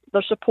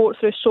support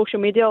through social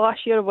media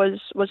last year was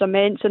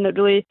immense, and it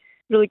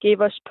really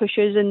gave us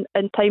pushes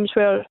in times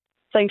where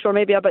things were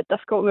maybe a bit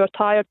difficult. We were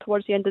tired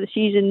towards the end of the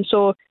season,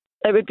 so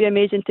it would be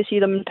amazing to see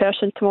them in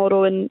person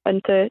tomorrow and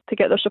to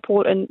get their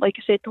support, and like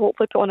I said, to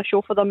hopefully put on a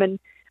show for them and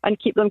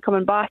keep them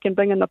coming back and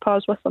bringing their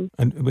pals with them.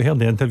 And we heard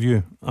the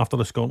interview after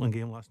the Scotland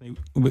game last night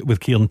with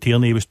Kieran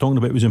Tierney. He was talking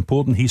about it was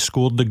important he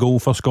scored the goal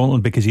for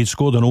Scotland because he'd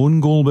scored an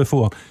own goal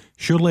before.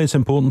 Surely it's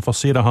important for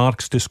Sarah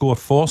Harks to score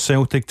for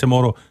Celtic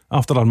tomorrow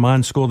after her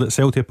man scored at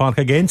Celtic Park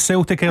against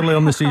Celtic earlier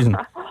in the season.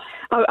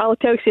 I'll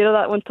tell Sarah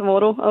that one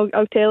tomorrow.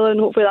 I'll tell her, and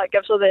hopefully that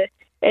gives her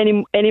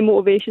any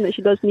motivation that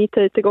she does need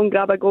to go and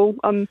grab a goal.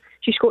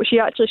 She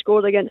actually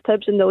scored against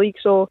Hibs in the league,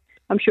 so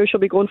I'm sure she'll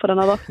be going for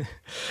another.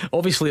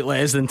 Obviously it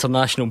is the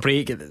international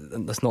break.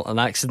 That's not an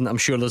accident. I'm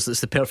sure it's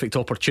the perfect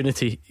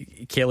opportunity,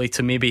 Kelly,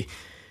 to maybe,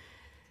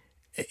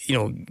 you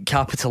know,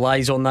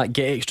 capitalise on that,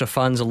 get extra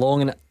fans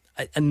along. And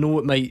I know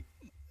it might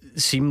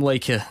seem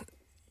like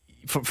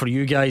for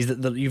you guys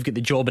that you've got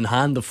the job in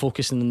hand of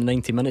focusing on the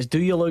 90 minutes. Do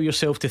you allow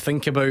yourself to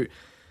think about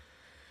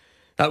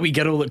that wee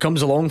girl that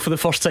comes along for the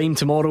first time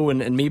tomorrow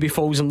and maybe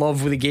falls in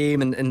love with the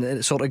game and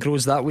it sort of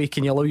grows that way?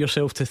 Can you allow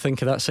yourself to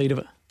think of that side of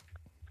it?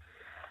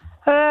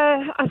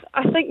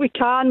 I think we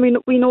can.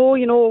 We know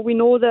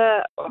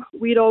that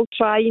we're all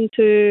trying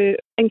to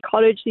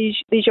encourage these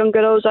young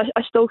girls.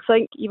 I still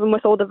think, even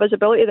with all the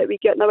visibility that we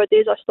get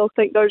nowadays, I still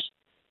think there's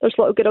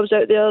little girls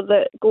out there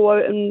that go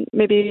out and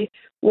maybe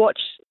watch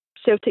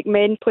Celtic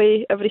men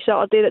play every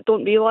Saturday that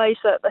don't realise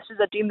that this is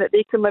a dream that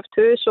they can live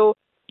too. So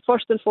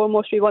first and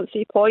foremost, we want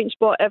 3 points.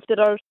 But if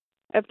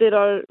there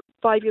are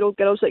 5-year-old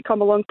girls that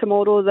come along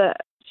tomorrow that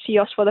see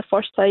us for the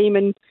first time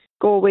and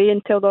go away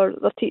and tell their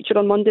teacher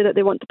on Monday that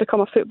they want to become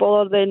a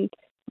footballer, then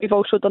we've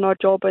also done our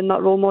job in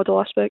that role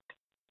model aspect.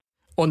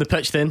 On the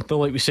pitch then, Bill,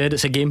 like we said,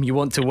 it's a game, you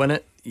want to win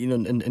it, you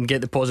know, and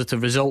get the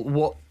positive result.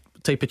 What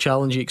type of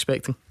challenge are you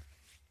expecting?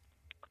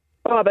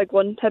 Oh, a big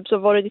one. Hibs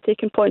have already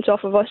taken points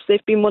off of us.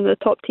 They've been one of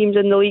the top teams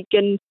in the league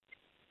and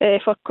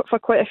for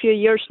quite a few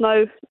years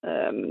now.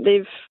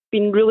 They've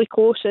been really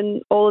close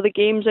in all of the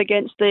games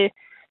against the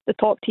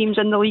top teams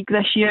in the league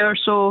this year,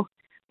 so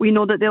we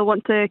know that they'll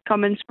want to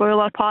come and spoil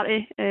our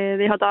party.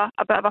 They had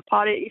a bit of a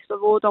party at Easter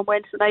Road on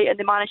Wednesday night and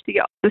they managed to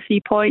get the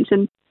 3 points,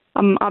 and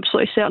I'm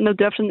absolutely certain they'll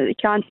do everything that they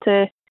can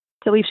to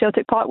leave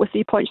Celtic Park with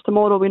 3 points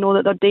tomorrow. We know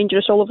that they're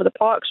dangerous all over the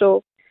park,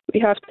 so we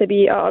have to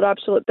be at our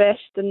absolute best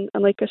and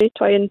like I say,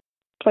 try and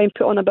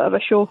put on a bit of a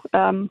show.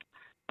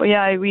 But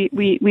yeah, we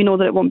know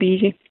that it won't be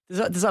easy.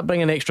 Does that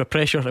bring an extra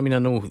pressure? I mean, I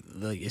know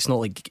it's not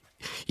like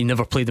you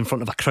never played in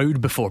front of a crowd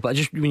before, but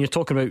just when you're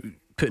talking about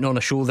putting on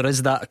a show, there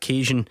is that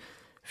occasion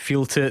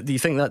feel to it. Do you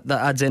think that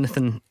adds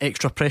anything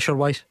extra pressure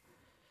wise?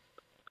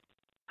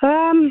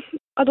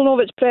 I don't know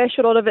if it's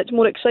pressure or if it's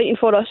more exciting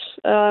for us.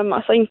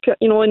 I think,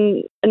 you know,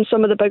 in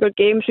some of the bigger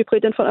games we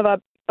played in front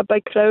of a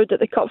big crowd at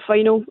the cup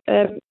final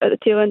at the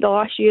tail end of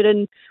last year,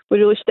 and we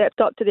really stepped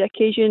up to the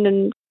occasion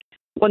and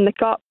won the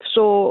cup.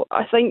 So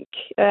I think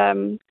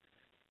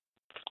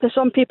to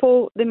some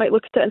people they might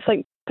look at it and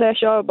think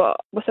pressure, but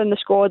within the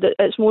squad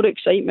it's more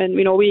excitement.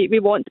 You know, we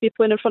want to be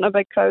playing in front of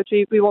big crowds.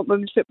 We want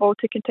women's football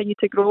to continue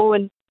to grow,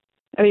 and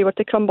if we were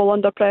to crumble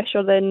under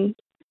pressure, then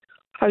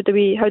how do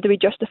we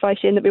justify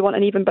saying that we want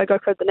an even bigger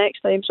crowd the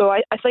next time? So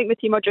I think the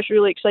team are just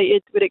really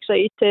excited. We're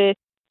excited to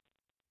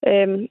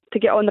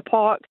get on the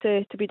park,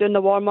 to be doing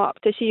the warm up,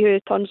 to see who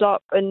turns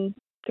up and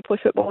to play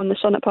football in the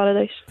sun at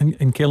Paradise.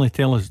 And Kelly,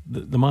 tell us,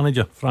 the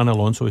manager Fran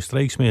Alonso, he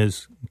strikes me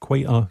as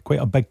quite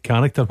a big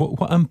character.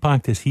 What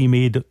impact has he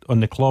made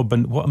on the club,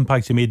 and what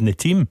impact has he made in the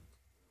team?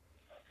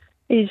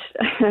 He's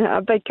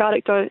a big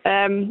character.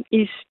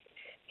 He's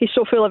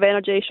so full of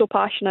energy, so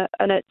passionate,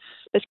 and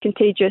it's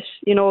contagious.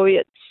 You know,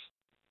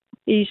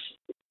 he's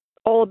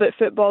all about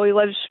football. He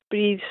lives,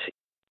 breathes,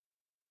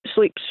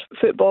 sleeps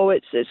football.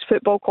 It's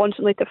football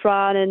constantly to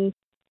Fran, and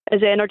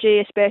his energy,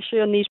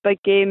 especially on these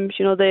big games.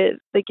 You know, the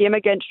game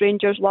against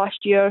Rangers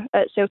last year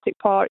at Celtic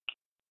Park,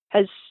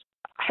 his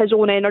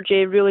own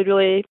energy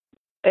really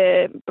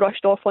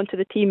brushed off onto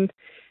the team.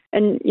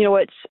 And you know,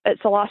 it's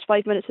the last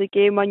 5 minutes of the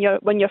game when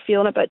you're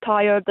feeling a bit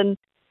tired, and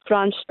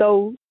Fran's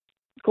still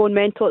going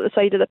mental at the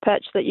side of the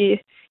pitch, that you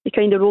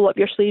kind of roll up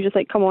your sleeves and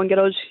think, come on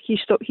girls,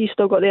 he's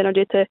still got the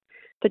energy to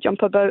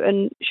jump about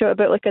and shout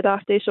about like a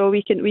dafty, so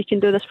we can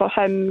do this for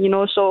him, you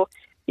know. So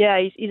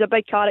yeah, he's a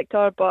big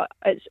character, but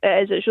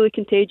it's really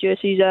contagious.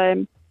 He's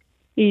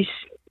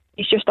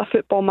just a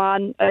football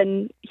man,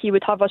 and he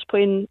would have us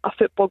playing a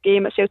football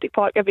game at Celtic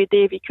Park every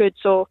day if he could.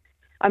 So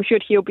I'm sure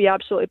he'll be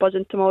absolutely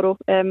buzzing tomorrow,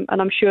 and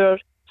I'm sure,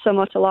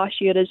 similar to last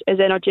year, his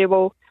energy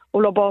will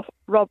rub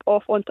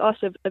off onto us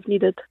if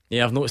needed.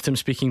 Yeah, I've noticed him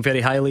speaking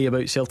very highly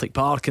about Celtic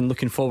Park and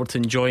looking forward to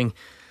enjoying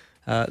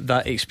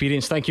that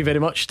experience. Thank you very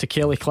much to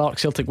Kelly Clark,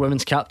 Celtic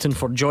women's captain,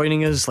 for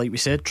joining us. Like we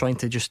said, trying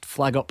to just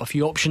flag up a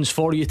few options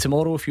for you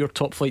tomorrow if your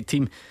top flight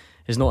team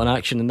is not in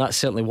action, and that's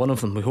certainly one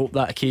of them. We hope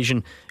that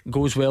occasion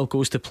goes well,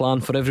 goes to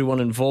plan for everyone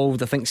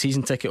involved. I think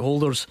season ticket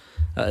holders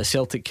at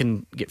Celtic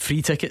can get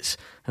free tickets,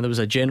 and there was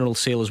a general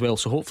sale as well,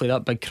 so hopefully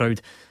that big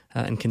crowd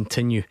and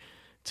continue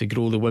to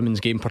grow the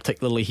women's game,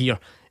 particularly here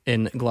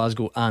in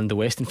Glasgow and the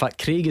West. In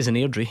fact, Craig is in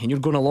Airdrie and you're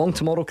going along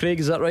tomorrow, Craig,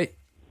 is that right?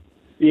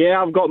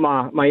 Yeah, I've got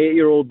my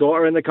 8-year-old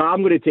daughter in the car.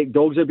 I'm going to take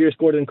dogs abuse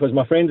Gordon because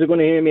my friends are going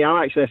to hear me.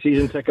 I'm actually a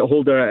season ticket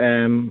holder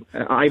at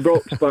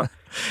Ibrox, but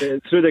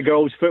through the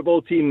girls'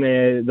 football team,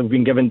 they've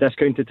been given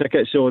discounted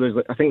tickets.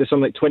 So I think there's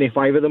something like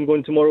 25 of them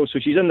going tomorrow. So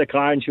she's in the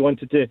car and she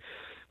wanted to,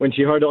 when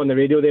she heard it on the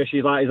radio there,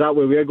 she's like, is that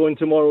where we're going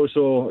tomorrow?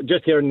 So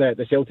just hearing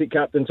the Celtic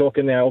captain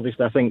talking there,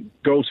 obviously I think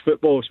girls'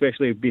 football,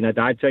 especially being a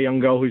dad to a young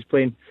girl who's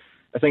playing,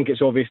 I think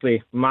it's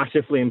obviously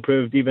massively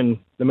improved even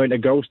the amount of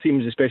girls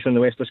teams, especially in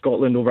the west of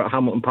Scotland, over at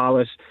Hamilton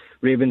Palace,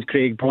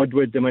 Ravenscraig,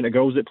 Broadwood, the amount of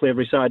girls that play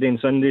every Saturday and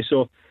Sunday.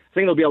 So I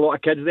think there'll be a lot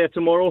of kids there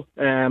tomorrow.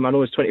 I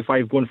know there's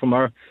 25 going from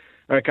our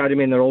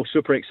academy and they're all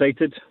super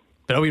excited.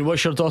 Brilliant.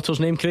 What's your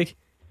daughter's name, Craig?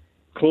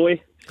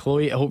 Chloe.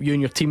 I hope you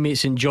and your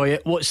teammates enjoy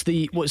it. What's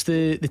the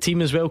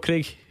team as well,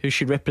 Craig? Who's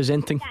she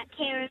representing?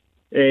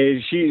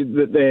 It's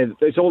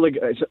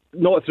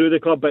not through the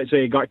club, but it's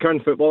a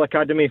Gartcairn Football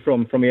Academy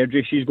from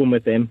Airdrie. She's going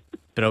with them.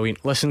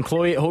 Brilliant. Listen,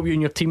 Chloe, I hope you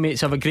and your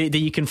teammates have a great day.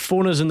 You can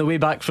phone us on the way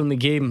back from the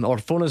game, or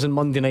phone us on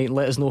Monday night and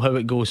let us know how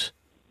it goes.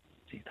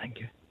 Thank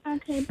you.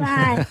 Okay,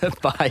 bye.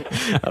 Bye.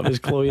 That was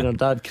Chloe and her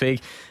dad, Craig.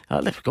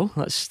 There we go.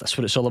 That's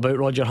what it's all about,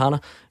 Roger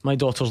Hannah. My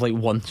daughter's like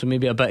 1, so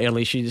maybe a bit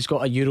early. She's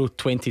got a Euro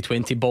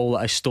 2020 ball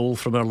that I stole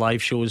from her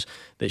live shows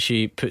that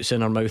she puts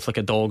in her mouth like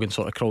a dog and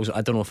sort of crawls.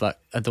 I don't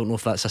know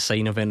if that's a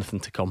sign of anything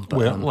to come.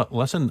 But, well,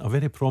 listen, a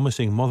very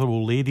promising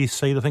Motherwell ladies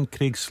side. I think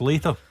Craig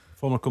Slater,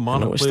 former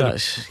Kilmarnock player,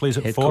 plays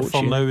at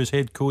Forfar now as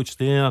head coach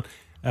there.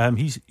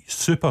 He's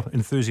super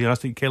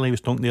enthusiastic. Kelly was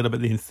talking there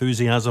about the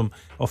enthusiasm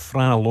of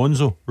Fran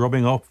Alonso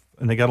rubbing off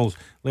in the girls.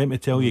 Let me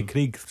tell you,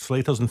 Craig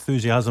Slater's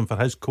enthusiasm for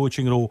his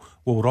coaching role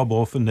will rub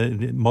off in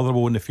the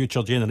Motherwell in the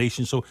future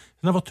generation. So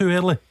it's never too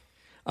early.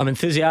 I'm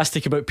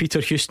enthusiastic about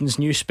Peter Houston's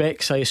new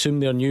specs. I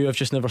assume they're new. I've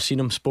just never seen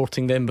him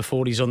sporting them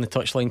before. He's on the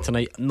touchline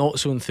tonight. Not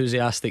so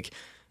enthusiastic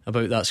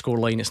about that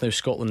scoreline. It's now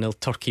Scotland 0,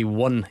 Turkey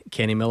 1,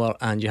 Kenny Miller.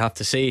 And you have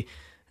to say,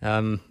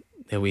 the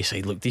away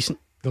side look decent.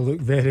 They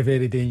look very,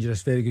 very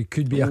dangerous, very good.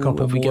 Could be a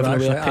couple more. Given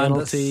away a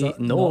penalty?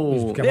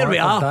 No. There we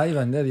are.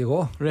 Diving. There you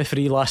go.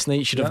 Referee last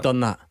night should have done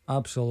that.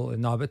 Absolutely.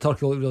 No, but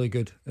Turkey looked really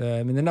good.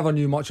 I mean, they never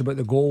knew much about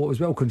the goal. It was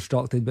well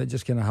constructed, but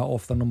just kind of hit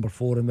off the number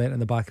 4 and went in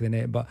the back of the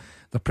net. But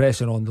they're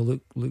pressing on. They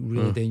look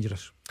really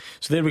dangerous.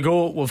 So there we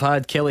go. We've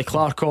had Kelly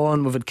Clark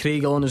on. We've had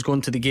Craig on who's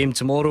going to the game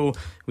tomorrow.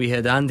 We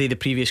had Andy, the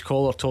previous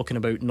caller, talking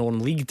about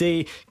non-league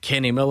day.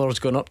 Kenny Miller's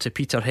gone up to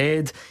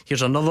Peterhead.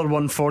 Here's another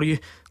one for you.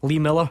 Lee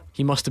Miller,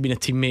 he must have been a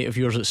teammate of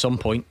yours at some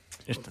point,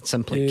 just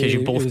simply because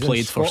you both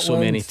played for so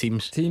many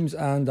teams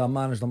and I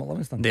managed them at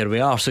Livingston. There we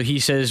are. So he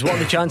says, what are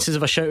the chances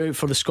of a shout out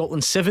for the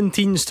Scotland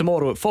 17s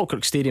tomorrow at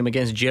Falkirk Stadium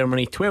against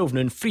Germany? 12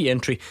 noon, free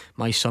entry.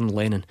 My son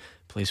Lennon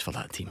plays for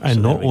that team. And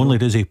so not only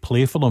does he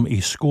play for them,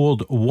 he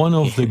scored one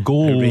of the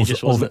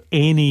goals of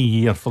any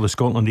year for the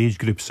Scotland age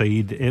group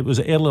side. It was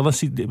earlier this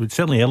season. It was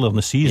certainly earlier in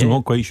the season.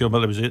 Not quite sure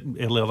whether it was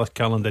earlier this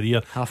calendar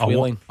year. Halfway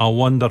line. A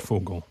wonderful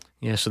goal.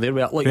 Yeah, so there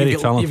we are. Look, Very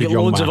you've talented got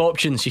young loads man. of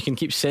options. You can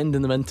keep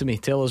sending them in to me.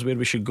 Tell us where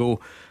we should go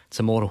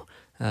tomorrow,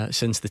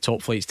 since the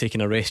top flight's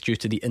taking a rest due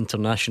to the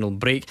international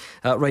break.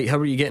 Right, how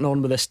are you getting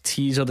on with this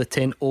teaser? The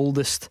 10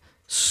 oldest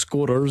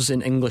scorers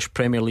in English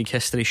Premier League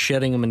history.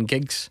 Sheringham and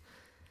Giggs.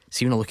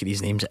 See, when I look at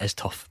these names, it is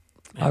tough.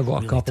 I've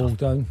got a couple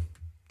down.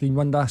 Dean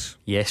Windass.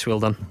 Yes, well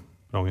done.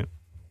 Brilliant.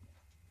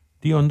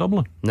 Dion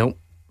Dublin. No.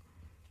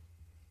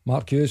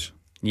 Mark Hughes.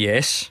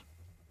 Yes.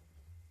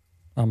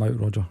 I'm out,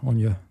 Roger. On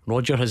you.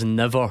 Roger has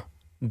never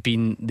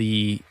been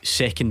the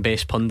second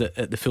best pundit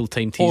at the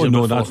full-time teaser. Oh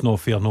no, before. that's not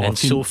fair. No, and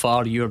so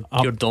far you're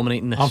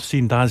dominating this. I've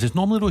seen Daz. It's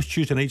normally those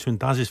Tuesday nights when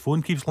Daz's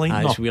phone keeps lighting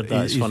up. It's weird.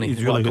 That's funny. He's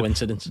What really a good.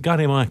 coincidence.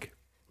 Gary Mack.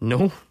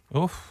 No.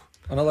 Oh,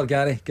 another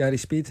Gary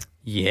Speed.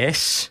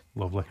 Yes.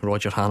 Lovely.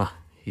 Roger Hannah.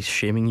 He's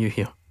shaming you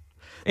here.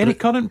 Any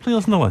current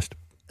players on the list?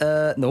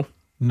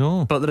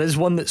 No. But there is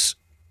one that's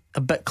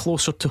a bit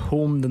closer to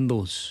home than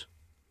those.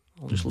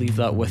 I'll just leave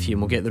that with you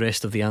and we'll get the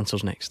rest of the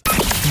answers next.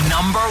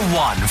 Number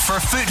 1 for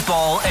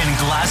football in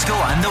Glasgow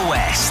and the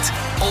West.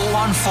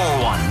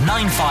 0141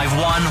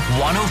 951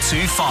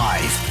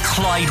 1025.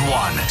 Clyde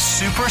One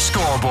Super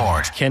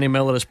Scoreboard. Kenny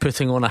Miller is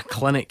putting on a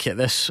clinic at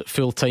this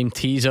full-time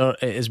teaser.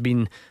 It has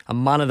been a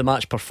man of the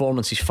match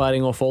performance. He's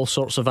firing off all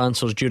sorts of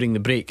answers during the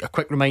break. A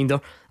quick reminder,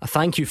 a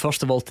thank you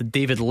first of all to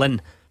David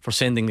Lynn for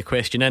sending the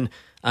question in,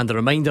 and a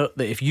reminder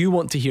that if you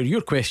want to hear your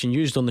question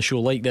used on the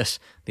show like this,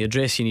 the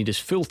address you need is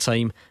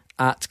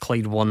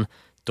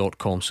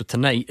fulltime@Clyde1.com. So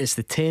tonight it's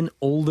the 10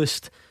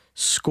 oldest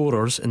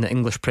scorers in the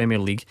English Premier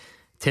League.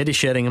 Teddy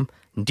Sheringham,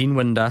 Dean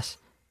Windass,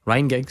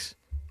 Ryan Giggs,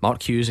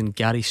 Mark Hughes and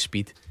Gary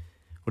Speed.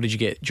 What did you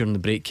get during the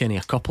break, Kenny?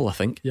 A couple, I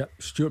think. Yep.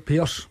 Stuart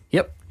Pearce.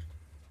 Yep.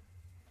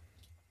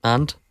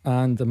 And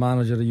the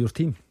manager of your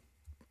team,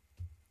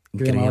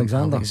 Graham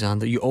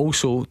Alexander. You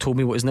also told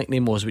me what his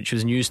nickname was, which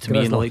was news to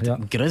me, and I liked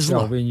it.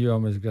 Grizzler. Yeah, we knew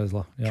him as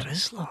Grizzler. Yeah.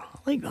 Grizzler. I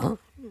like that.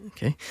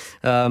 Okay.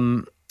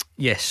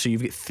 Yes, so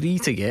you've got 3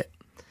 to get,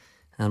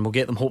 and we'll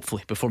get them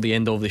hopefully before the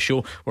end of the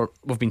show.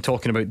 We've been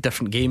talking about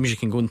different games you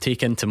can go and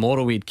take in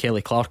tomorrow. We had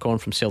Kelly Clark on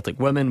from Celtic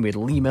Women. We had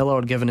Lee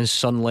Miller giving his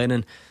son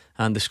Lennon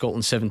and the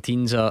Scotland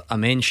 17s a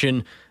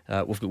mention.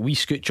 We've got Wee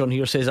Scooch on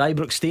here, says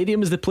Ibrox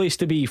Stadium is the place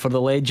to be for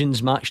the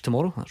Legends match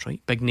tomorrow. That's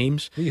right, big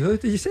names. Who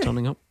did you say?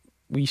 Turning up.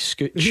 Wee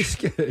Scooch. Wee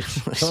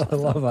Scooch. I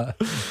love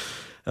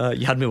it.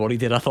 You had me worried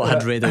there. I thought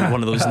I'd read out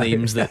one of those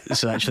names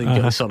that's actually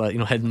got a sort of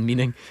hidden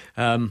meaning.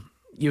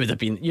 You'd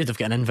have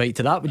got an invite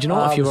to that, would you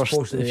not?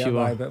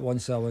 But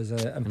once I was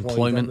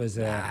employment was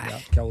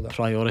killed it.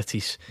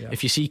 Priorities. Yeah.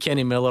 If you see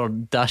Kenny Miller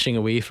dashing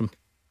away from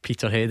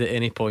Peterhead at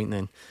any point,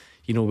 then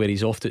you know where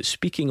he's off to.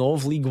 Speaking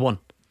of League One,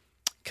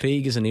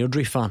 Craig is an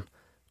Airdrie fan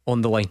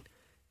on the line.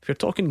 If you're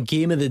talking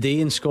game of the day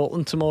in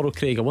Scotland tomorrow,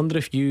 Craig, I wonder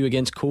if you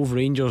against Cove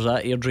Rangers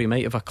at Airdrie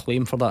might have a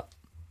claim for that.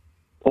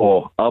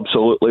 Oh,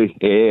 absolutely.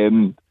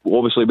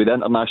 Obviously with the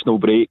international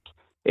break,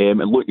 and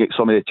looking at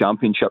some of the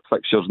championship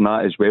fixtures and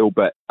that as well,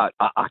 but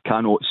I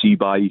cannot see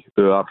by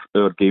our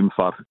game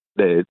for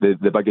the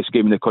biggest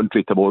game in the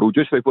country tomorrow,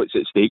 just with what's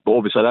at stake. But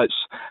obviously that's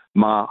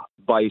my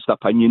biased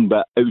opinion,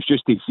 but it was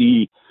just to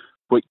see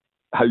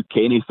how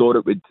Kenny thought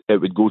it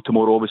would go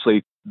tomorrow.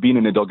 Obviously being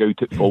in the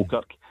dugout at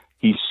Falkirk,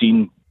 he's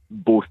seen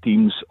both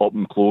teams up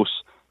and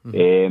close,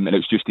 and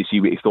it's just to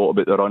see what he thought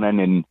about the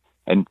run-in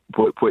and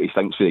what he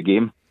thinks for the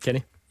game.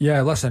 Kenny?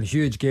 Yeah, listen,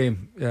 huge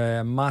game,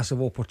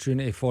 massive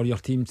opportunity for your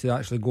team to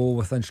actually go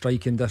within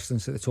striking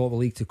distance at the top of the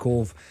league to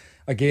Cove.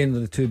 Again,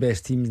 they're the 2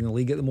 best teams in the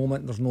league at the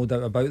moment, there's no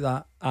doubt about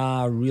that.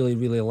 I really,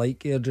 really like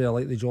Airdrie. I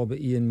like the job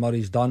that Ian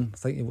Murray's done. I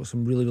think they've got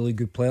some really, really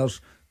good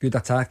players, good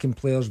attacking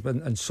players,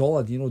 and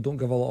solid, don't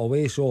give a lot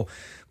away. So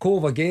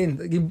Cove again,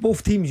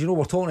 both teams,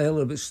 we're talking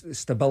earlier about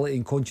stability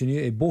and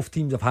continuity. Both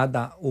teams have had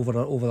that over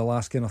the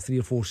last kind of 3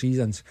 or 4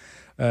 seasons,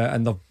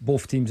 and they're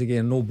both teams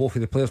again. Know both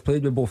of the players,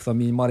 played with both of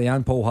them, Ian Murray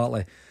and Paul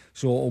Hartley.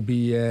 So it'll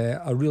be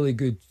a really,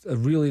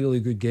 really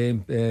good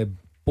game.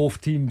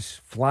 Both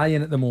teams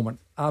flying at the moment,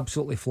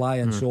 absolutely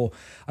flying. So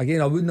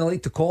again, I wouldn't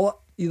like to call it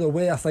either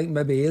way. I think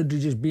maybe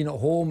Airdrie just being at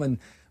home and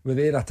with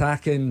their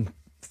attacking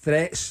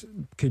threats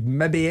could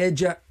maybe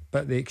edge it,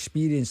 but the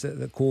experience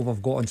that Cove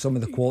have got and some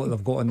of the quality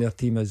they've got in their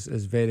team is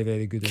very,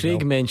 very good.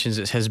 Craig mentions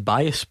it's his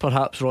bias,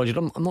 perhaps, Roger.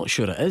 I'm not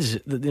sure it is.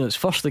 It's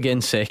first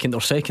against second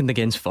or second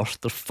against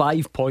first. There's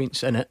 5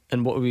 points in it,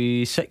 and what are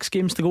we, 6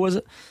 games to go, is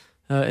it,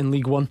 in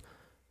League One?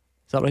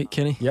 Is that right,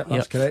 Kenny? Yep,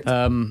 that's correct.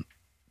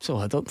 So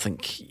I don't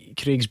think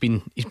Craig's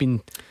been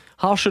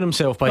harsh on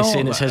himself by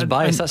saying it's his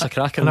bias. That's a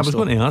cracker. And I was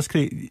going to ask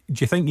Craig,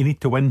 do you think you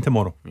need to win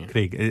tomorrow,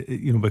 Craig?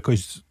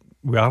 Because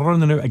we are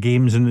running out of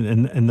games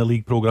in the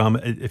league programme.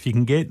 If you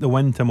can get the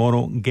win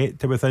tomorrow, get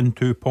to within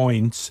 2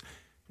 points,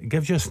 it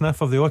gives you a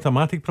sniff of the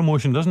automatic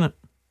promotion, doesn't it?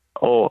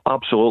 Oh,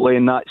 absolutely,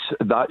 and that's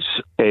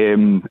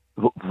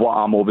what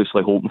I'm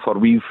obviously hoping for.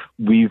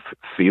 We've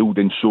failed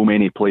in so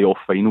many playoff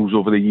finals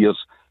over the years.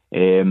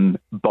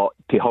 But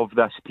to have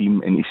this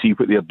team and to see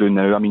what they're doing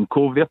now, I mean,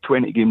 Cove, they're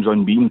 20 games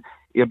unbeaten,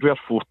 Airdrie are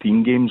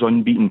 14 games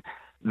unbeaten.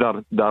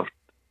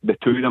 The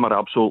 2 of them are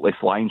absolutely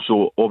flying.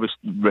 So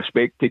obviously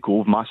respect to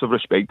Cove, massive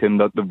respect to them.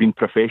 They've been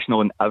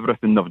professional in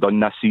everything they've done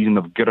this season.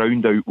 They've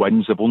ground out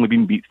wins. They've only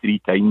been beat 3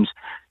 times.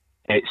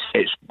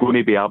 It's going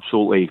to be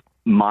absolutely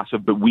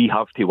massive, but we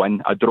have to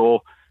win. A draw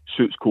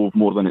suits Cove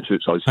more than it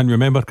suits us. And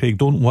remember, Craig,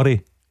 don't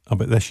worry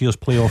about this year's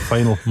playoff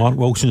final. Mark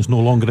Wilson's no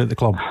longer at the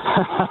club.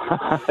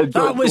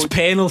 That was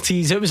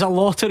penalties. It was a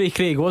lottery,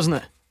 Craig, wasn't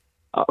it?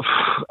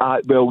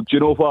 Well, do you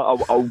know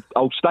what?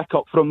 I'll stick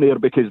up from there,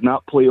 because in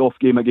that playoff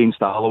game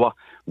against Alloa,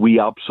 we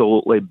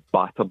absolutely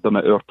battered them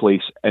at our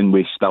place, and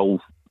we still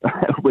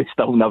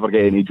never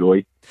get any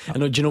joy. I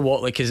know. Do you know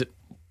what? I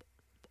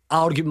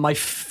argue my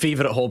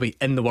favourite hobby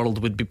in the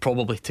world would be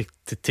probably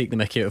to take the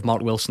mickey out of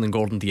Mark Wilson and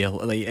Gordon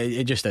Dalziel.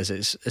 It just is.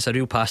 It's a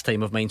real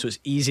pastime of mine. So it's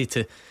easy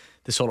to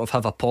sort of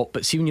have a pop.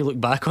 But see, when you look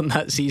back on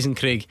that season,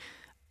 Craig,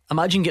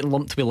 imagine getting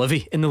lumped with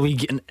Livy in the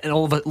league and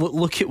all of it.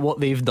 Look at what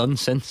they've done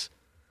since.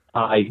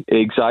 Aye,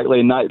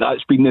 exactly, and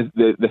that's been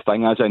the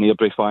thing as an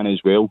Airdrie fan as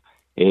well.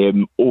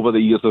 Over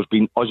the years, there's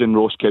been us in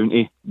Ross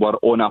County, we're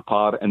on a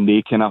par, and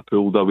they kind of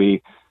pulled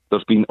away.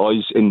 There's been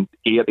us in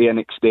Ayr to an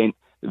extent.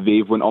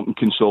 They've went up and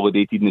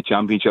consolidated in the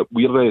Championship.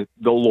 We're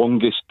the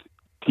longest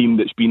team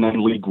that's been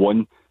in League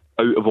One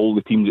out of all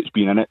the teams that's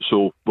been in it.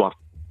 So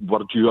we're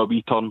due a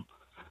wee turn.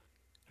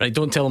 Right,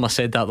 don't tell them I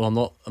said that though.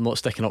 I'm not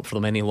sticking up for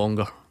them any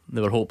longer. They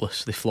were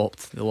hopeless. They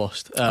flopped. They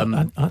lost.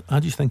 I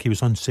just think he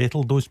was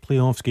unsettled those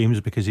playoffs games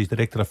because his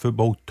director of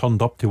football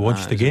turned up to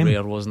watch the game.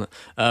 Rare, wasn't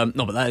it?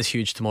 No, but that is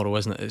huge tomorrow,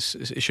 isn't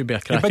it? It should be a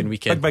cracking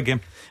weekend. Big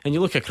game. And you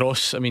look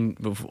across. I mean,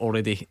 we've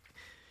already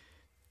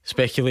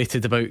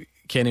speculated about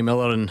Kenny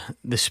Miller and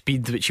the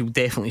speed which he'll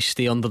definitely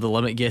stay under the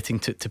limit getting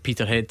to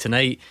Peterhead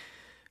tonight.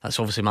 That's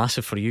obviously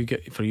massive for you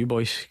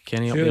boys,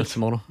 Kenny, up Huge. there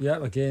tomorrow.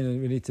 Yeah,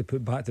 again, we need to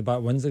put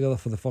back-to-back wins together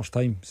for the first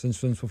time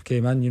since we've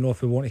came in. You know,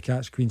 if we want to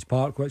catch Queen's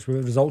Park, which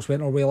results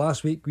went our way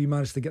last week, we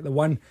managed to get the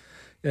win.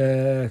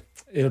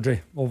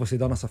 Airdrie obviously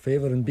done us a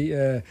favour and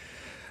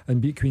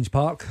beat Queen's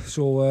Park.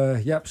 So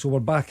so we're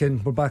back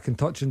in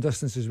touch and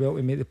distance as well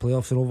to make the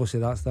playoffs, and obviously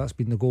that's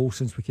been the goal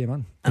since we came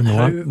in. And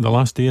the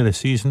last day of the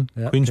season,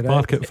 Queen's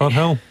correct. Park at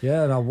Firhill.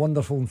 Yeah, and a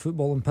wonderful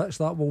footballing pitch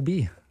that will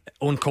be.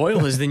 Owen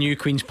Coyle is the new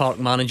Queen's Park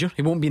manager.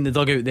 He won't be in the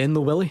dugout then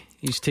though, will he?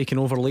 He's taking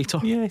over later.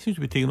 Yeah, he seems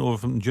to be taking over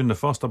from June the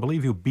 1st. I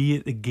believe he'll be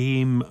at the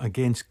game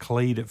against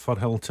Clyde at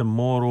Firhill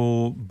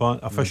tomorrow, but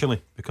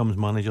officially becomes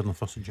manager on the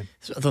 1st of June.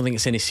 So I don't think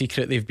it's any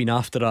secret they've been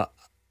after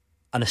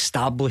an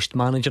established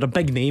manager, a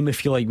big name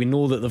if you like. We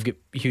know that they've got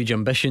huge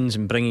ambitions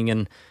and bringing in,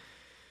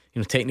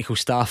 you know, technical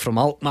staff from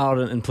Alkmaar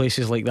and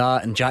places like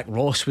that, and Jack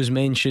Ross was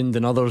mentioned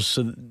and others.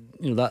 So,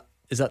 you know,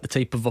 is that the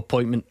type of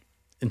appointment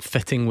in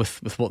fitting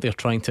with what they're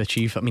trying to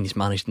achieve? I mean, he's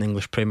managed in the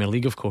English Premier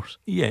League, of course.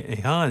 Yeah,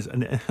 he has.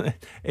 And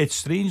it's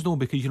strange though,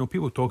 because, you know,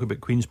 people talk about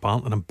Queen's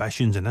Park and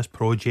ambitions and this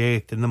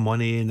project and the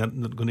money, and they're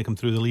going to come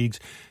through the leagues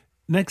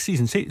next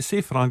season.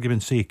 Say for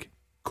argument's sake,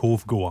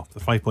 Cove go up. The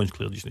 5 points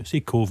clear just now.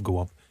 Say Cove go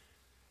up.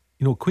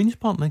 You know, Queen's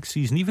Park next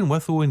season, even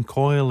with Owen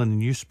Coyle and the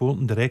new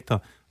sporting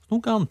director, there's no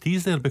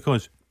guarantees there,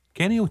 because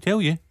Kenny will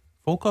tell you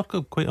Falkirk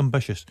are quite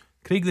ambitious.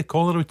 Craig the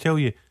Collar will tell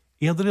you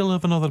Airdrie will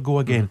have another go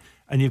again.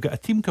 And you've got a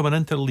team coming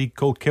into the league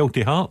called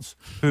Kelty Hearts,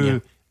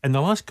 who in the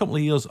last couple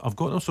of years have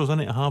got themselves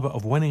into a habit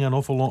of winning an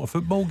awful lot of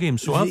football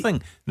games. So I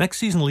think next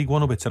season League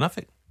One will be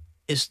terrific.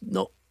 It's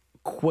not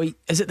quite.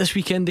 Is it this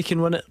weekend they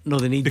can win it? No,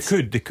 they need. They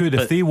could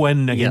if they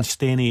win against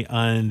Steny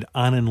and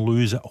Annan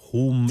lose at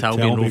home to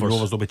Albion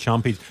Rovers, they'll be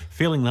champions.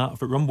 Failing that,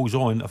 if it rumbles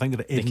on, I think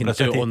they're at Edinburgh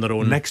City on their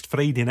own next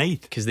Friday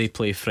night, because they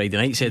play Friday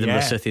nights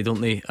Edinburgh City,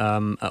 don't they?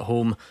 At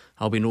home.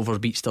 Albion Rovers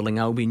beat Stirling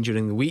Albion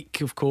during the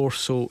week, of course.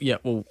 So yeah,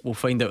 we'll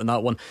find out on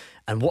that one.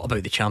 And what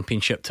about the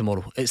Championship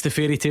tomorrow? It's the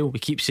fairy tale. We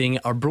keep saying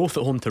it. Arbroath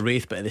at home to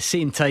Wraith, but at the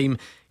same time,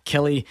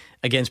 Killie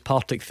against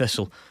Partick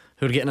Thistle,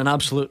 who are getting an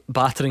absolute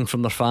battering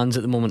from their fans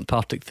at the moment.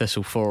 Partick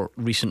Thistle for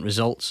recent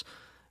results,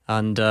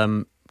 and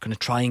going to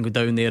try and go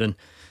down there and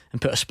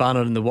put a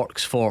spanner in the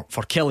works for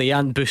Killie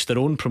and boost their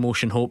own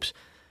promotion hopes.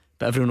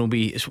 But everyone will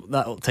be, it's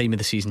that time of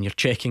the season, you're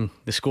checking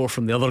the score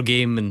from the other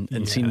game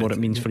and seeing what it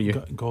means for you.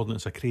 Gordon,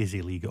 it's a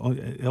crazy league.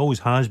 It always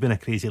has been a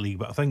crazy league,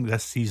 but I think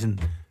this season,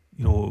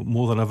 you know,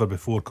 more than ever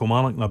before,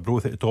 Kilmarnock and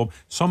Arbroath at the top.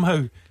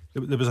 Somehow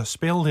there was a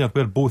spell there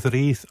where both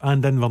Wraith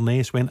and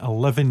Inverness went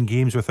 11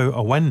 games without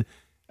a win,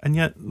 and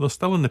yet they're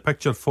still in the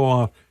picture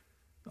for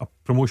a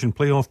promotion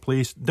playoff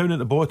place. Down at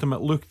the bottom, it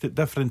looked at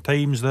different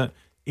times that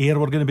Ayr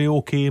were going to be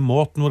okay,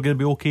 Morton were going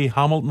to be okay,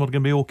 Hamilton were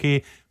going to be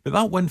okay. But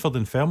that Winford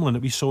and Dunfermline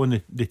that we saw on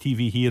the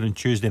TV here on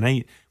Tuesday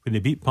night when they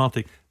beat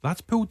Partick,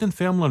 that's pulled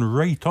Dunfermline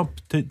right up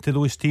to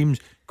those teams.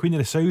 Queen of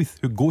the South,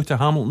 who go to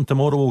Hamilton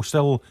tomorrow, will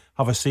still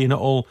have a say in it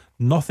all.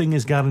 Nothing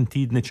is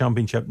guaranteed in the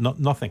Championship.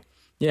 Nothing.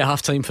 Yeah,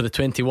 half time for the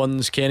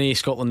 21s, Kenny.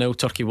 Scotland nil,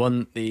 Turkey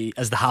 1.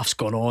 As the half's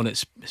gone on,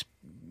 it's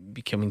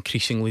become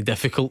increasingly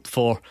difficult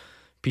for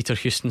Peter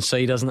Houston's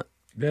side, hasn't it?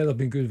 Yeah, they've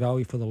been good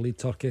value for the lead,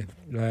 Turkey.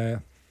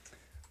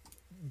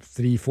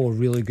 3-4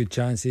 really good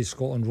chances.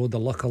 Scotland rode the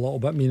luck a little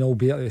bit. I mean,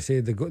 albeit they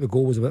say the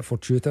goal was a bit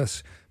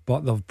fortuitous,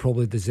 but they've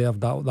probably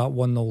deserved that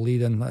 1-0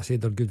 lead, and I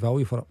said they're good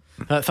value for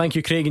it. Thank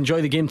you, Craig.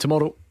 Enjoy the game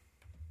tomorrow.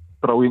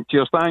 Brilliant.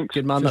 Cheers, thanks.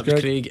 Good man. That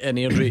was Craig in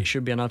Airdrie.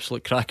 Should be an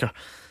absolute cracker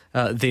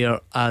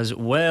there as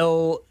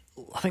well.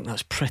 I think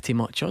that's pretty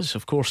much us.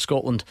 Of course,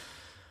 Scotland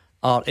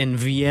are in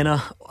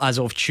Vienna as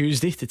of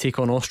Tuesday to take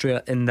on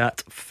Austria in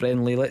that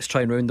friendly. Let's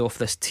try and round off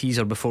this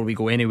teaser before we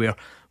go anywhere.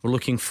 We're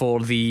looking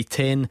for the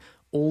 10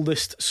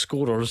 oldest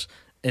scorers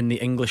in the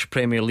English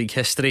Premier League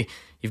history.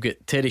 You've got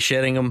Terry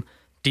Sheringham,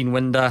 Dean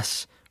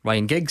Windass,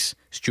 Ryan Giggs,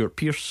 Stuart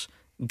Pearce,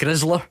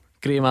 Grizzler,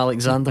 Graham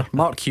Alexander,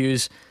 Mark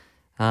Hughes,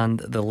 and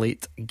the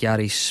late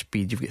Gary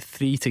Speed. You've got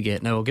 3 to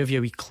get. Now I'll give you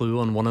a wee clue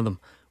on one of them.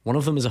 One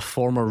of them is a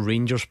former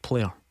Rangers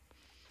player.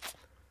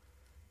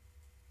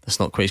 That's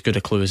not quite as good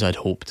a clue as I'd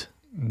hoped.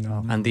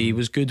 No. And he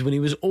was good when he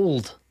was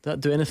old. Did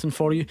that do anything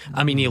for you?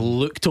 I mean, he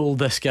looked old,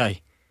 this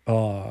guy.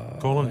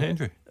 Colin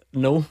Hendry?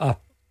 No.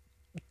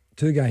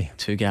 Two guy.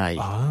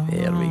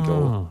 There we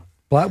go.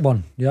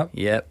 Blackburn. Yep.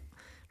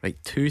 Right,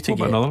 2 to what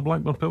get. About another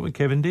Blackburn player with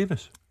Kevin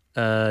Davis?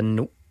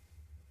 No.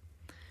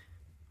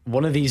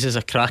 One of these is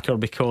a cracker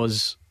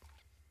because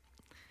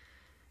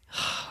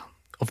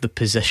of the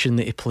position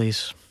that he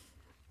plays.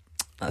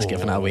 That's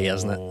giving it away,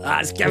 isn't it?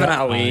 That's giving it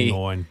away. Hang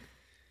on.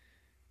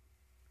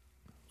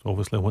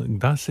 Obviously,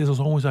 that says there's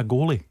always a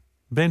goalie.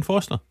 Ben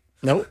Foster?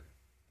 No.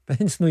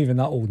 Ben's not even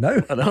that old now.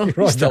 I know.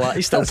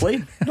 He's still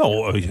playing.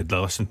 No,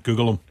 listen,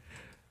 Google him.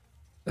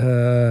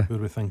 Who are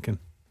we thinking?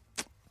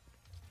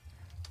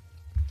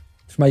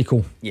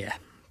 Schmeichel. Yeah,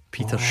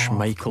 Peter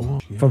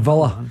Schmeichel. For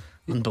Villa.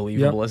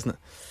 Unbelievable, isn't it?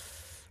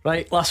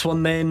 Right, last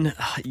one then.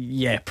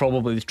 Yeah,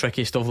 probably the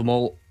trickiest of them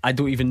all. I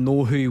don't even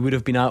know who he would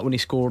have been at when he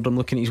scored. I'm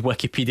looking at his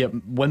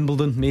Wikipedia.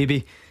 Wimbledon,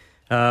 maybe.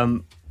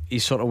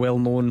 He's sort of well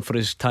known for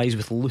his ties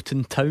with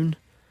Luton Town.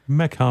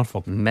 Mick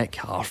Harford. Mick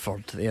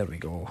Harford. There we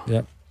go.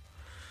 Yep.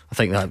 I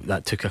think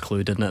that took a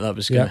clue, didn't it? That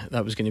was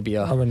going to be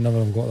I would never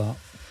have got that.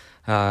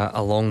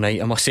 A long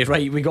night, I must say.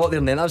 Right, we got there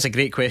and then. That was a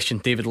great question,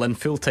 David Lynn.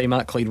 Fulltime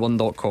at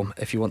Clyde1.com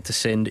if you want to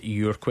send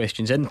your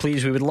questions in,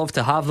 please. We would love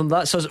to have them.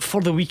 That's us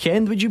for the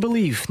weekend, would you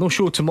believe? No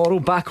show tomorrow.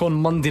 Back on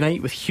Monday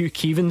night with Hugh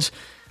Keevins.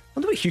 I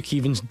wonder what Hugh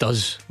Keevins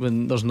does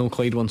when there's no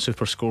Clyde One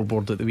Super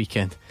Scoreboard at the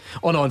weekend.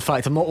 Oh no, in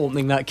fact, I'm not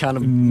opening that can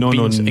of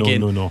beans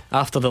again. No.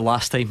 After the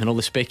last time and all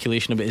the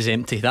speculation about his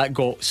empty, that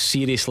got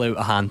seriously out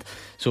of hand.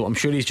 So I'm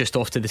sure he's just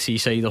off to the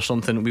seaside or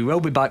something. We will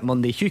be back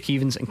Monday. Hugh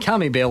Keevins and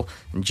Cammy Bell,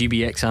 and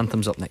GBX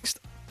Anthems up next.